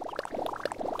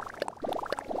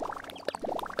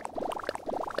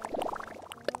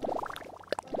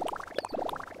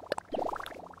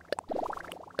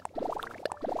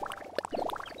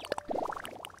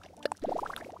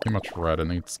 Too much red, it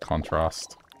needs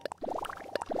contrast.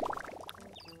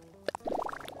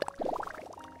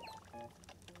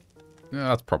 Yeah,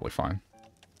 that's probably fine.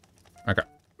 Okay.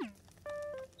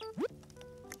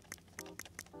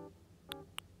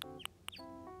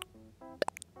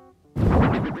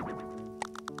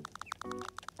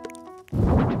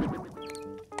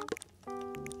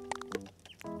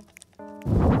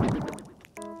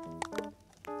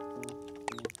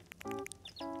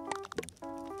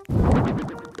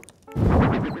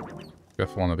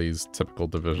 If one of these typical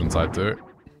divisions I do.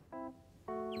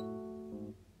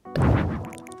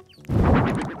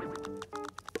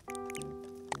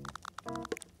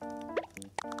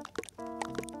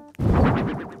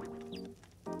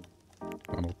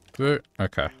 That'll do.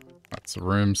 Okay, that's a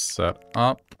room set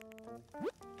up.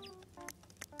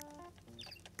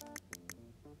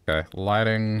 Okay,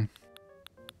 lighting.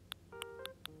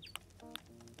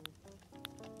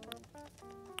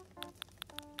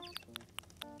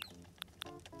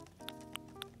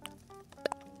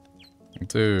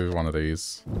 Do one of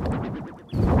these.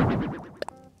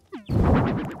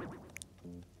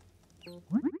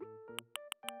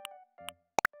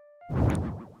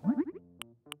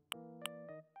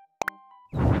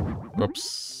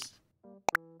 Whoops.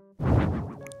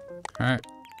 Okay.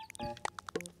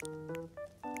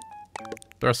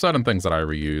 There are certain things that I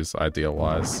reuse,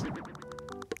 idea-wise.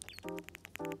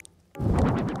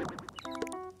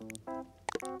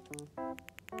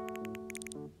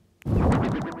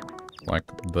 Like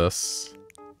this.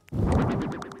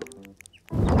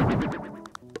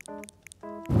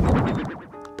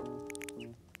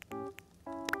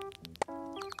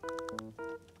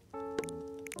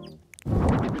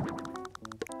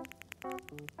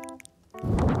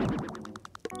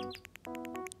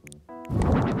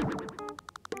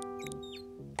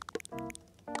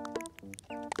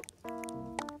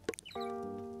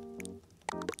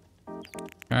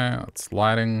 Okay, that's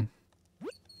lighting.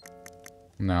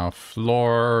 Now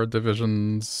floor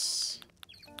divisions.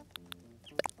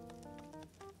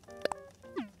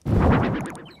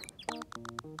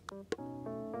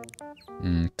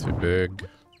 Too big.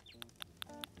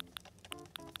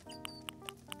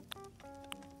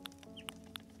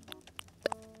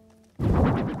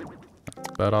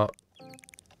 That's better.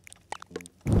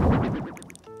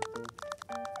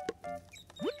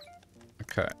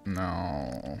 Okay,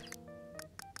 now...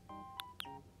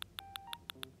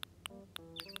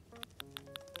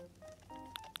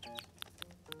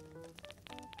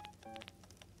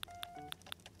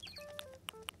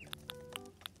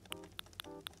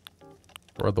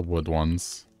 Where are the wood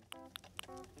ones?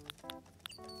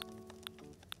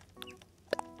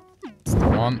 It's the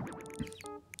one.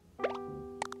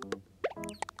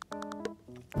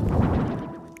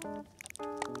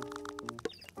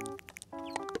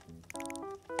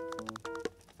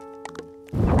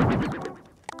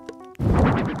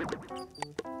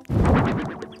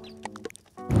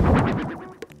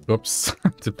 Oops,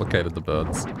 duplicated the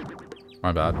birds.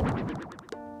 My bad.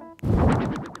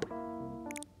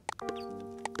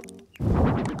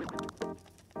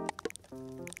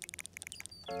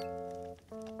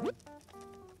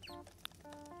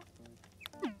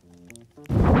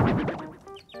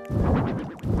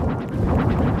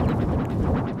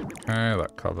 Okay,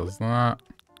 that covers that.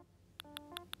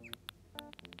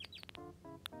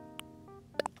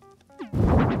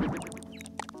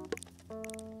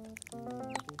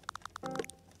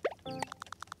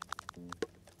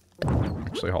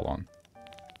 Actually, hold on.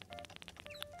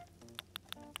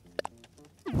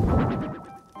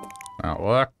 That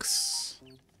works.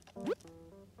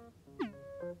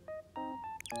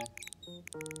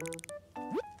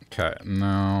 Okay,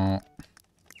 now...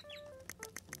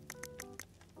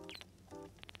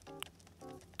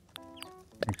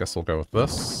 I guess we'll go with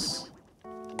this.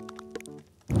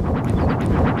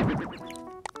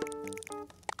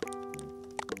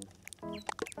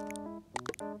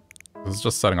 This is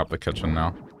just setting up the kitchen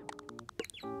now.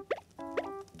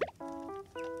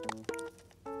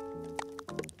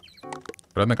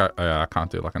 But I think I can't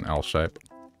do like an L shape.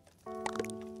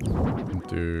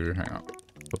 Hang on,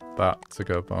 put that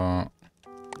together.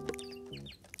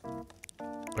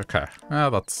 Okay,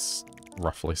 that's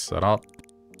roughly set up.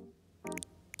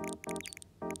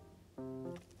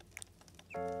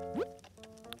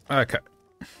 Okay.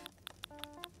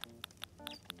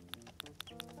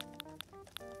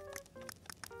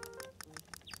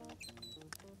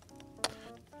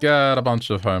 Get a bunch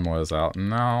of homewares out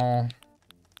now.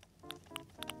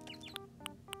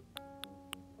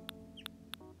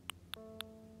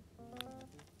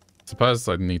 Suppose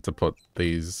I need to put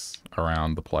these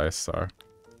around the place, so...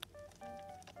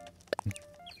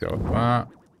 Go with that.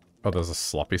 Oh, there's a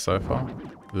sloppy sofa.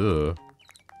 Ugh.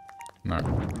 No.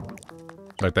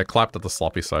 Like, they clapped at the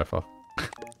sloppy sofa.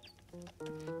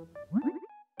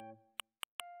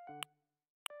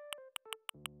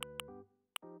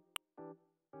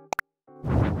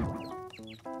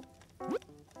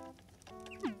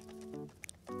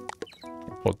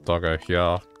 Put doggo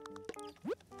here.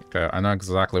 Okay, I know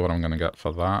exactly what I'm gonna get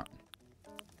for that.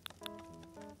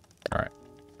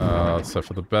 Alright. So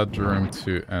for the bedroom,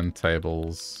 2 end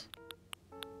tables.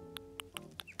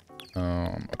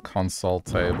 A console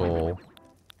table.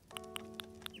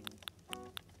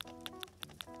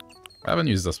 I haven't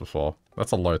used this before.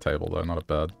 That's a low table though, not a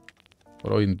bed.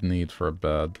 What do we need for a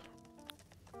bed?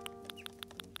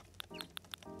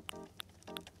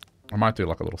 I might do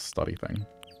like a little study thing.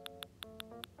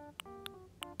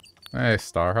 Hey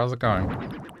Star, how's it going?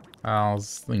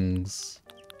 How's things?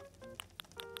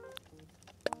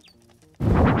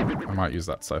 I might use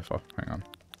that sofa. Hang on.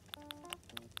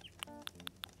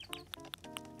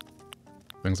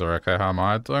 Things are okay, how am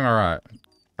I? Doing alright.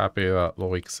 Happy that the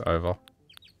week's over.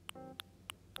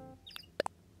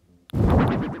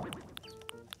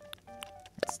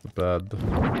 That's the bed.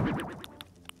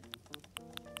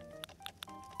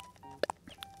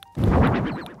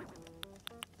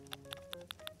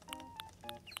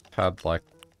 Had like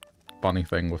funny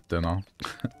thing with dinner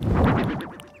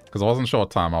because I wasn't sure what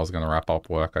time I was going to wrap up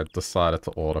work. I decided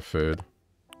to order food,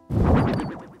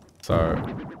 so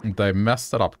they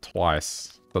messed it up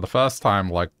twice. So the first time,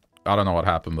 like, I don't know what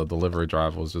happened, the delivery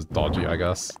driver was just dodgy, I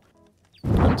guess,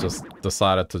 and just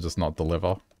decided to just not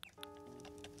deliver.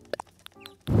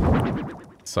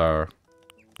 So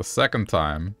the second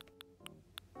time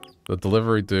the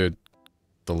delivery dude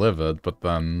delivered, but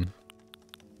then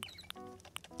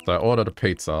so I ordered a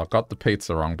pizza, got the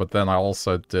pizza wrong, but then I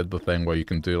also did the thing where you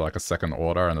can do like a second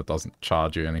order and it doesn't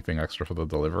charge you anything extra for the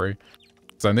delivery.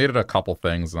 So I needed a couple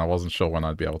things and I wasn't sure when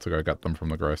I'd be able to go get them from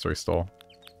the grocery store.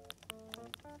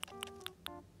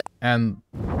 And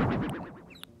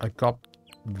I got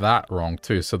that wrong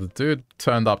too. So the dude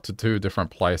turned up to 2 different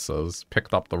places,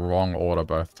 picked up the wrong order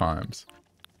both times.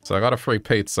 So I got a free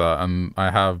pizza and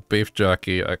I have beef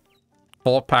jerky, a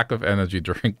 4-pack of energy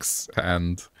drinks,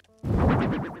 and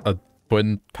a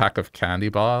twin pack of candy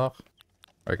bar,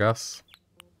 I guess.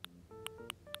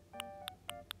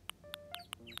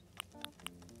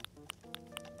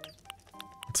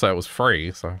 So it was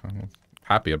free, so I'm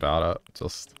happy about it.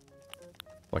 Just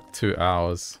like 2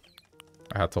 hours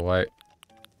I had to wait.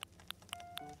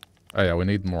 Oh yeah, we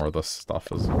need more of this stuff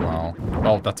as well.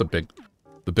 Oh, that's a big...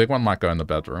 The big one might go in the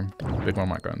bedroom. The big one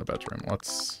might go in the bedroom.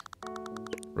 Let's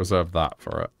reserve that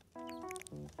for it.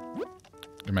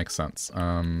 It makes sense.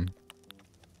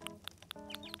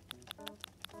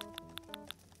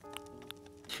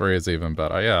 3 is even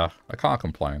better. Yeah, I can't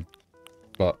complain.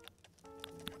 But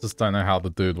I just don't know how the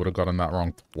dude would have gotten that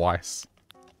wrong twice.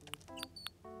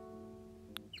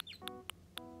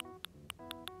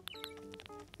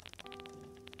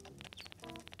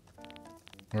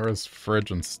 Where is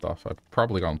fridge and stuff? I've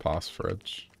probably gone past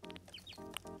fridge.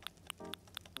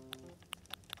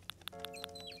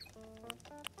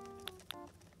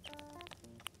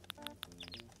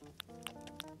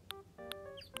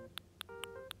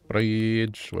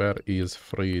 Fridge, where is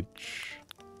fridge?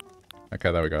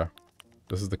 Okay, there we go.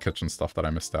 This is the kitchen stuff that I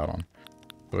missed out on.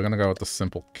 So we're gonna go with the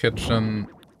simple kitchen.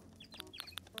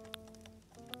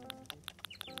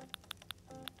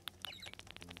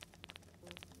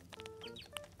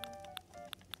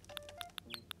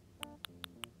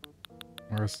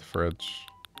 Where's the fridge?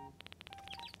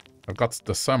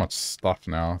 There's so much stuff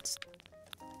now.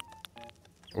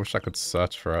 I wish I could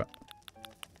search for it.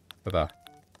 There.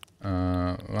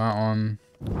 That one.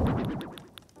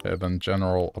 Okay, then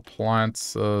general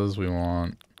appliances. We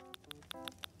want...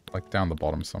 like down the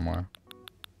bottom somewhere.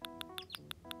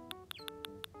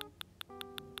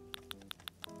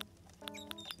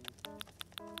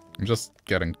 I'm just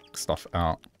getting stuff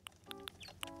out.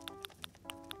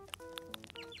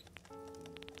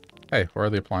 Hey, where are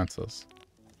the appliances?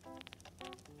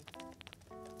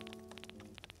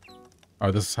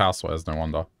 Oh, this is housewares, no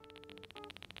wonder.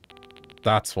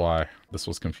 That's why this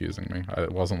was confusing me. I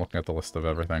wasn't looking at the list of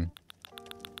everything.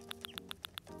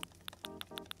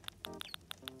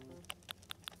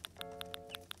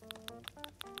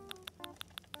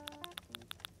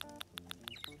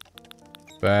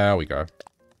 There we go.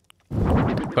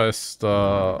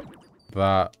 Toaster,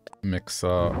 that, mixer,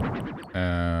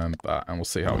 and that, and we'll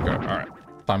see how we go. Alright,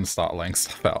 time to start laying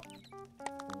stuff out.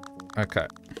 Okay.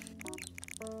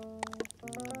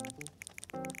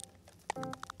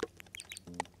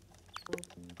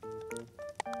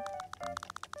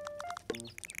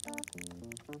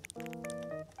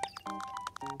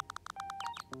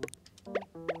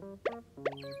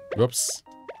 Whoops.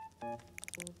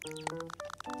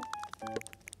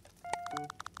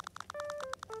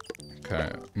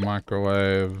 Okay,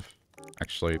 microwave.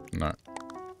 Actually, no.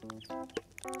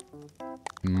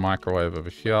 Microwave over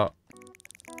here.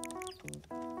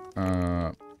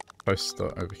 Toaster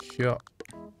over here.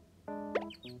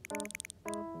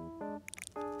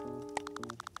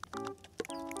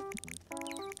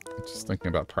 Just thinking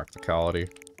about practicality.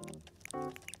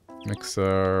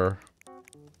 Mixer.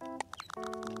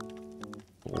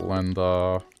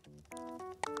 Blender.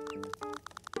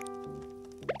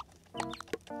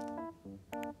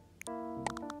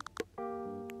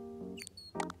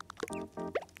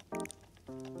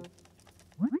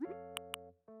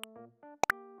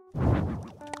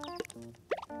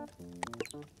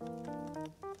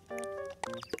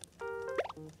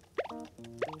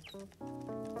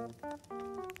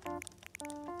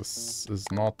 This is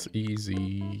not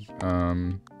easy.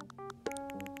 Hang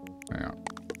on.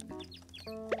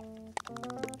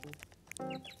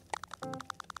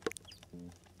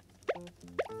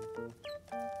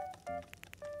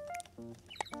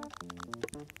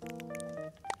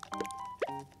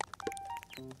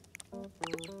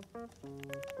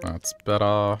 That's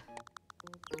better.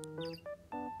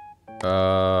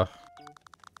 I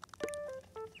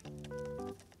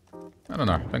don't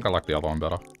know. I think I like the other one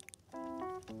better.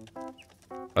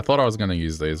 I thought I was going to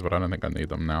use these, but I don't think I need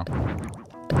them now.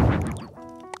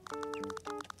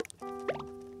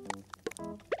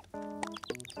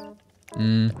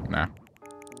 Nah.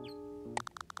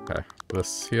 Okay,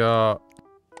 this here.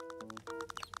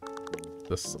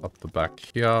 This up the back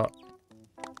here.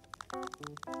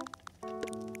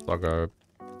 So I'll go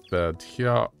bed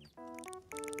here.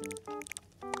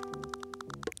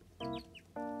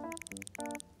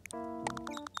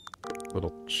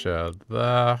 Little chair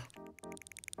there.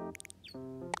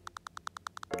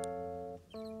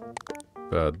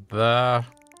 Bed there.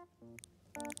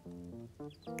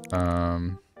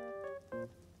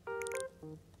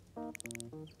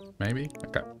 Maybe?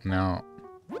 Okay, now...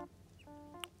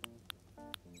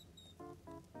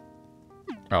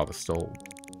 oh, there's still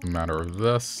a matter of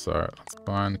this. Alright, that's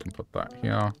fine. You can put that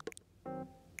here.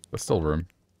 There's still room.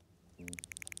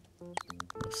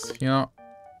 This here.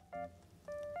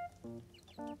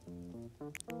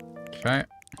 Okay.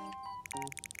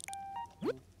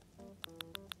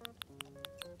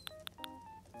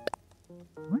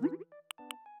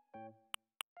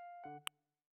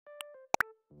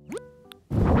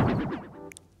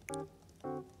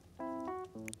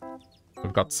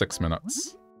 We've got 6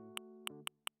 minutes.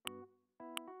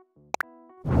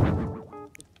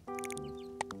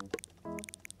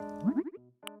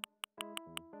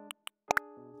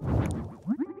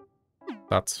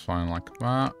 That's fine like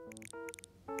that.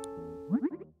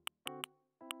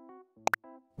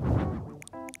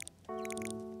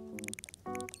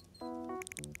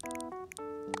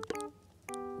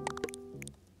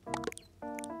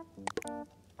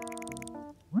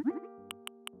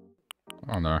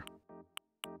 Oh no.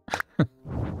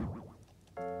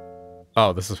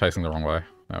 Oh, this is facing the wrong way.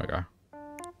 There we go.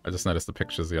 I just noticed the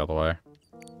picture's the other way.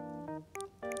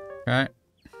 Okay.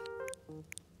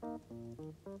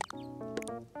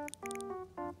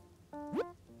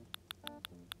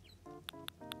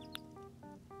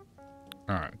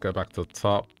 Alright, go back to the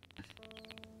top.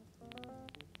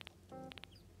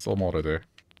 Still more to do.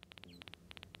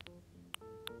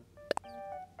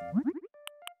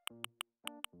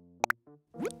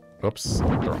 Oops, the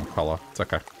wrong color. It's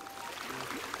okay.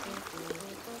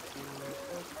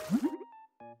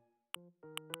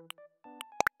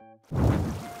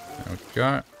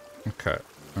 go. Okay.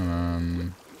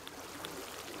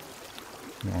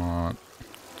 What?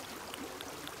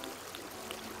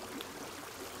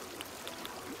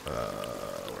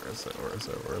 Where is it? Where is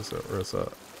it? Where is it? Where is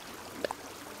it?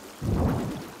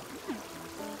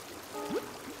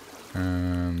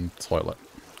 And toilet.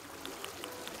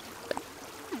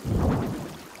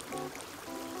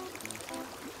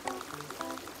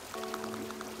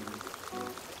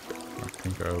 I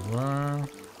can go there.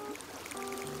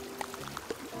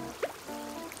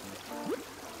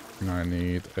 And I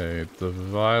need a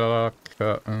divider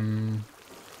curtain.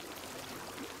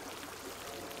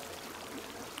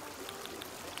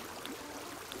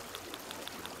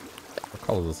 What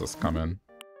color does this come in?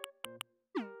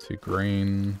 To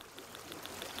green.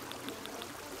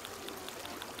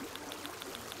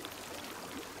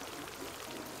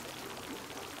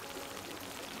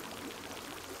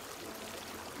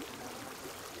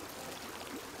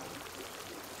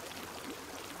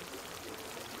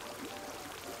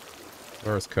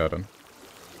 Where is curtain?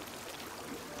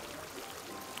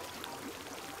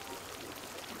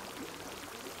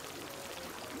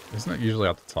 Isn't it usually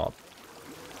at the top?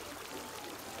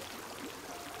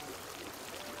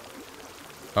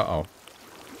 Uh-oh.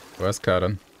 Where's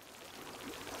curtain?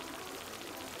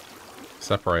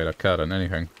 Separator, curtain,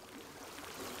 anything.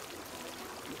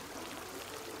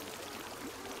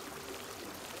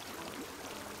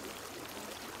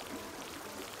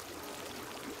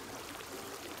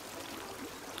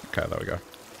 Okay, there we go.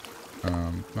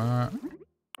 That.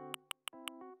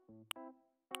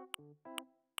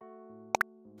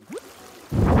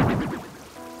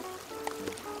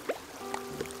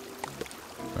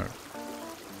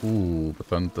 Ooh, but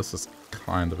then this is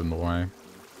kind of in the way.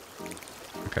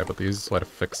 Okay, but the easiest way to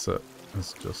fix it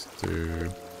is just do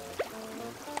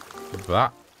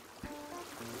that.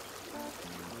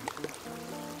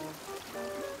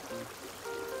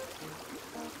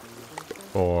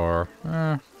 Or,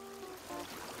 hang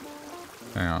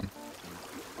on.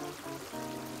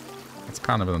 It's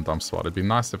kind of in a dumb spot. It'd be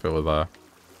nice if it were there.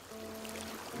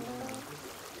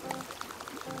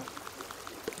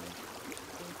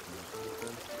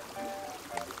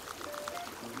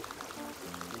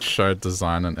 Show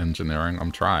design and engineering.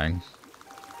 I'm trying.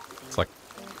 It's like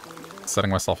setting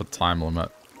myself a time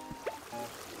limit.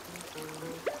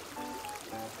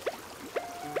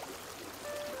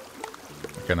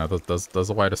 Okay, no, there's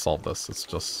a way to solve this. It's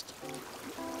just...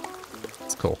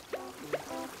 It's cool.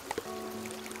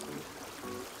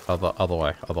 Other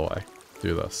way.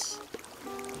 Do this.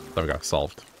 There we go,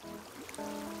 solved.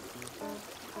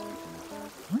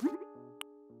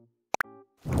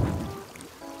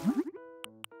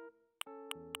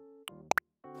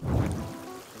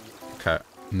 Okay,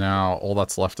 now all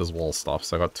that's left is wall stuff,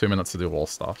 so I got 2 minutes to do wall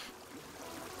stuff.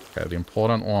 Okay, the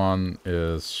important one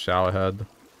is shower head.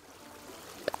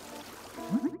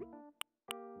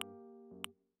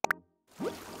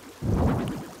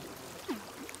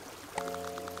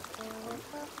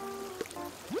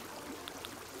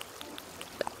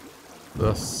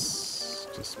 This,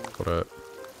 just put it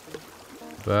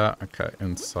there. Okay,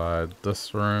 inside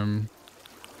this room.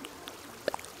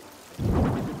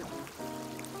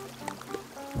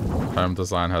 Home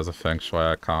design has a feng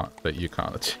shui that you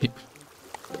can't achieve.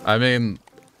 I mean,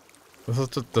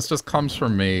 this just comes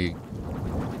from me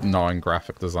knowing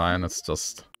graphic design. It's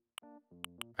just,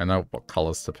 I know what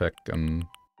colors to pick, and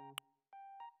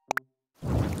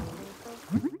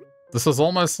this is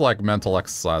almost like mental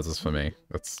exercises for me.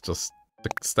 It's just to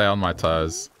stay on my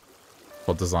toes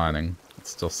for designing.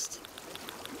 It's just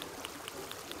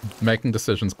making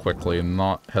decisions quickly and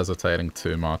not hesitating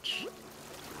too much.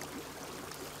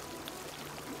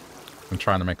 And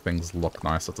trying to make things look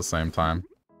nice at the same time.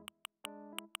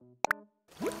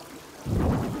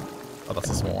 Oh, that's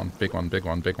a small one. Big one, big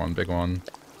one, big one, big one.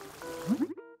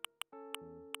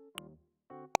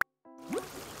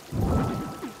 A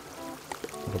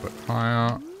little bit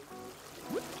higher.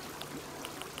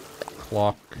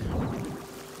 Clock.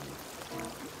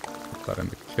 Put that in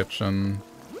the kitchen.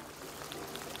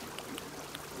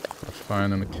 Put a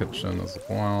phone in the kitchen as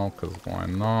well, because why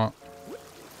not?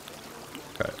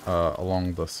 Okay,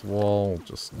 along this wall, we'll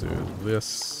just do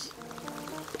this.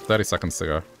 30 seconds to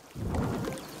go.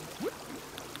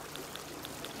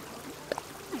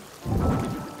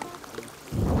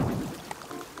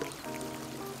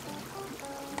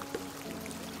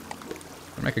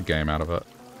 Make a game out of it.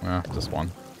 Just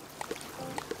one.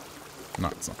 No,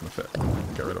 it's not gonna fit.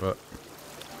 Get rid of it.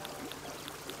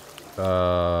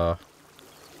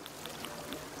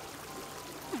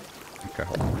 Okay,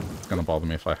 hold on. It's gonna bother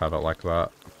me if I have it like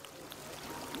that.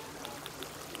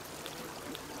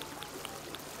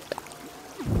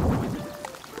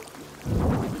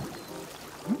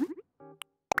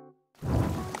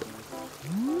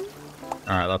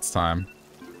 Alright, that's time.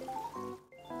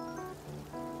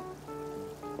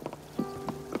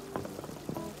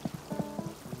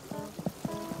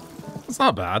 It's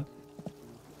not bad.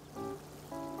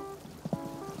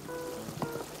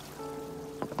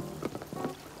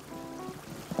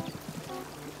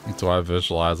 Do I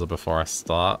visualize it before I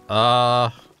start?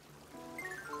 Don't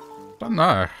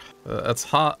know. It's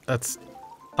hard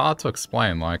to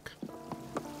explain, like.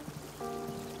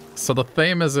 So the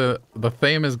theme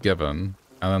is given,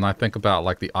 and then I think about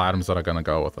like the items that are gonna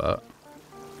go with it.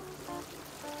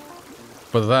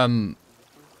 But then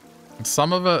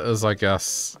some of it is, I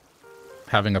guess,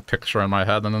 having a picture in my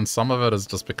head, and then some of it is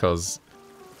just because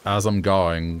as I'm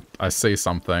going, I see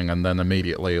something and then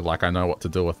immediately like I know what to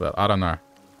do with it. I don't know.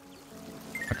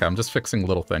 Okay, I'm just fixing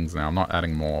little things now. I'm not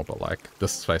adding more, but like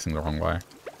this is facing the wrong way.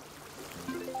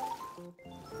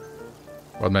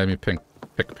 What made me pick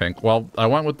pink? Well, I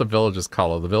went with the villager's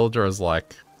color. The villager is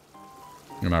like,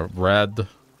 you know, red,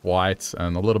 white,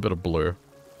 and a little bit of blue.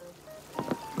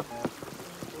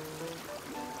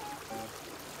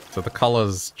 So the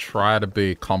colors try to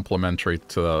be complementary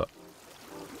to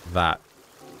that.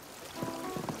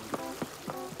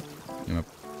 You know,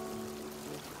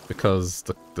 because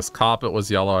this carpet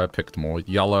was yellow, I picked more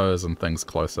yellows and things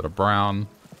closer to brown.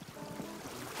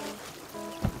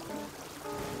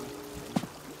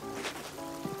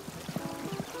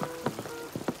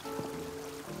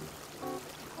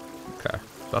 Okay,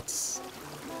 that's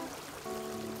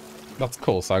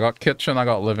cool. So I got kitchen, I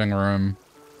got living room,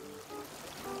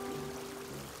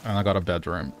 and I got a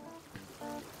bedroom.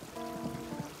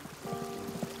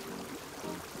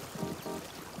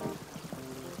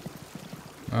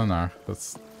 I don't know.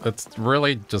 It's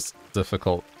really just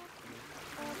difficult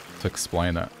to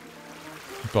explain it.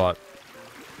 But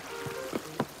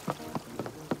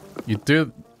you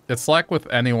do, it's like with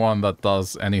anyone that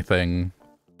does anything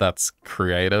that's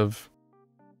creative.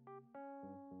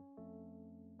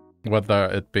 Whether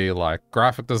it be like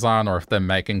graphic design or if they're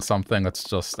making something, it's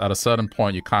just at a certain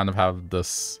point you kind of have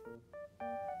this...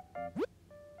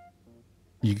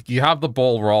 You have the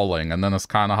ball rolling, and then it's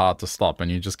kind of hard to stop, and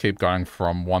you just keep going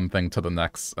from one thing to the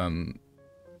next, and...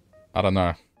 I don't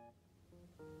know.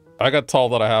 I get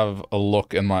told that I have a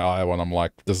look in my eye when I'm,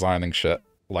 like, designing shit.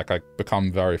 Like, I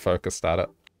become very focused at it.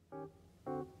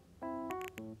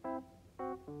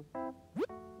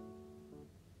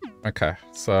 Okay,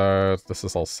 so this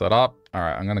is all set up.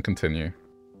 Alright, I'm gonna continue.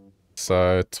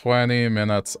 So, 20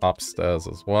 minutes upstairs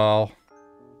as well.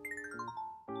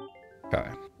 Okay.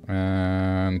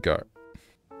 And go.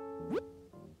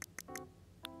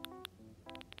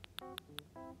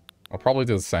 I'll probably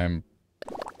do the same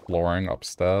flooring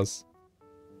upstairs.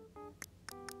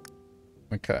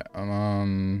 Okay,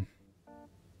 kind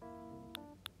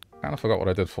of forgot what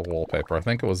I did for wallpaper. I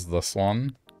think it was this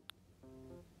one.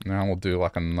 Now we'll do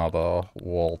like another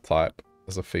wall type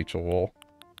as a feature wall.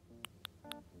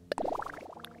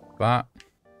 That.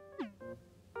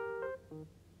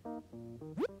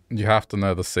 You have to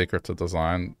know the secret to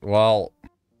design. Well,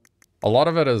 a lot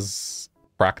of it is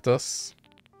practice.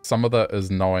 Some of it is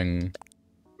knowing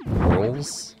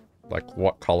rules, like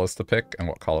what colors to pick and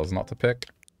what colors not to pick.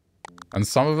 And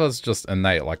some of it's just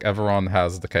innate, like everyone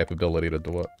has the capability to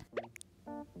do it.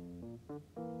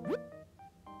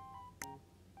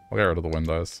 I'll get rid of the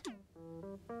windows.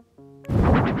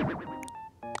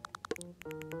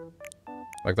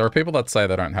 Like, there are people that say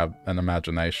they don't have an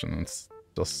imagination. It's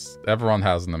just, everyone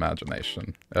has an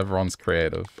imagination. Everyone's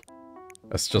creative.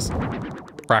 It's just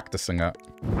practicing it.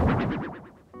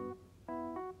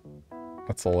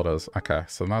 That's all it is. Okay,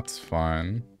 so that's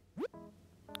fine.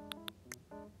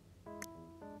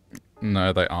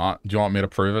 No, they aren't. Do you want me to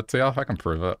prove it to you? I can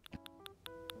prove it.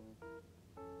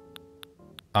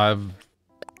 I've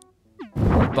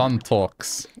done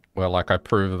talks where, like, I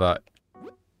prove that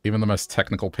even the most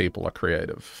technical people are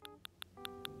creative.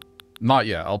 Not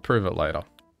yet. I'll prove it later.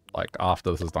 Like,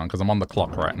 after this is done, because I'm on the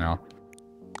clock right now.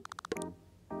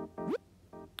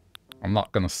 I'm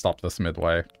not gonna stop this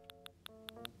midway.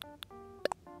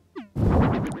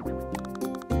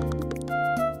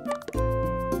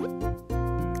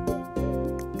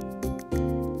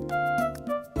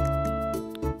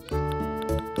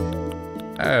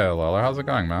 Hey, Lola, how's it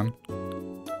going, man?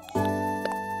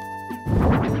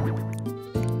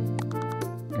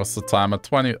 What's the timer?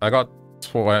 20. I got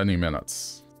 20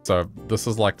 minutes. So this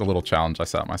is like the little challenge I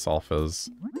set myself is...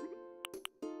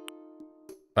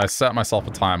 I set myself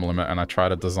a time limit and I try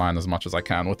to design as much as I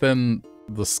can within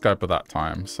the scope of that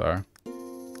time, so...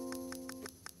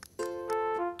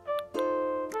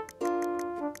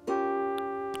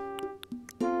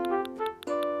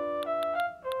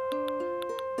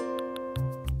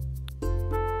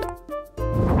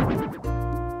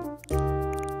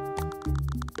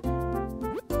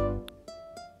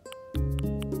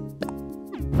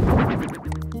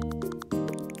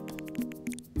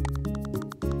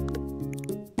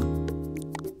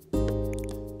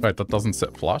 Wait, that doesn't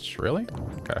sit flush? Really?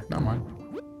 Okay, never mind.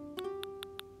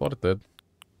 Thought it did.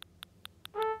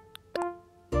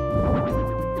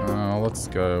 Let's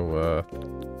go with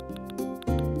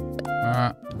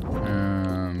that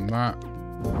and that.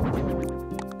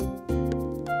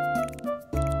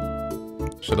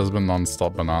 Shit has been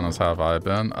non-stop bananas, how have I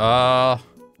been?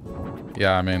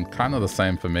 Yeah, I mean, kind of the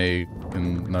same for me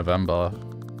in November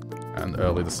and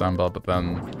early December, but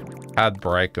then had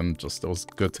break and just, it was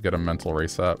good to get a mental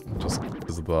reset just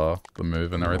because of the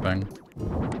move and everything.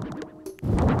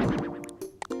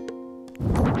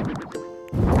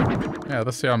 Yeah,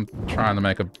 this year I'm trying to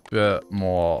make a bit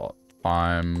more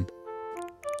time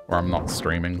where I'm not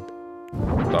streaming.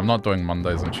 So I'm not doing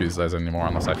Mondays and Tuesdays anymore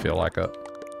unless I feel like it.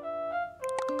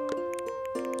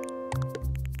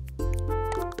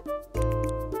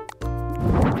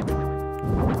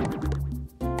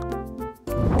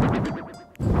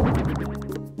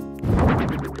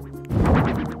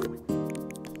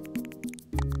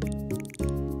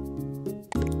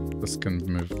 This can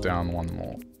move down one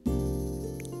more.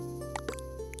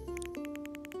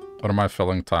 What am I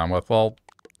filling time with? Well,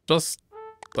 just,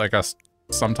 I guess,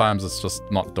 sometimes it's just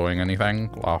not doing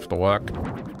anything after work.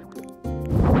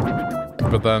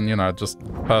 But then, you know, just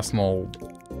personal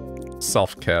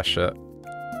self-care shit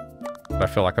I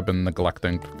feel like I've been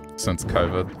neglecting since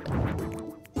COVID.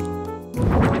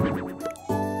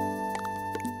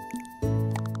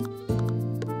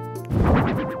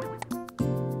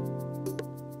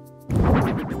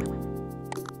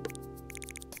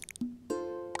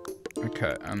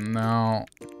 Okay, and now...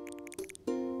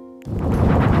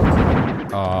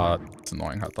 it's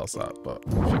annoying how it does that, but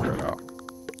we'll figure it out.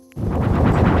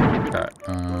 Okay,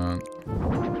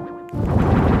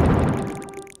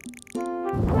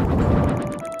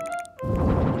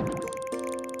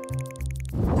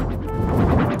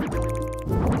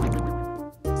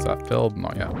 is that filled?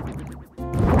 Not yet.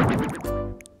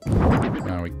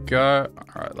 There we go.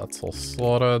 Alright, that's all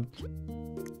sorted.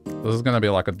 This is gonna be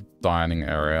like a dining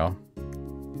area.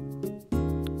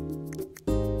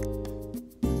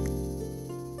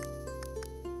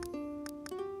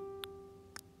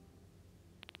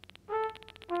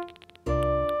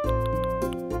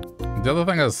 The other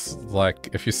thing is, like,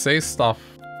 if you see stuff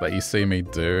that you see me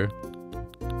do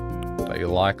that you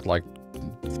like,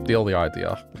 steal the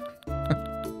idea.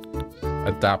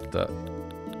 Adapt it.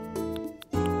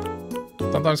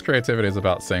 Sometimes creativity is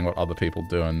about seeing what other people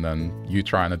do and then you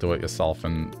trying to do it yourself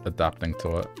and adapting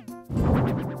to it.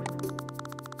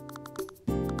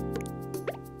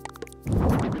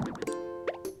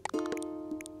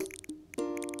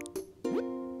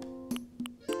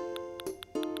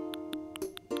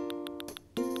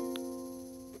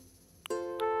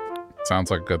 Sounds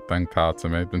like a good thing, pal, to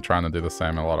me. Been trying to do the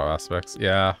same in a lot of aspects.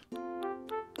 Yeah.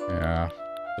 Yeah.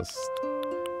 Just...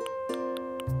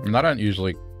 I mean, I don't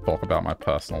usually talk about my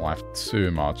personal life too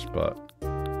much, but...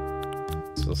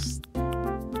 It's just...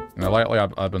 You know, lately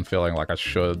I've been feeling like I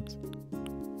should...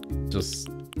 just...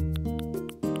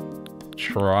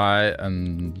 try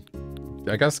and...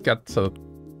 I guess get to...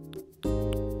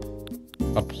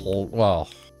 well...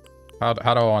 How do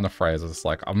I want to phrase it? It's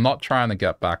like, I'm not trying to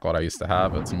get back what I used to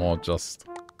have. It's more just...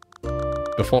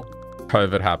 Before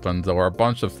COVID happened, there were a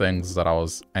bunch of things that I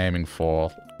was aiming for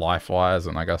life-wise,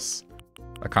 and I guess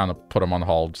I kind of put them on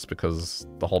hold just because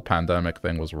the whole pandemic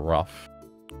thing was rough.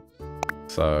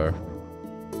 So...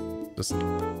 just...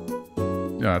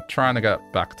 you know, trying to get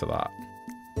back to that.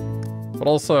 But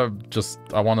also, just,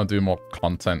 I want to do more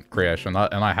content creation,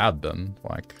 and I have been,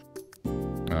 like...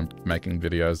 you know, making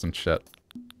videos and shit.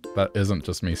 That isn't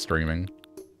just me streaming.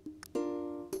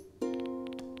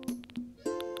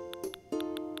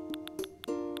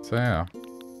 So yeah.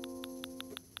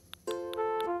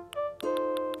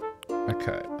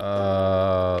 Okay,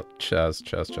 chairs.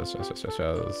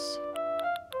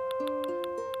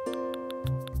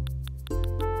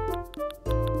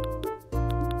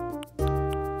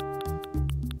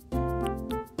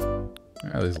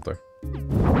 Yeah, these will do.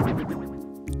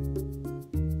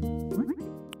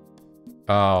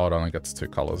 Oh, it only gets 2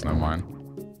 colors, never mind.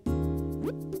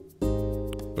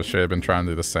 For sure, you've been trying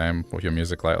to do the same with your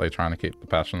music lately, trying to keep the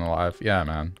passion alive. Yeah,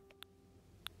 man.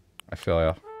 I feel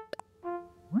ya.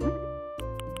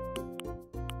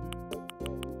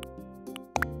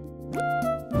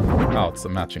 Oh, it's a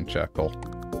matching chair, cool.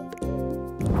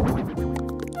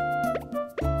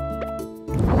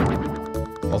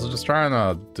 Also, just trying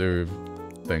to do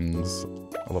things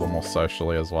a little more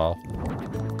socially as well.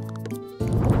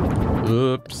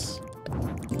 Oops.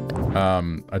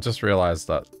 I just realized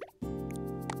that...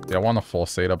 yeah, I want a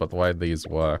 4-seater, but the way these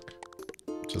work,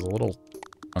 which is a little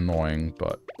annoying,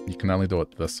 but you can only do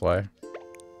it this way.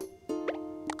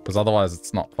 Because otherwise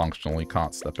it's not functional, you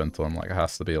can't step into them. Like, it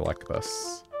has to be like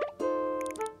this.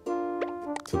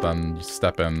 So then you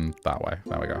step in that way.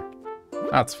 There we go.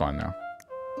 That's fine now.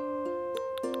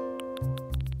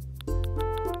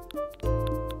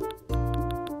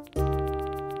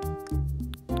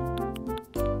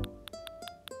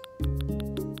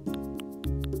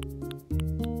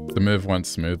 The move went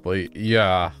smoothly.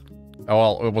 Yeah.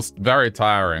 Well, it was very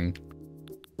tiring.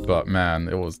 But man,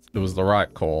 it was the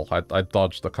right call. I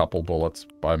dodged a couple bullets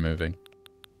by moving.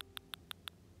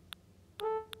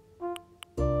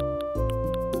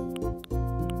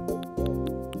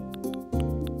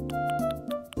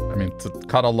 I mean, to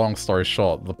cut a long story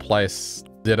short, the place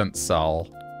didn't sell.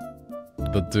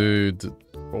 The dude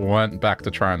went back to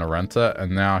trying to rent it,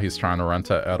 and now he's trying to rent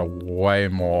it at a way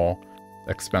more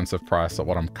expensive price than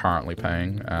what I'm currently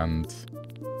paying, and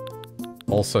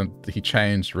also he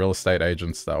changed real estate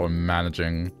agents that were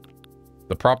managing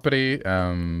the property,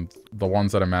 and the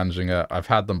ones that are managing it, I've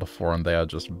had them before and they are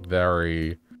just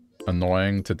very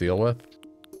annoying to deal with.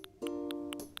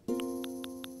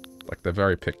 Like, they're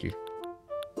very picky.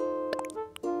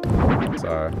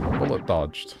 So, bullet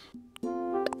dodged.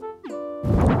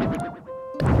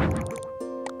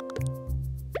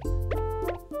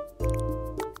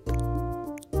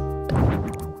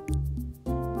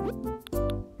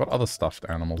 What other stuffed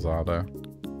animals are there?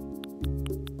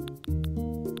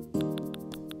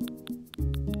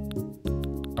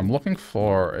 I'm looking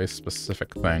for a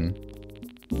specific thing.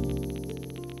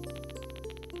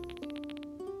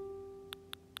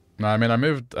 No, I mean, I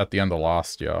moved at the end of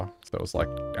last year, so it was like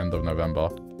end of November.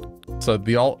 So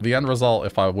the end result,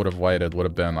 if I would have waited, would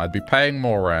have been I'd be paying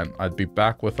more rent, I'd be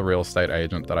back with a real estate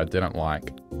agent that I didn't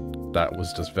like, that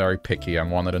was just very picky and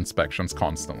wanted inspections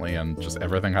constantly, and just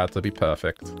everything had to be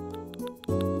perfect.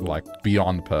 Like,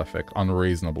 beyond perfect,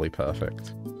 unreasonably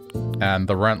perfect. And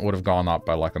the rent would have gone up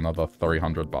by like another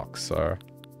 $300, so...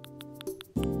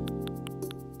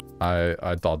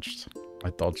 I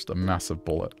dodged a massive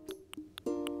bullet.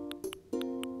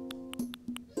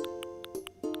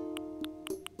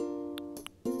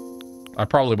 I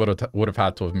probably would have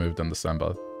had to have moved in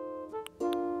December.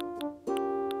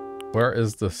 Where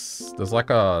is this? There's like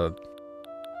a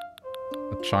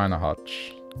china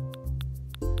hutch.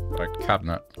 A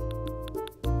cabinet.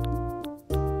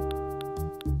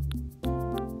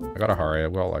 I gotta hurry,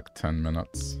 I've got like 10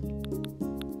 minutes.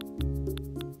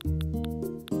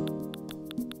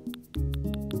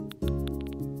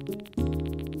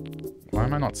 Why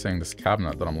am I not seeing this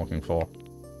cabinet that I'm looking for?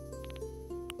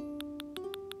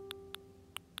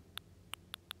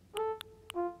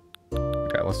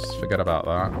 Okay, let's just forget about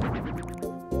that.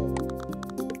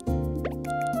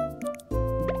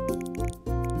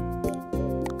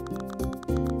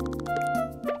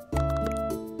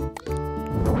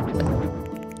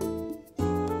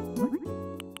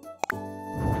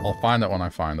 I'll find it when I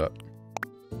find it.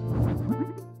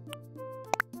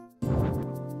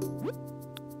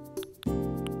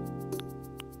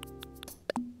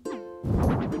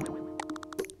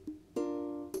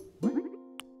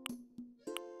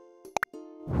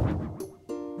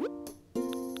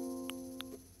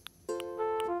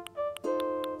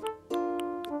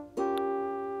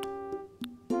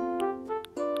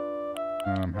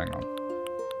 Hang on.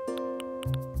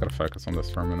 Gotta focus on this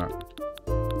for a minute.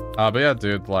 But yeah,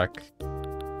 dude, like,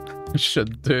 you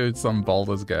should do some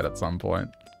Baldur's Gate at some point.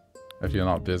 If you're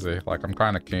not busy. Like, I'm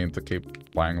kind of keen to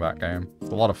keep playing that game. It's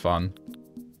a lot of fun.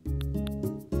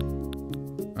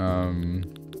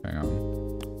 Hang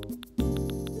on.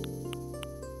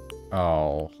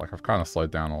 Oh, like, I've kind of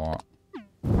slowed down a lot.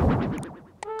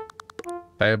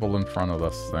 Table in front of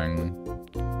this thing.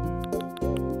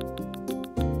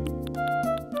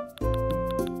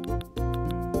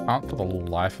 Can't for the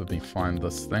life of me find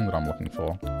this thing that I'm looking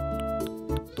for.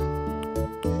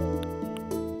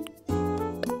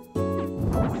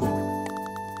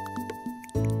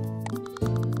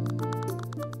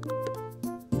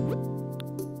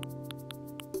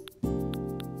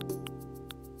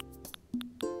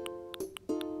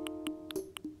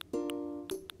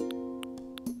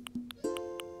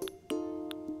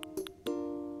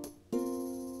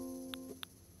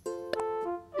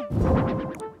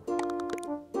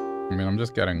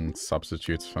 Getting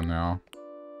substitutes for now.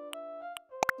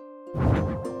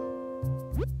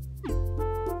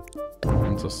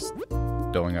 I'm just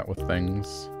filling it with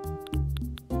things.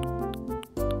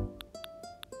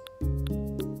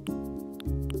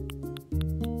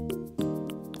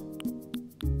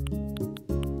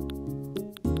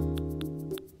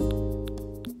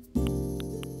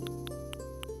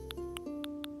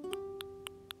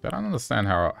 I don't understand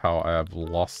how I have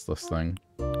lost this thing.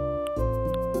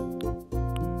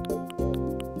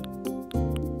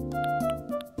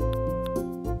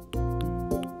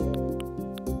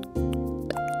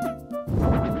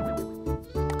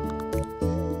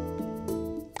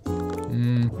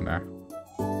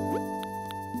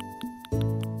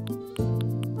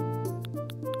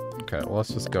 Okay, well, let's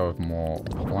just go with more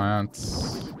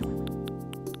plants.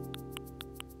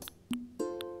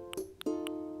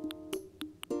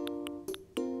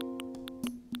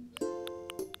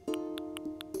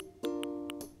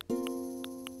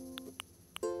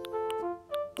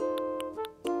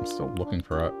 I'm still looking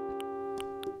for it.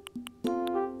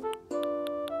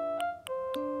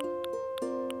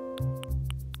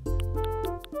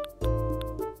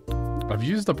 I've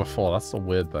used it before, that's the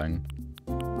weird thing.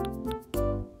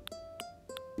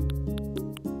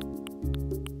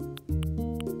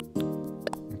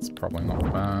 It's probably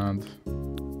not bad.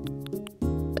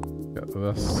 Get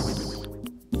this.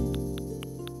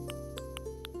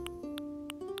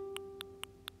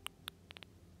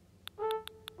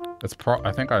 It's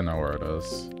I think I know where it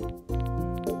is.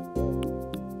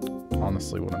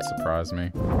 Honestly, wouldn't surprise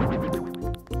me.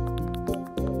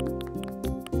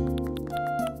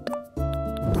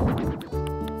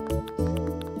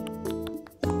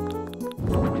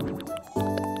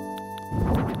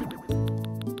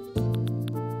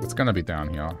 It's gonna be down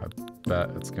here. I bet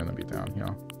it's gonna be down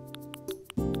here.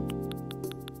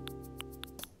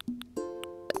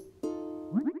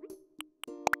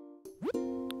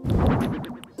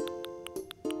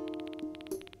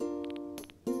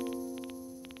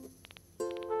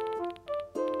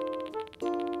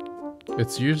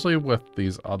 It's usually with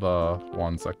these other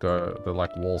ones that go, they're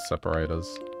like wall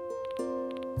separators.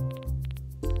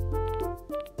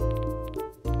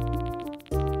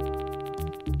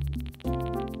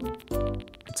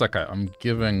 It's okay, I'm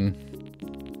giving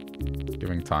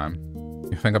time.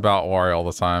 You think about Wario all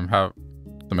the time, have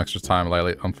some extra time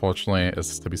lately. Unfortunately,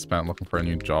 it's to be spent looking for a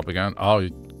new job again. Oh, you're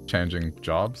changing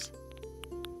jobs?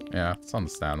 Yeah, it's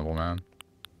understandable, man.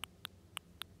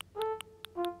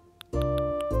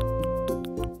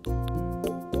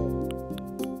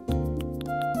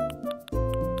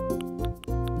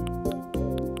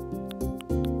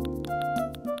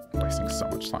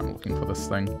 I'm looking for this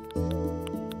thing.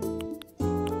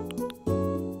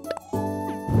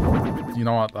 You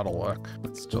know what? That'll work.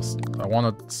 It's just... I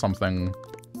wanted something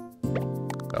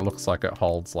that looks like it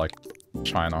holds, like,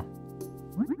 China.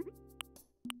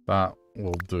 That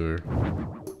will do.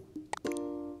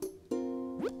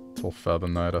 Till further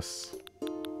notice.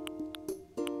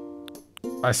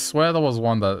 I swear there was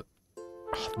one that...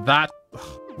 That...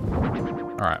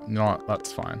 Alright, you know what?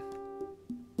 That's fine.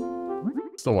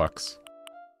 Still works.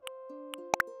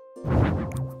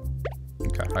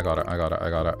 Okay, I got it, I got it, I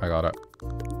got it, I got it.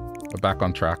 We're back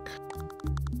on track.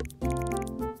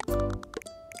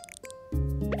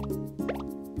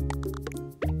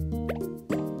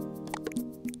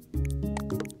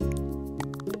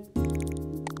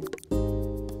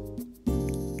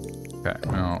 Okay,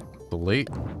 now delete.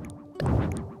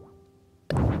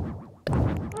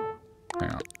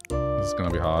 Hang on. This is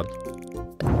gonna be hard.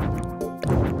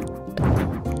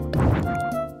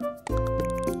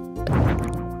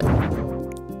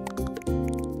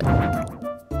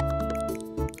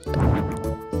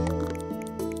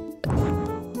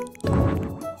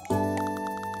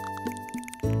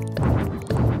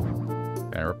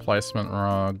 Replacement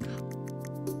rug.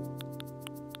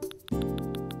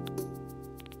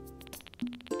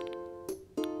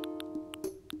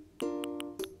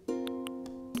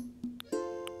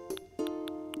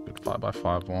 Good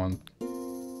 5x5 one.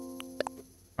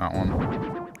 That one.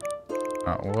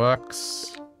 That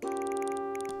works.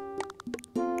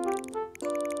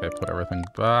 Okay, put everything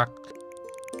back.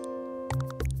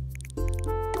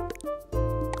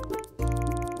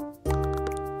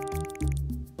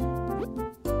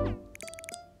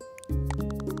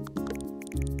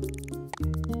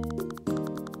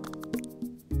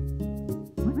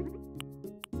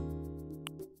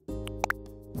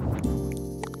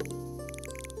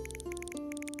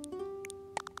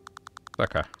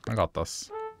 Okay, I got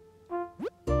this.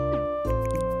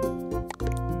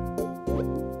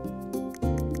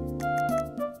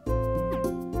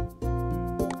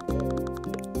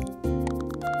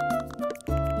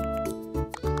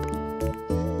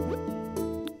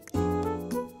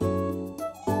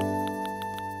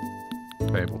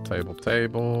 Table, table,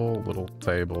 table, little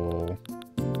table.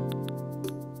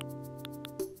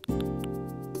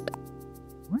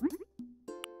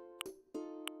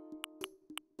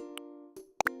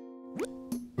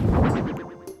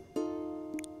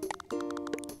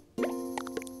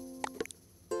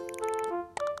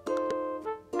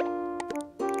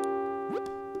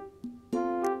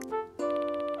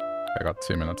 I got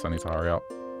 2 minutes, I need to hurry up.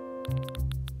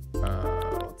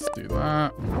 Let's do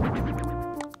that.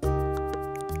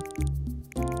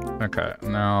 Okay,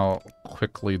 now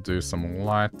quickly do some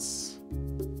lights.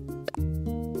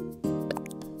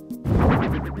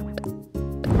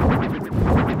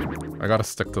 I gotta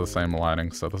stick to the same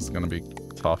lighting, so this is gonna be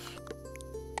tough.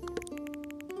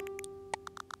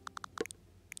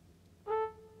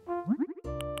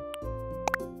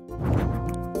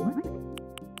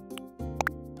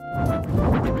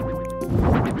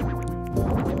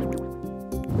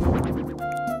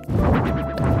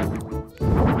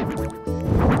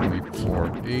 Need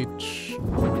 4 each.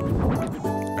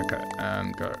 Okay,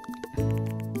 and go.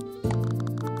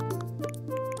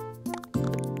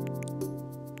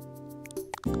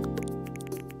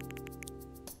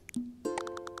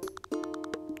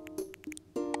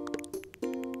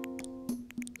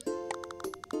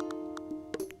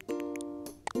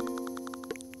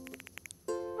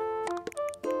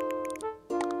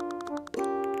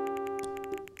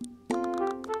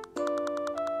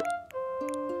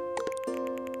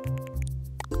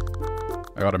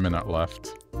 I got a minute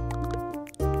left.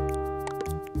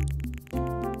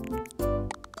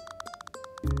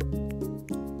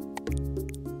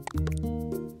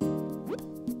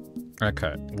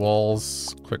 Okay,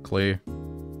 walls, quickly.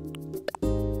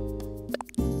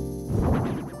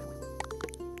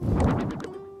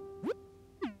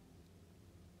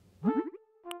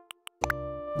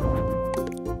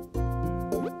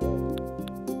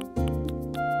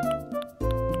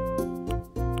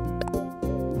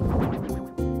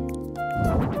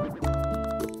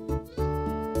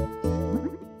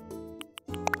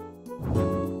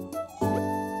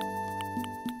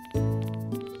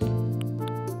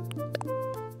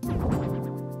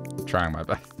 Trying my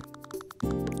best.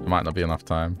 It might not be enough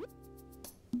time.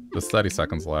 There's 30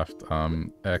 seconds left.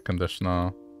 Air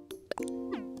conditioner.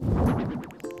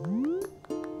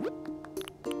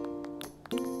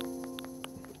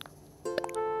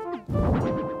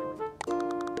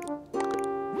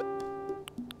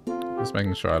 Just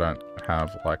making sure I don't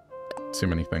have, like, too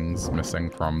many things missing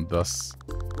from this.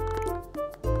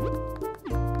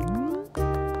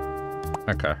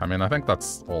 Okay, I mean, I think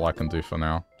that's all I can do for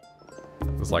now.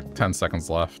 There's like 10 seconds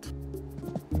left.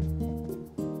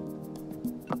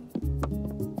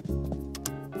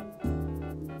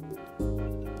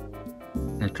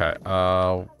 Okay,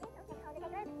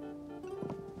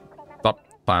 stop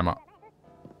timer.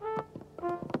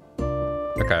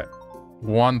 Okay,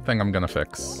 one thing I'm gonna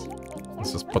fix.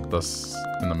 Let's just put this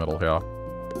in the middle here.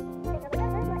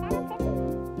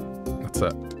 That's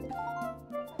it.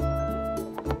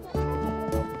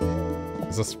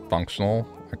 Is this functional?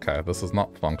 Okay, this is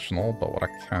not functional, but what I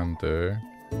can do...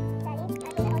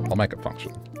 I'll make it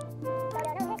function.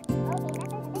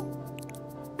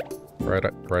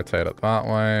 Rotate it that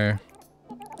way.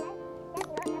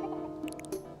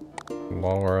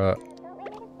 Lower it.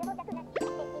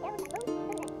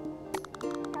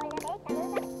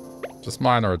 Just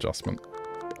minor adjustment.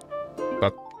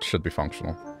 That should be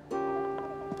functional.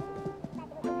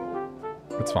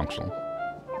 It's functional.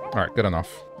 Alright, good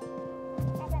enough.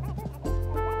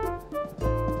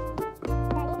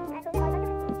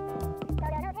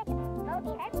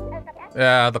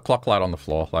 Yeah, the clock light on the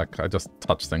floor. Like, I just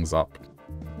touched things up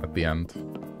at the end.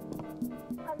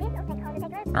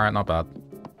 Alright, not bad.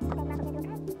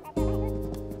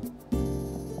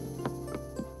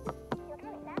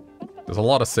 There's a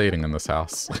lot of seating in this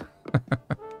house.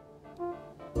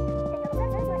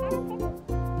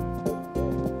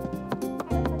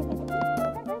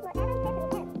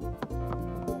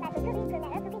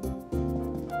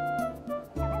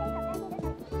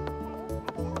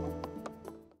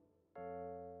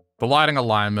 The lighting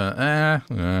alignment,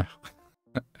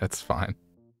 it's fine.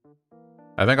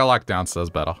 I think I like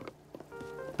downstairs better.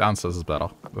 Downstairs is better.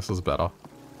 This is better.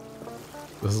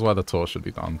 This is where the tour should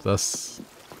be done. This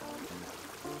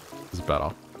is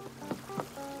better.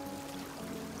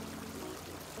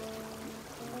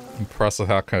 Impressive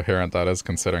how coherent that is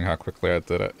considering how quickly I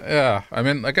did it. Yeah, I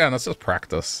mean, again, it's just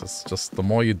practice. It's just the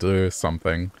more you do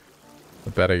something,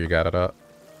 the better you get at it.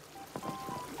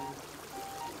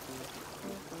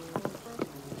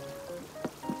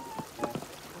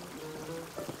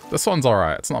 This one's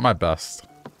alright. It's not my best.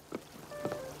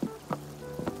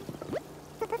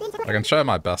 I can show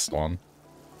my best one.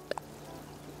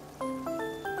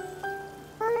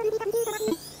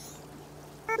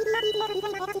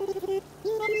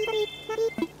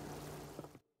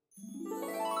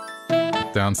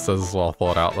 Downstairs is well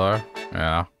thought out though.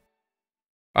 Yeah.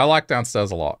 I like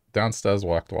downstairs a lot. Downstairs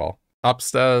worked well.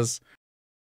 Upstairs,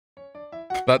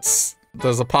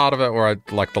 there's a part of it where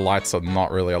like the lights are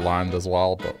not really aligned as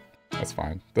well, but that's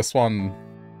fine. This one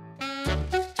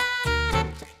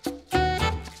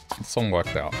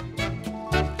worked out.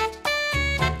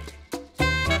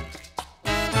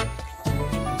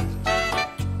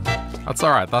 I That's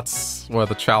alright, that's where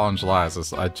the challenge lies,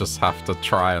 is I just have to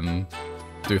try and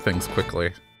do things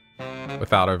quickly.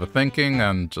 Without overthinking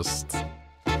and just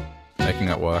making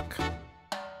it work.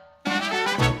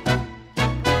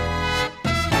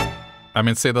 I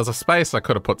mean, see, there's a space, I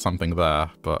could have put something there,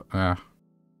 but yeah.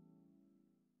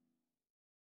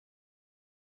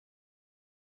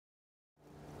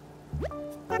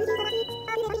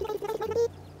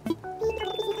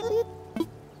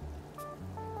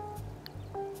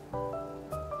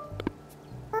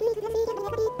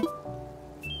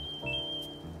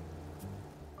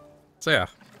 So yeah.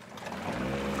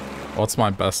 What's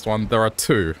my best one? There are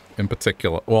two in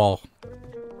particular. Well,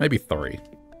 maybe three.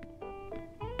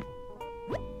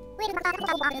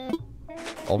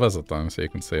 I'll visit them so you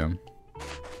can see them.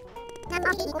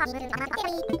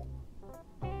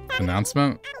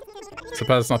 Announcement?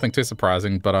 Suppose nothing too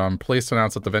surprising, but I'm pleased to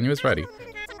announce that the venue is ready.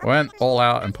 I went all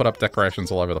out and put up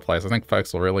decorations all over the place. I think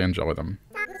folks will really enjoy them.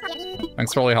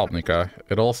 Thanks for all your help, Nico.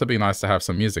 It'd also be nice to have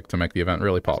some music to make the event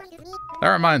really pop. That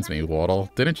reminds me,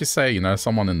 Wardle, didn't you say you know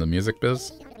someone in the music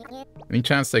biz? Any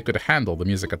chance they could handle the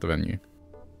music at the venue?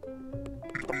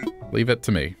 Leave it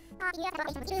to me.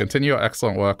 Continue your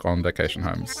excellent work on vacation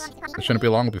homes. It shouldn't be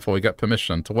long before we get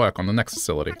permission to work on the next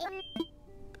facility.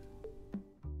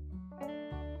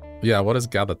 Yeah, what is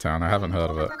Gathertown? I haven't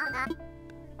heard of it.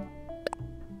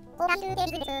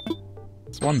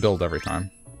 It's one build every time.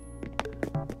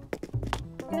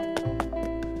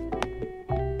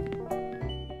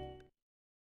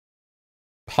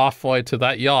 Halfway to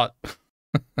that yacht.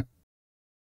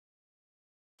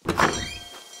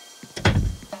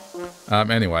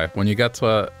 Anyway, when you get to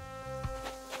a...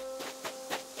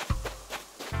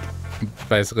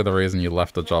 Basically the reason you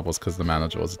left the job was because the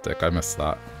manager was a dick. I missed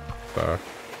that. So,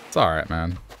 it's alright,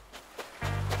 man.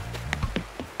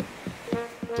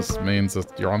 Just means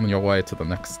that you're on your way to the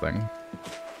next thing.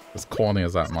 As corny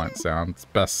as that might sound, it's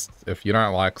best if you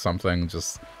don't like something,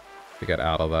 just to get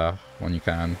out of there when you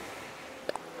can.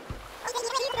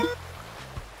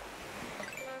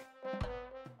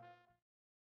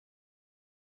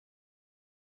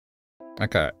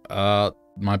 Okay,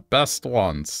 my best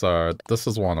one, so this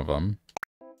is one of them.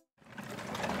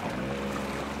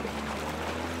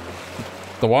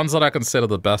 The ones that I consider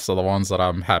the best are the ones that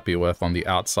I'm happy with on the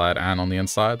outside and on the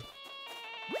inside.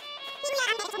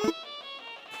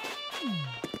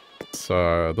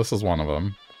 So, this is one of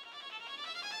them.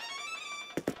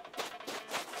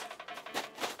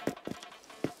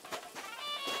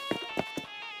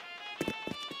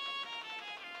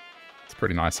 It's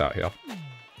pretty nice out here.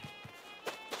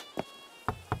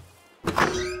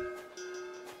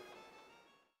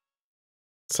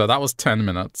 So that was 10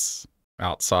 minutes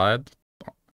outside.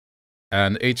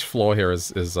 And each floor here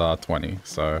is 20,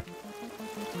 so...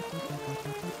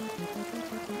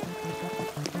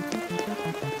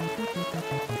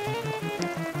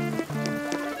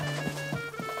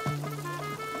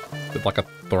 It's like a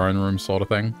throne room sort of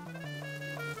thing.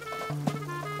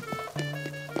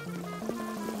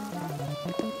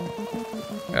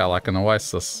 Yeah, like an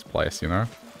oasis place, you know?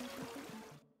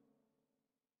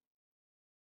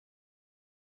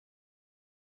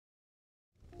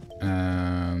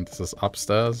 And this is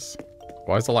upstairs.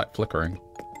 Why is the light flickering?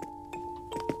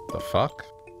 The fuck?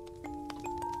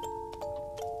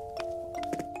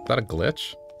 Is that a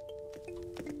glitch?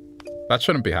 That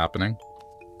shouldn't be happening.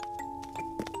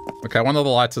 Okay, one of the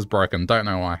lights is broken. Don't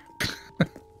know why.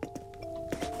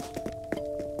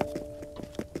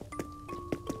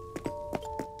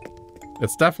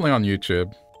 It's definitely on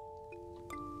YouTube.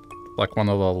 Like one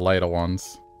of the later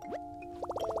ones.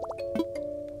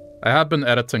 I have been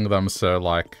editing them so,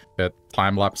 like, it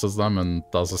time-lapses them and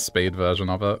does a speed version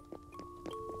of it.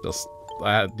 Just,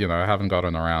 I haven't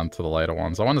gotten around to the later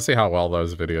ones. I want to see how well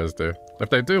those videos do. If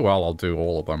they do well, I'll do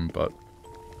all of them, but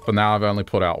for now I've only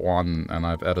put out one and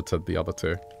I've edited the other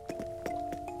two.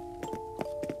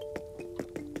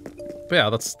 But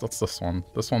yeah, that's this one.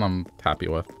 This one I'm happy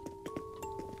with.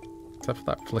 Except for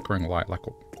that flickering light, like,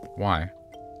 why?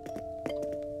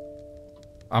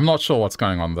 I'm not sure what's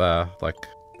going on there, like...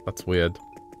 That's weird.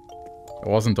 I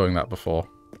wasn't doing that before.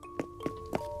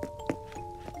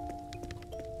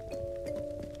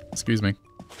 Excuse me.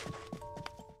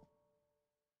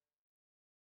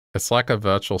 It's like a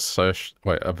virtual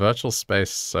space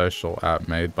social app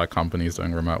made by companies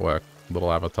doing remote work.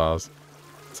 Little avatars.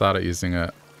 Started using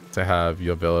it to have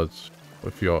your village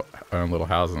with your own little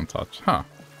houses and touch. Huh.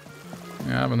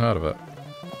 Yeah, I haven't heard of it.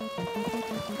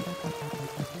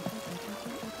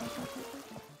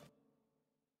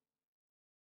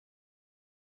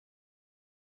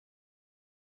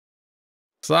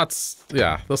 So that's,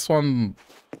 yeah, this one,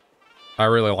 I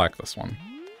really like this one.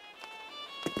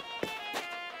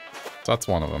 So that's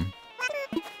one of them.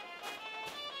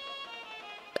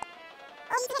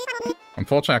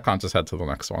 Unfortunately, I can't just head to the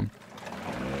next one.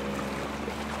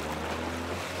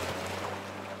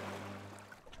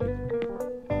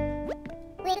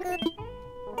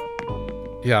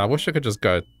 Yeah, I wish I could just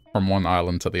go from one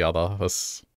island to the other.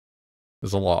 This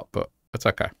is a lot, but it's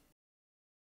okay.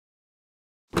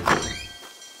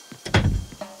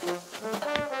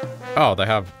 Oh, they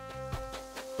have...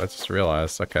 I just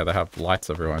realized. Okay, they have lights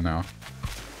everywhere now.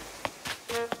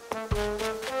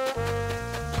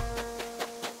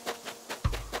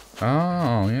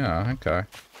 Oh, yeah, okay.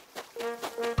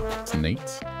 It's neat.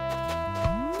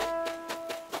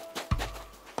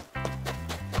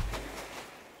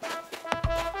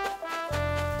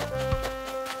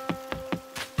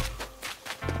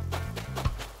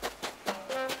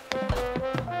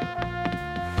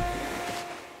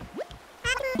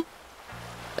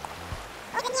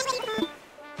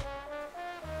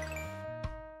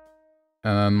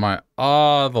 And then my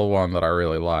other one that I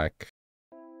really like.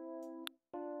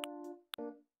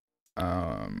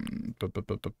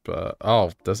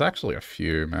 Oh, there's actually a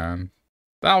few, man.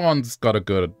 That one's got a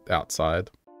good outside.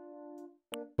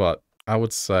 But I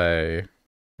would say...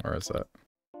 Where is it?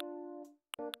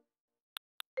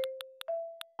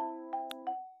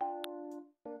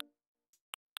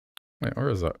 Wait, where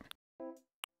is it?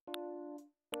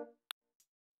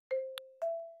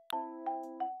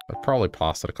 I've probably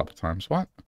passed it a couple times. What?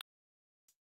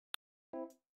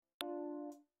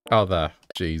 Oh, there.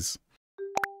 Jeez.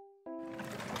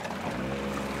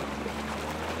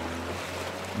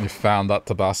 You found that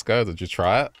Tabasco? Did you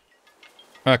try it?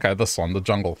 Okay, this one, the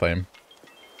jungle theme.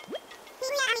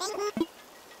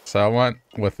 So I went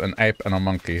with an ape and a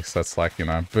monkey, so it's like, you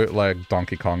know, bootleg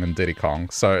Donkey Kong and Diddy Kong.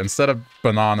 So instead of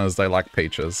bananas, they like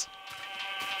peaches.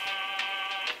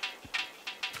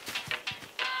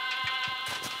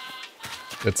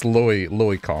 It's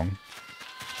Louis Kong.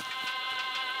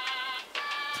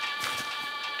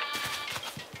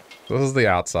 This is the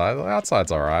outside. The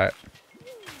outside's alright.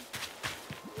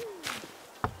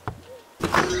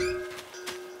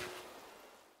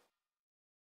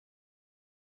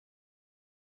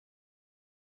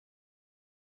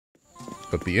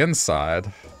 But the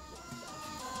inside...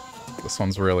 This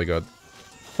one's really good.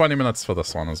 20 minutes for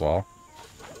this one as well.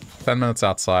 10 minutes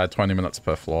outside, 20 minutes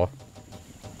per floor.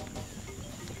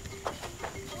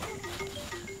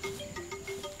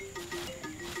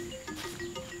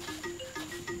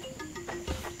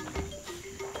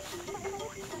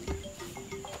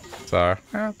 So,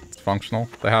 yeah, it's functional.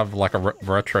 They have like a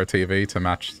retro TV to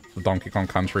match the Donkey Kong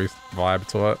Country vibe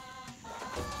to it.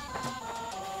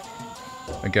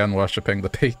 Again, worshipping the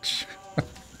peach.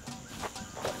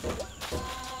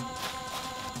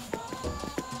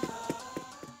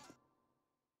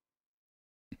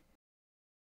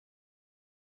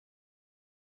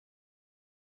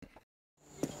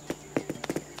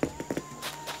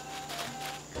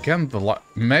 Again, the light...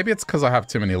 Maybe it's because I have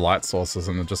too many light sources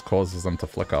and it just causes them to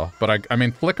flicker. But I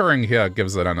mean, flickering here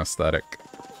gives it an aesthetic.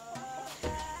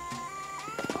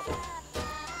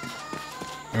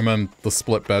 And then the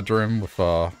split bedroom with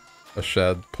a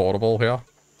shared portable here.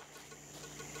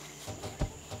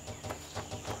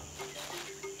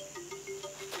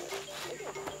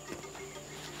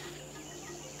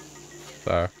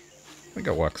 So, I think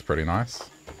it works pretty nice.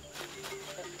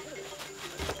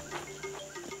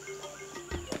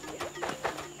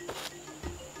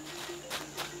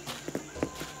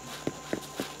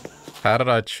 How did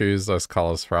I choose those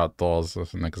colors for outdoors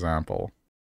as an example?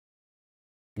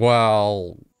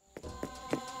 Well...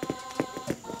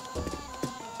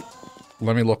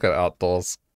 Let me look at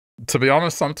outdoors. To be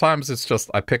honest, sometimes it's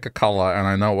just I pick a color and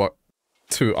I know what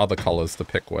two other colors to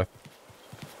pick with.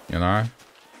 You know?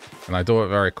 And I do it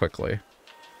very quickly.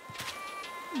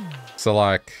 So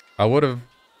like, I would have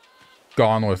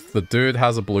gone with the dude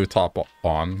has a blue top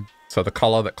on. So the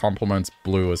color that complements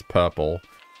blue is purple.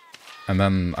 And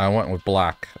then I went with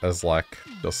black as like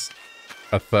just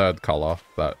a third color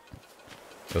that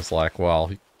is like,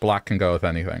 well, black can go with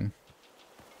anything.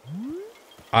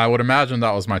 I would imagine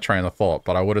that was my train of thought,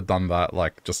 but I would have done that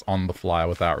like just on the fly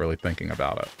without really thinking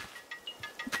about it.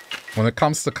 When it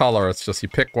comes to color, it's just you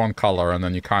pick one color and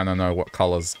then you kind of know what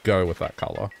colors go with that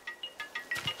color.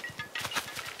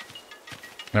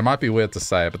 It might be weird to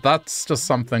say, but that's just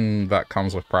something that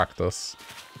comes with practice.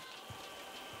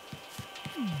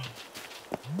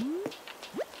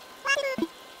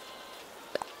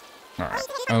 Alright,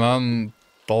 and then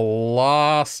the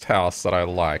last house that I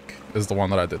like is the one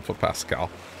that I did for Pascal.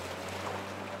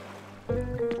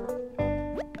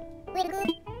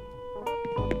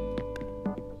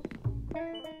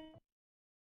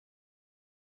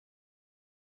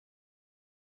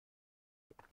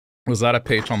 Was that a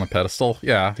peach on the pedestal?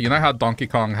 Yeah, you know how Donkey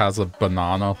Kong has a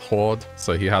banana horde?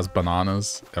 So he has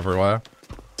bananas everywhere.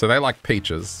 So they like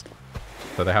peaches.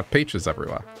 So they have peaches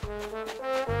everywhere.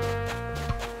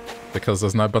 Because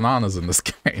there's no bananas in this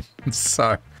game.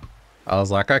 So I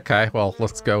was like, okay, well,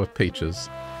 let's go with peaches.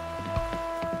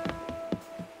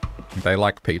 They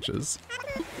like peaches.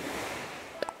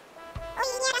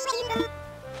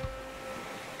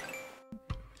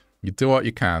 You do what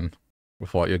you can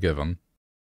with what you're given.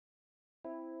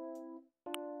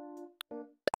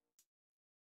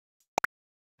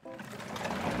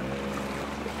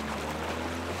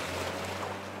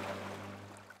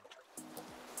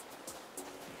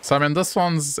 So I mean, this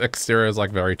one's exterior is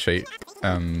like very cheap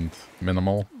and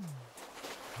minimal.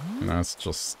 You know, it's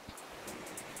just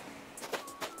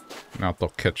an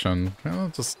outdoor kitchen, you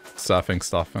know, just surfing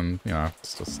stuff and, you know,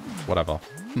 it's just whatever.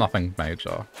 Nothing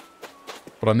major.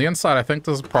 But on the inside, I think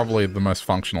this is probably the most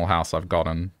functional house I've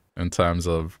gotten in terms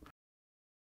of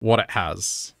what it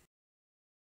has.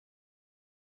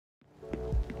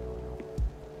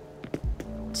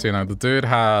 So, you know, the dude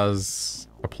has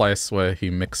a place where he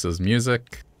mixes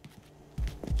music.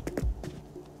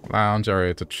 Lounge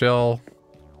area to chill.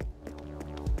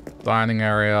 Dining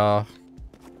area.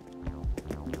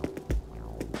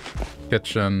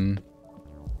 Kitchen.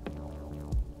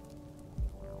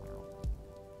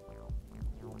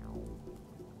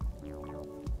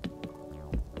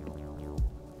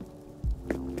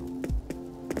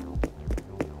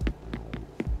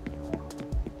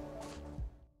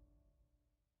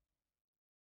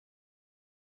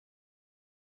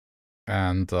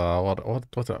 And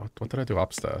what did I do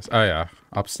upstairs? Oh yeah,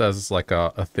 upstairs is like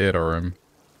a theater room,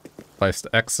 place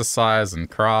to exercise and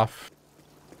craft,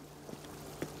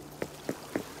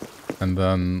 and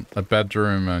then a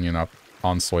bedroom and, you know,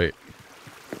 ensuite.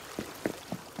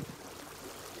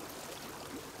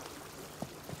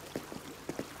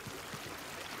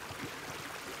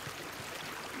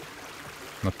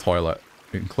 And a toilet,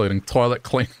 including toilet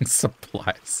cleaning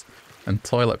supplies and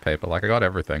toilet paper. Like, I got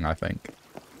everything, I think.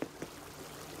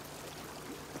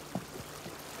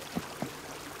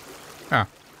 Yeah.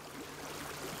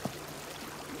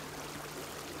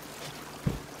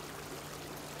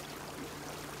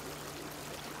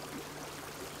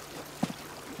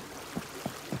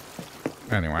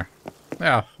 Anyway.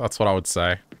 Yeah, that's what I would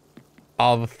say.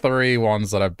 All the 3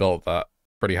 ones that I built that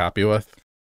pretty happy with.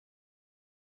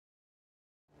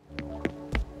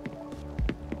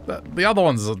 The other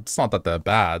ones, it's not that they're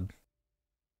bad.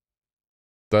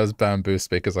 Those bamboo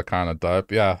speakers are kind of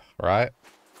dope. Yeah, right?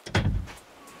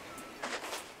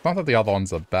 Not that the other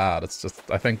ones are bad, it's just,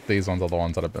 I think these ones are the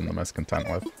ones that I've been the most content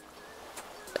with.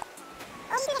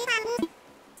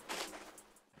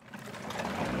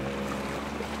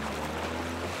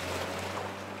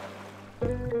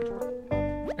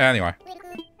 Anyway,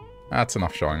 that's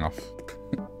enough showing off.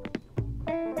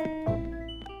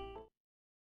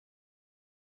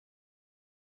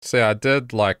 So yeah, I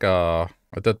did like, I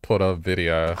did put a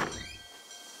video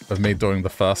of me doing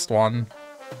the first one.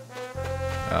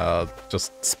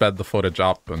 Just sped the footage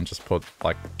up and just put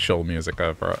like chill music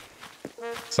over it.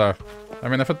 So, I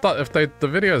mean, if the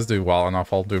videos do well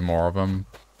enough, I'll do more of them.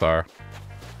 So,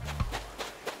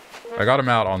 I got them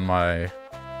out on my,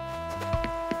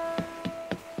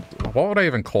 what would I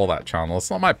even call that channel? It's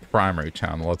not my primary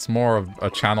channel. It's more of a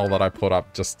channel that I put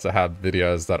up just to have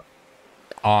videos that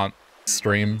aren't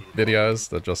stream videos.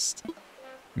 They're just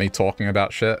me talking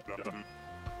about shit.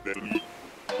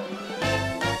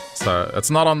 So, it's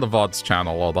not on the VODs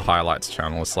channel or the highlights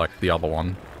channel, it's like the other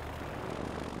one.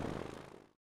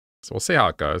 So we'll see how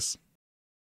it goes.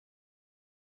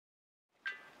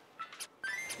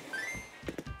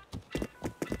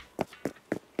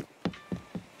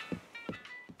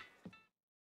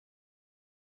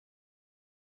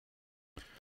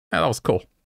 Yeah, that was cool.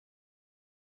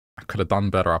 I could have done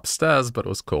better upstairs, but it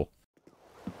was cool.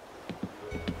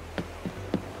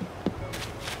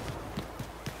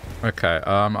 Okay,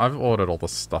 I've ordered all the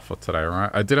stuff for today, right?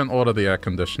 I didn't order the air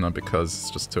conditioner because it's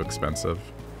just too expensive.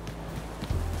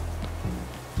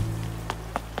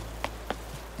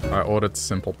 I ordered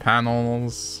simple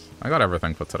panels. I got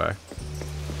everything for today.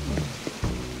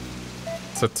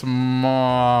 So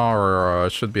tomorrow I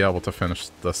should be able to finish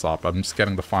this up. I'm just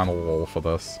getting the final wall for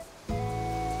this.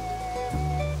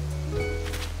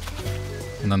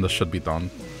 And then this should be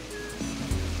done.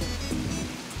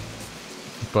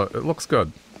 But it looks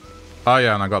good. Oh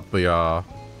yeah, and I got the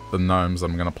gnomes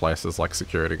I'm gonna place as like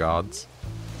security guards.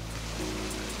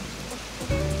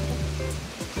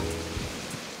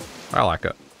 I like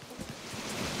it.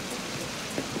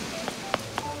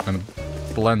 And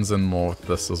blends in more with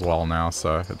this as well now,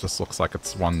 so it just looks like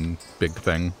it's one big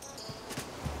thing.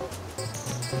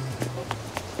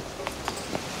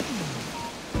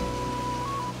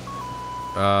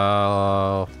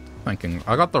 Thinking.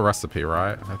 I got the recipe,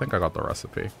 right? I think I got the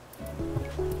recipe.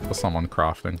 For someone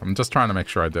crafting. I'm just trying to make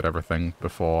sure I did everything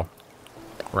before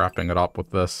wrapping it up with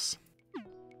this. Let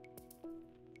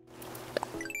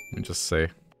me just see.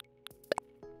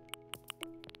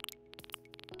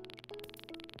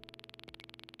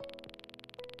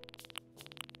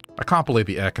 I can't believe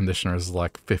the air conditioner is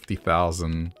like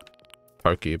 50,000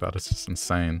 Poke, but it's just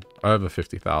insane. Over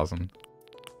 50,000.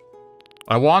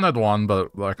 I wanted one,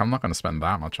 but like I'm not going to spend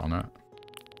that much on it.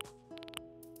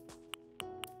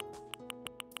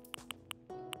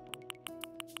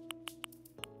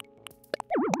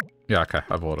 Yeah, okay,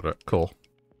 I've ordered it. Cool.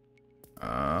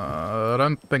 I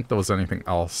don't think there was anything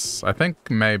else. I think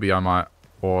maybe I might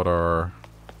order...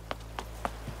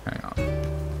 Hang on.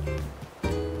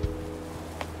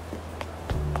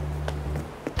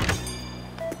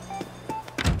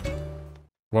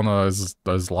 One of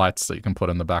those lights that you can put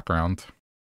in the background.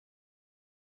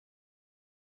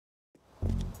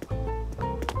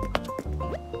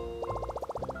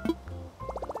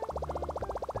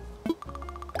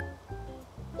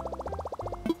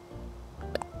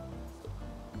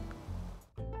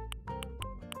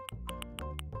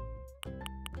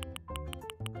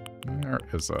 Where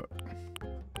is it?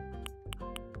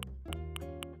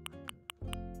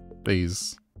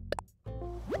 These.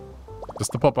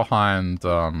 Just to put behind,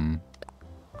 the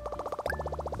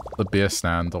beer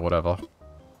stand or whatever.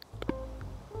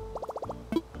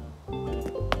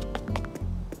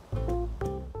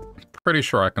 Pretty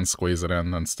sure I can squeeze it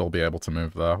in and still be able to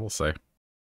move there. We'll see.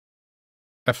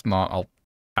 If not, I'll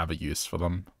have a use for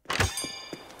them.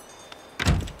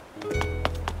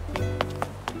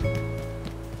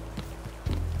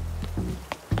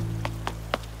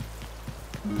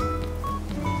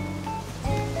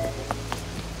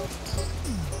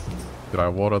 Did I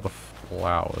water the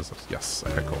flowers? Yes.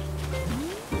 Okay, cool.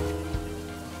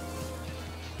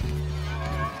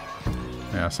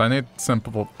 Yeah, so I need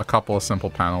a couple of simple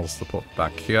panels to put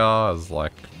back here as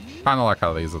like, kind of like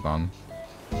how these are done.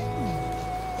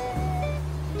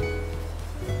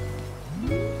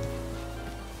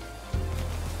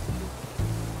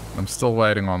 I'm still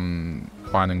waiting on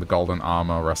finding the golden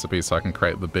armor recipe so I can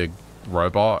create the big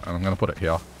robot, and I'm going to put it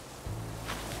here.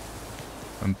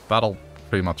 And that'll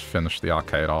pretty much finish the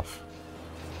arcade off.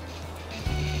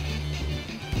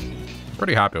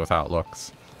 Pretty happy with how it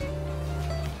looks.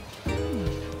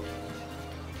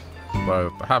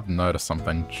 Though I have noticed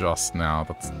something just now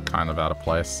that's kind of out of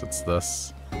place. It's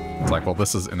this. It's like, well,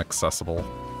 this is inaccessible.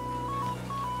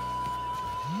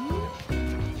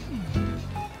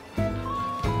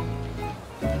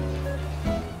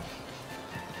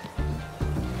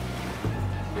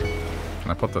 Can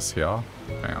I put this here?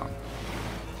 Hang on.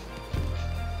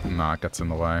 Nah, it gets in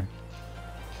the way.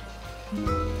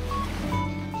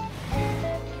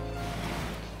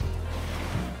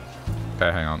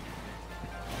 Okay, hang on.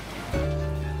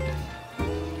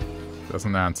 There's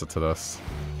an answer to this.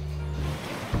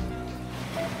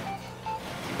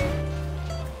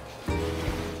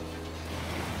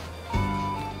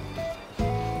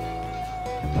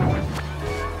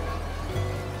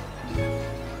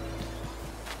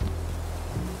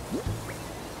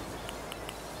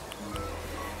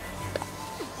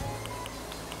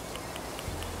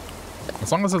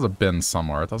 As long as there's a bin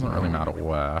somewhere, it doesn't really matter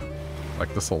where.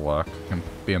 Like, this'll work. It can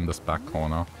be in this back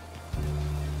corner.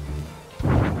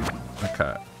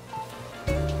 Okay.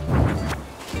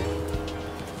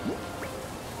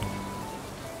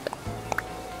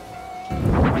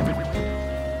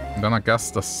 And then I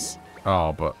guess this...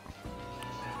 Oh, but...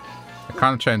 It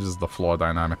kind of changes the floor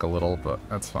dynamic a little, but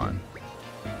that's fine.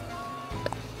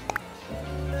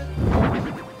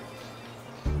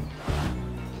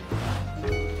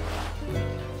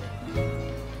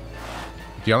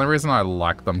 The only reason I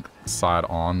liked them side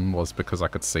on was because I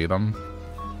could see them.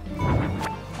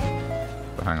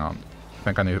 But hang on. I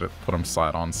think I need to put them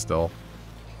side on still.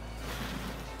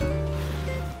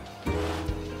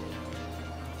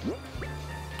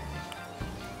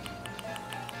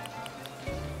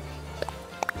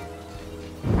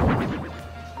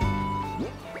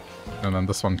 And then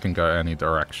this one can go any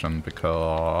direction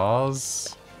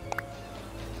because...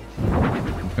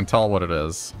 You can tell what it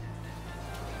is.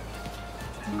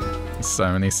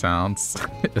 So many sounds.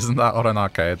 Isn't that what an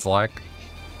arcade's like?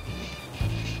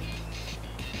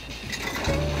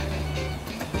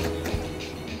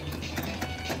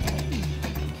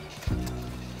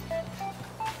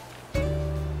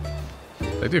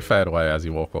 They do fade away as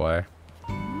you walk away.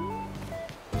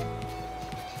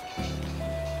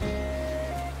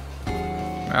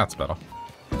 That's better.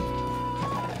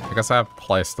 I guess I have a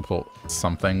place to put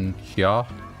something here.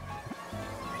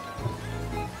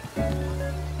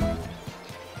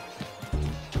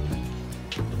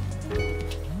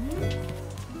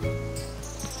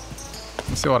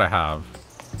 Let's see what I have.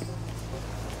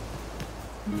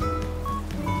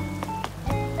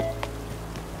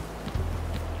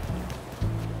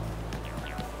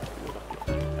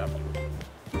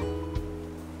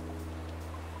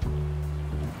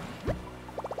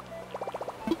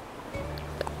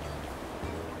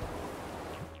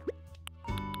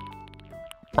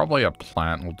 Probably a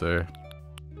plant will do.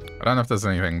 I don't know if there's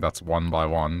anything that's 1 by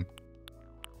 1.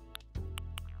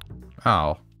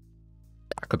 Oh.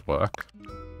 That could work.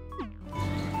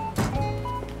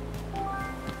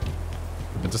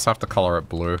 You just have to color it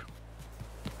blue.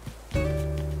 Oh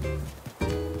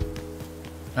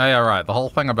yeah, right. The whole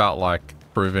thing about, like,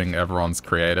 proving everyone's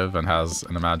creative and has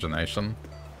an imagination.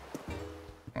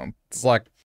 It's like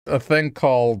a thing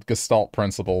called Gestalt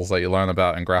principles that you learn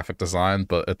about in graphic design,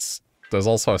 but there's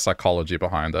also a psychology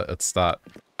behind it. It's that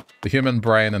the human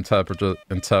brain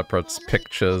interprets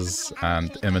pictures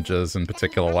and images in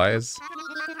particular ways.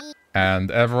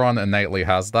 And everyone innately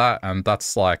has that, and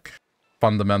that's like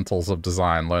fundamentals of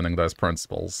design, learning those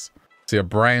principles. So your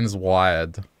brain's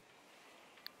wired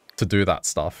to do that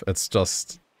stuff. It's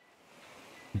just...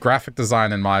 graphic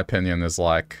design, in my opinion, is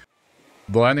like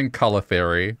learning color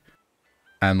theory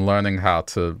and learning how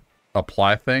to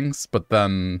apply things, but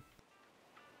then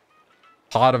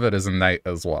part of it is innate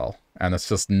as well. And it's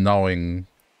just knowing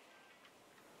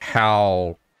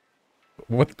how,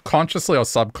 with consciously or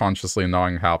subconsciously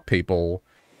knowing how people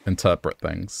interpret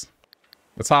things.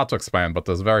 It's hard to explain, but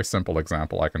there's a very simple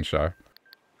example I can show.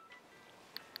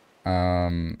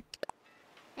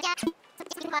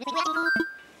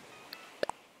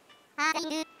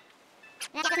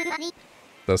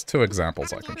 There's 2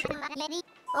 examples I can show.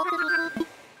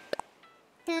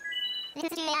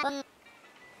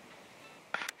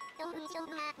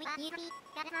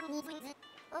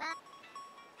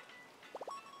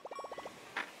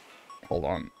 Hold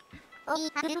on.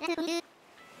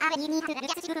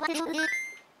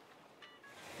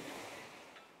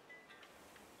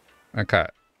 Okay.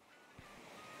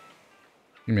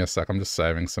 Give me a sec, I'm just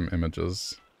saving some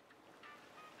images.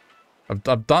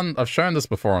 I've shown this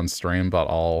before on stream, but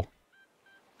I'll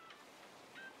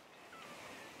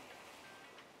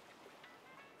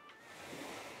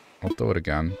do it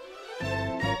again.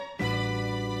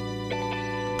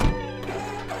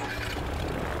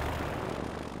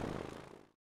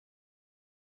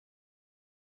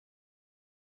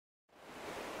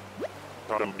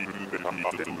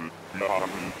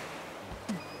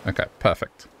 Okay,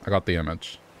 perfect. I got the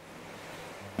image.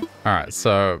 Alright,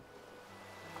 so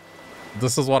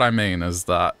this is what I mean, is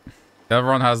that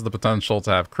everyone has the potential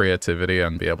to have creativity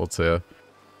and be able to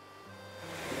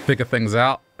figure things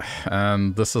out,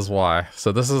 and this is why.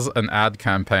 So this is an ad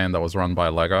campaign that was run by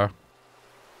Lego.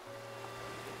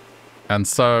 And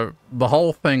so the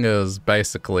whole thing is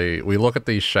basically, we look at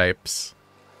these shapes,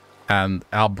 and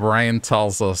our brain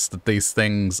tells us that these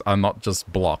things are not just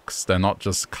blocks, they're not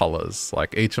just colors.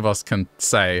 Like, each of us can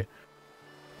say,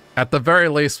 at the very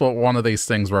least, what one of these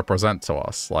things represent to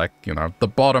us. Like, you know, the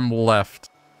bottom left,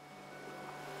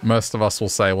 most of us will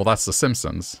say, well, that's The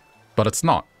Simpsons. But it's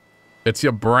not. It's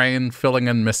your brain filling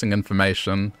in missing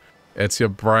information. It's your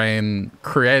brain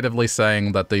creatively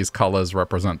saying that these colors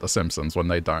represent The Simpsons when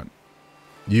they don't.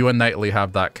 You innately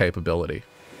have that capability.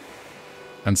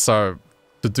 And so,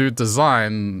 to do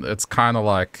design, it's kind of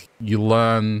like you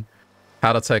learn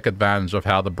how to take advantage of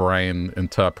how the brain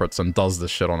interprets and does this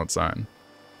shit on its own.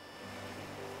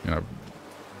 You know,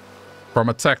 from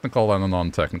a technical and a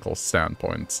non-technical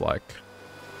standpoint, it's like,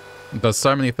 there's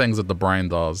so many things that the brain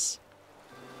does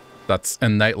that's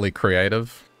innately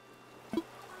creative.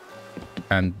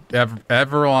 And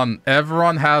everyone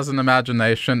has an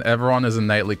imagination, everyone is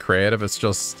innately creative. It's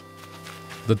just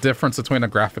the difference between a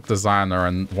graphic designer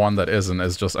and one that isn't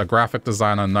is just a graphic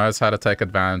designer knows how to take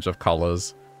advantage of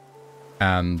colors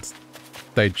and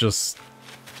they just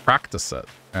practice it.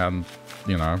 And,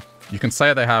 you know, you can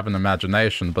say they have an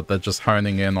imagination, but they're just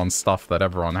honing in on stuff that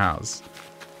everyone has.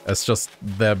 It's just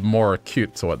they're more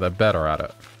acute to it, they're better at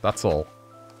it. That's all.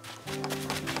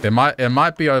 It might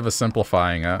be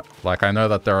oversimplifying it. Like, I know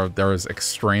that there is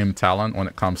extreme talent when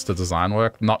it comes to design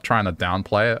work. Not trying to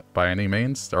downplay it by any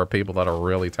means. There are people that are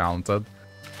really talented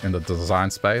in the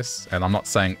design space, and I'm not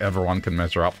saying everyone can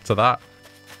measure up to that.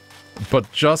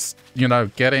 But just, you know,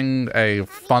 getting a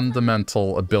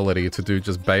fundamental ability to do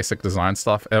just basic design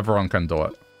stuff, everyone can do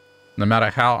it. No matter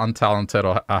how untalented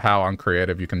or how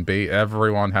uncreative you can be,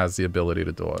 everyone has the ability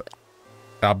to do it.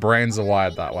 Our brains are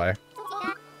wired that way.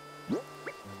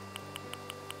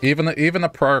 Even a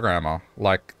programmer,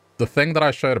 like, the thing that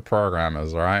I show to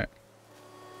programmers, right?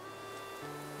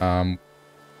 The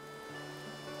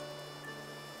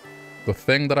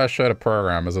thing that I show to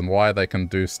programmers and why they can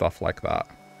do stuff like that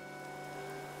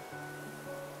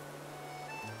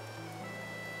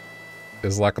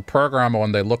is like a programmer,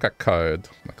 when they look at code,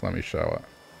 like, let me show it.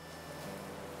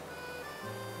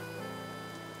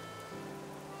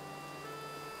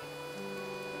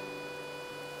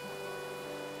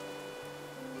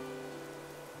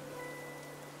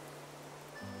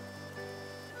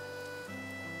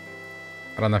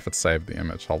 I don't know if it saved the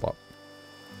image. Hold up.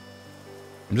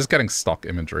 I'm just getting stock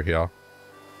imagery here.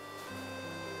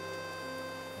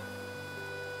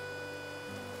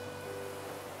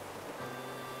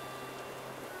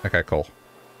 Okay, cool.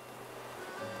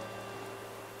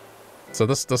 So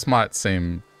this might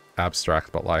seem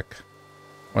abstract, but like,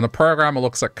 when a programmer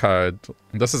looks at code,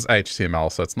 this is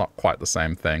HTML, so it's not quite the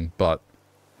same thing, but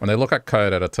when they look at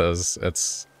code editors,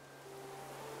 it's...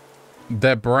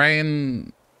 their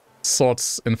brain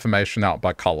sorts information out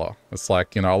by color. It's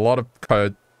like, you know, a lot of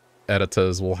code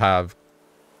editors will have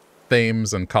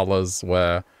themes and colors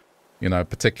where, you know,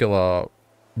 particular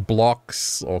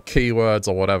blocks or keywords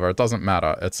or whatever, it doesn't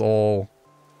matter. It's all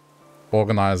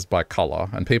organized by color,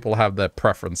 and people have their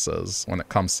preferences when it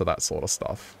comes to that sort of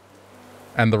stuff.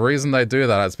 And the reason they do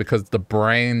that is because the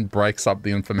brain breaks up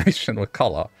the information with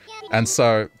color. And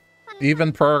so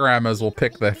even programmers will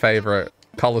pick their favorite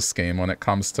color scheme when it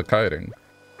comes to coding.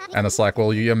 And it's like,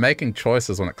 well, you're making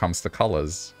choices when it comes to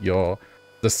colors. You're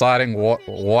deciding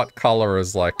what color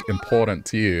is, like, important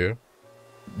to you.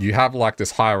 You have, like,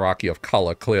 this hierarchy of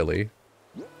color, clearly.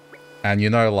 And you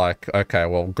know, like, okay,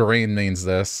 well, green means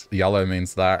this, yellow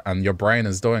means that, and your brain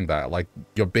is doing that. Like,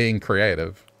 you're being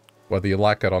creative, whether you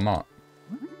like it or not.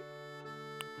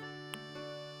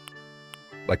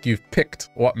 Like, you've picked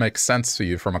what makes sense for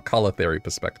you from a color theory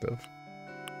perspective.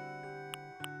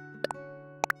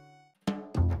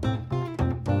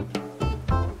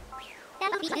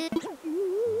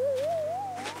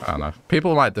 I don't know.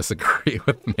 People might disagree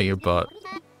with me, but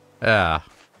yeah.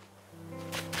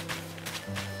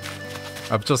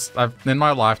 In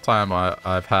my lifetime,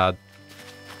 I've had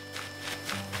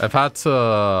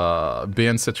to be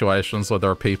in situations where there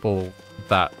are people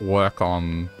that work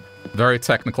on very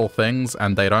technical things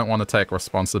and they don't want to take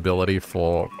responsibility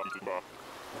for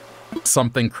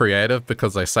something creative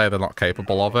because they say they're not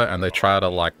capable of it, and they try to,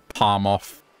 like, palm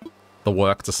off the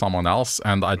work to someone else,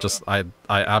 and I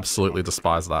absolutely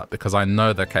despise that, because I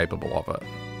know they're capable of it.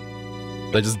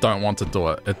 They just don't want to do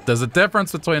it. There's a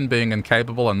difference between being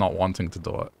incapable and not wanting to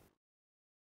do it.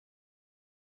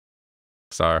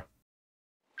 So,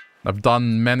 I've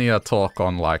done many a talk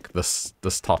on, like, this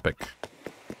topic.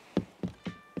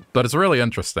 But it's really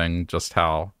interesting just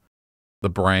how the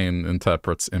brain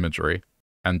interprets imagery,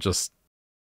 and just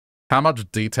how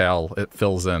much detail it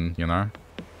fills in, you know?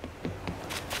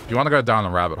 If you want to go down a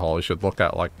rabbit hole, you should look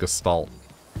at, like, Gestalt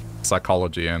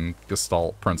psychology and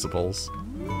Gestalt principles.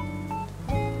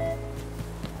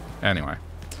 Anyway,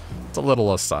 it's a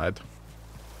little aside.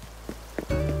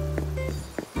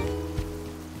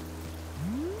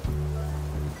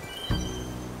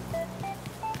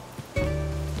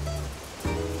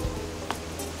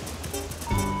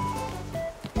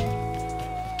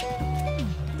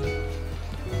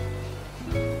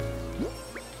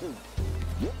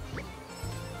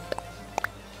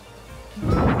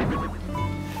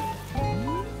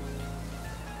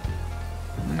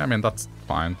 I mean, that's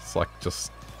fine. It's like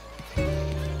just...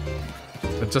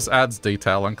 it just adds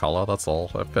detail and color, that's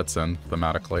all. It fits in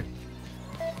thematically.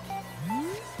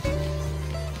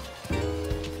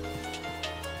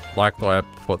 Like the way I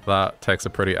put that. Takes a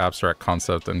pretty abstract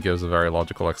concept and gives a very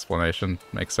logical explanation.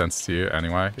 Makes sense to you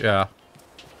anyway. Yeah.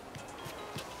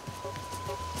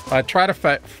 I try to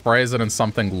phrase it in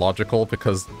something logical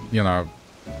because, you know...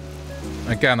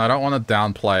 Again, I don't want to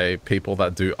downplay people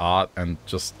that do art and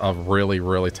just are really,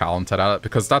 really talented at it,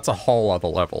 because that's a whole other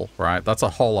level, right? That's a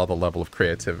whole other level of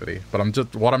creativity.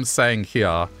 But what I'm saying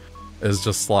here is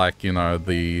just like, you know,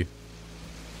 the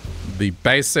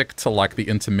basic to, like, the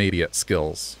intermediate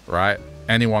skills, right?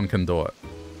 Anyone can do it.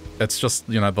 It's just,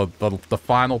 you know, the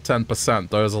final 10%,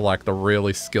 those are like the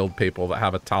really skilled people that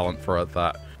have a talent for it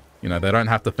that, you know, they don't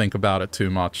have to think about it too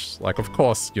much. Like, of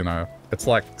course, you know, it's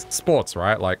like sports,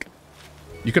 right? Like,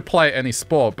 you could play any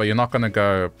sport, but you're not going to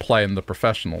go play in the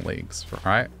professional leagues,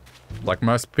 right? Like,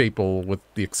 most people, with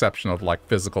the exception of, like,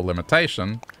 physical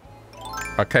limitation,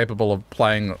 are capable of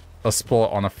playing a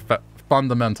sport on a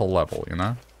fundamental level, you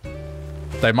know?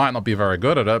 They might not be very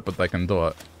good at it, but they can do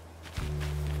it.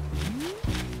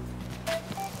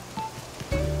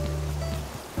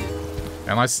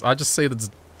 And I just see the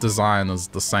design as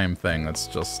the same thing. It's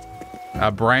just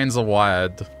our brains are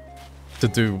wired to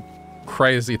do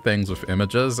crazy things with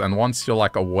images, and once you're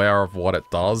like aware of what it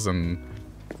does and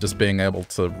just being able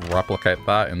to replicate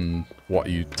that in what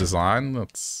you design,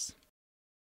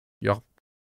 you're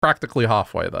practically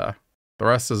halfway there. The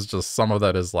rest is just, some of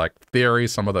that is like theory,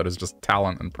 some of that is just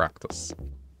talent and practice.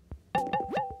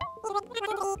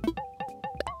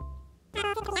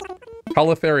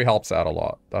 Color theory helps out a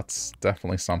lot. That's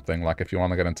definitely something, like if you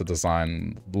want to get into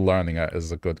design, learning it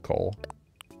is a good call.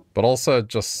 But also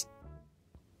just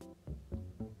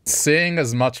seeing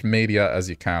as much media as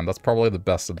you can. That's probably the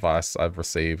best advice I've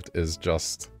received, is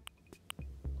just,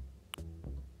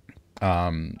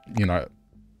 you know,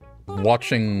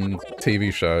 watching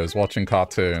TV shows, watching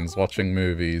cartoons, watching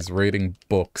movies, reading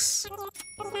books.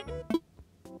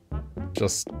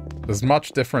 Just as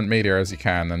much different media as you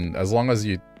can, and as long as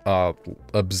you are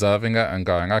observing it and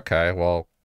going, okay, well,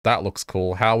 that looks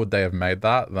cool, how would they have made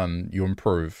that? Then you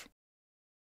improve.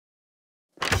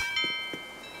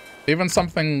 Even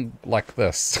something like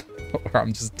this, where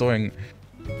I'm just doing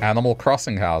Animal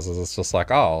Crossing houses, it's just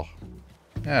like, oh,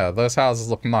 yeah, those houses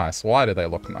look nice. Why do they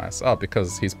look nice? Oh,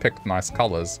 because he's picked nice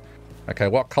colors. Okay,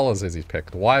 what colors has he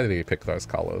picked? Why did he pick those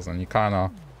colors? And you kind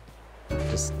of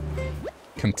just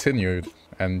continued,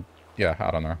 and yeah, I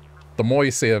don't know. The more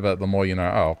you see of it, the more you know,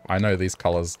 oh, I know these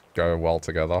colors go well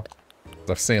together.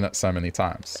 I've seen it so many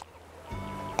times.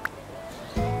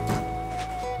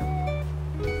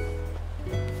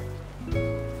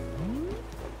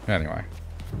 Anyway.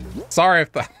 Sorry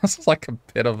if that was like a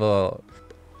bit of a...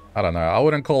 I don't know, I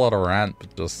wouldn't call it a rant,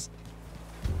 but just...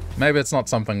 Maybe it's not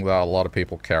something that a lot of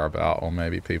people care about, or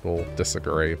maybe people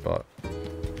disagree, but...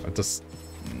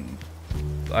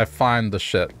 I find the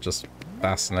shit just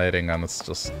fascinating, and it's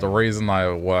just the reason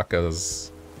I work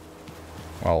as,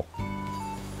 well,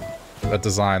 a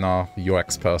designer,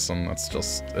 UX person. It's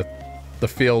just, the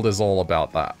field is all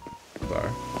about that, so.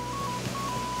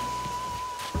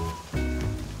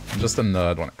 I'm just a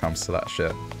nerd when it comes to that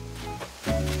shit.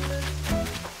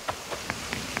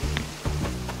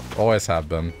 Always have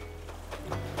been.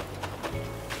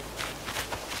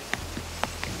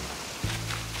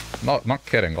 Not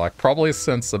kidding, like probably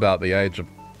since about the age of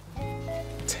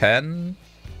 10,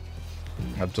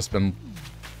 I've just been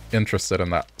interested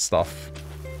in that stuff.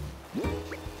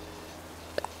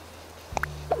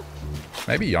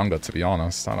 Maybe younger, to be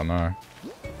honest, I don't know.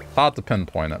 Hard to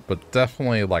pinpoint it, but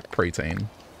definitely like preteen.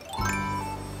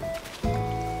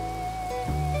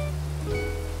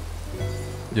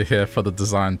 You're here for the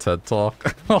design TED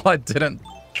Talk? Well, I didn't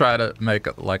try to make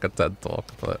it like a TED Talk,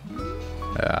 but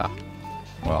yeah.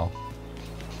 Well.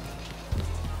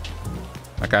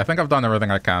 Okay, I think I've done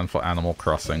everything I can for Animal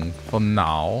Crossing for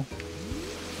now.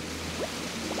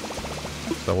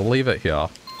 So we'll leave it here.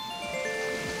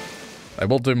 I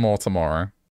will do more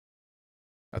tomorrow.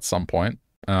 At some point.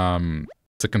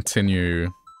 To continue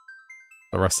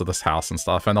the rest of this house and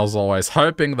stuff. And as always,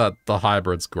 hoping that the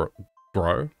hybrids grow.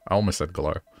 I almost said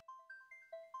glow.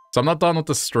 So I'm not done with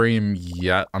the stream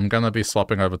yet. I'm going to be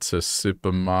swapping over to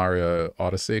Super Mario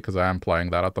Odyssey because I am playing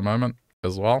that at the moment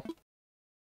as well.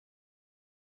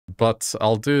 But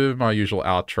I'll do my usual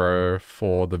outro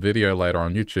for the video later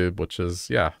on YouTube, which is,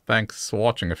 yeah, thanks for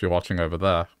watching if you're watching over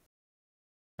there.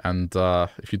 And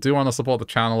if you do want to support the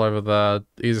channel over there,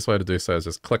 the easiest way to do so is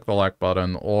just click the like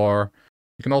button, or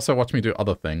you can also watch me do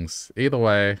other things. Either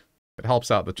way, it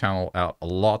helps out the channel out a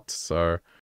lot, so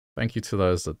thank you to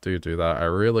those that do that. I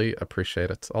really appreciate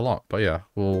it a lot. But yeah,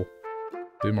 we'll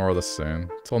do more of this soon.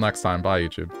 Till next time, bye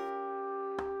YouTube.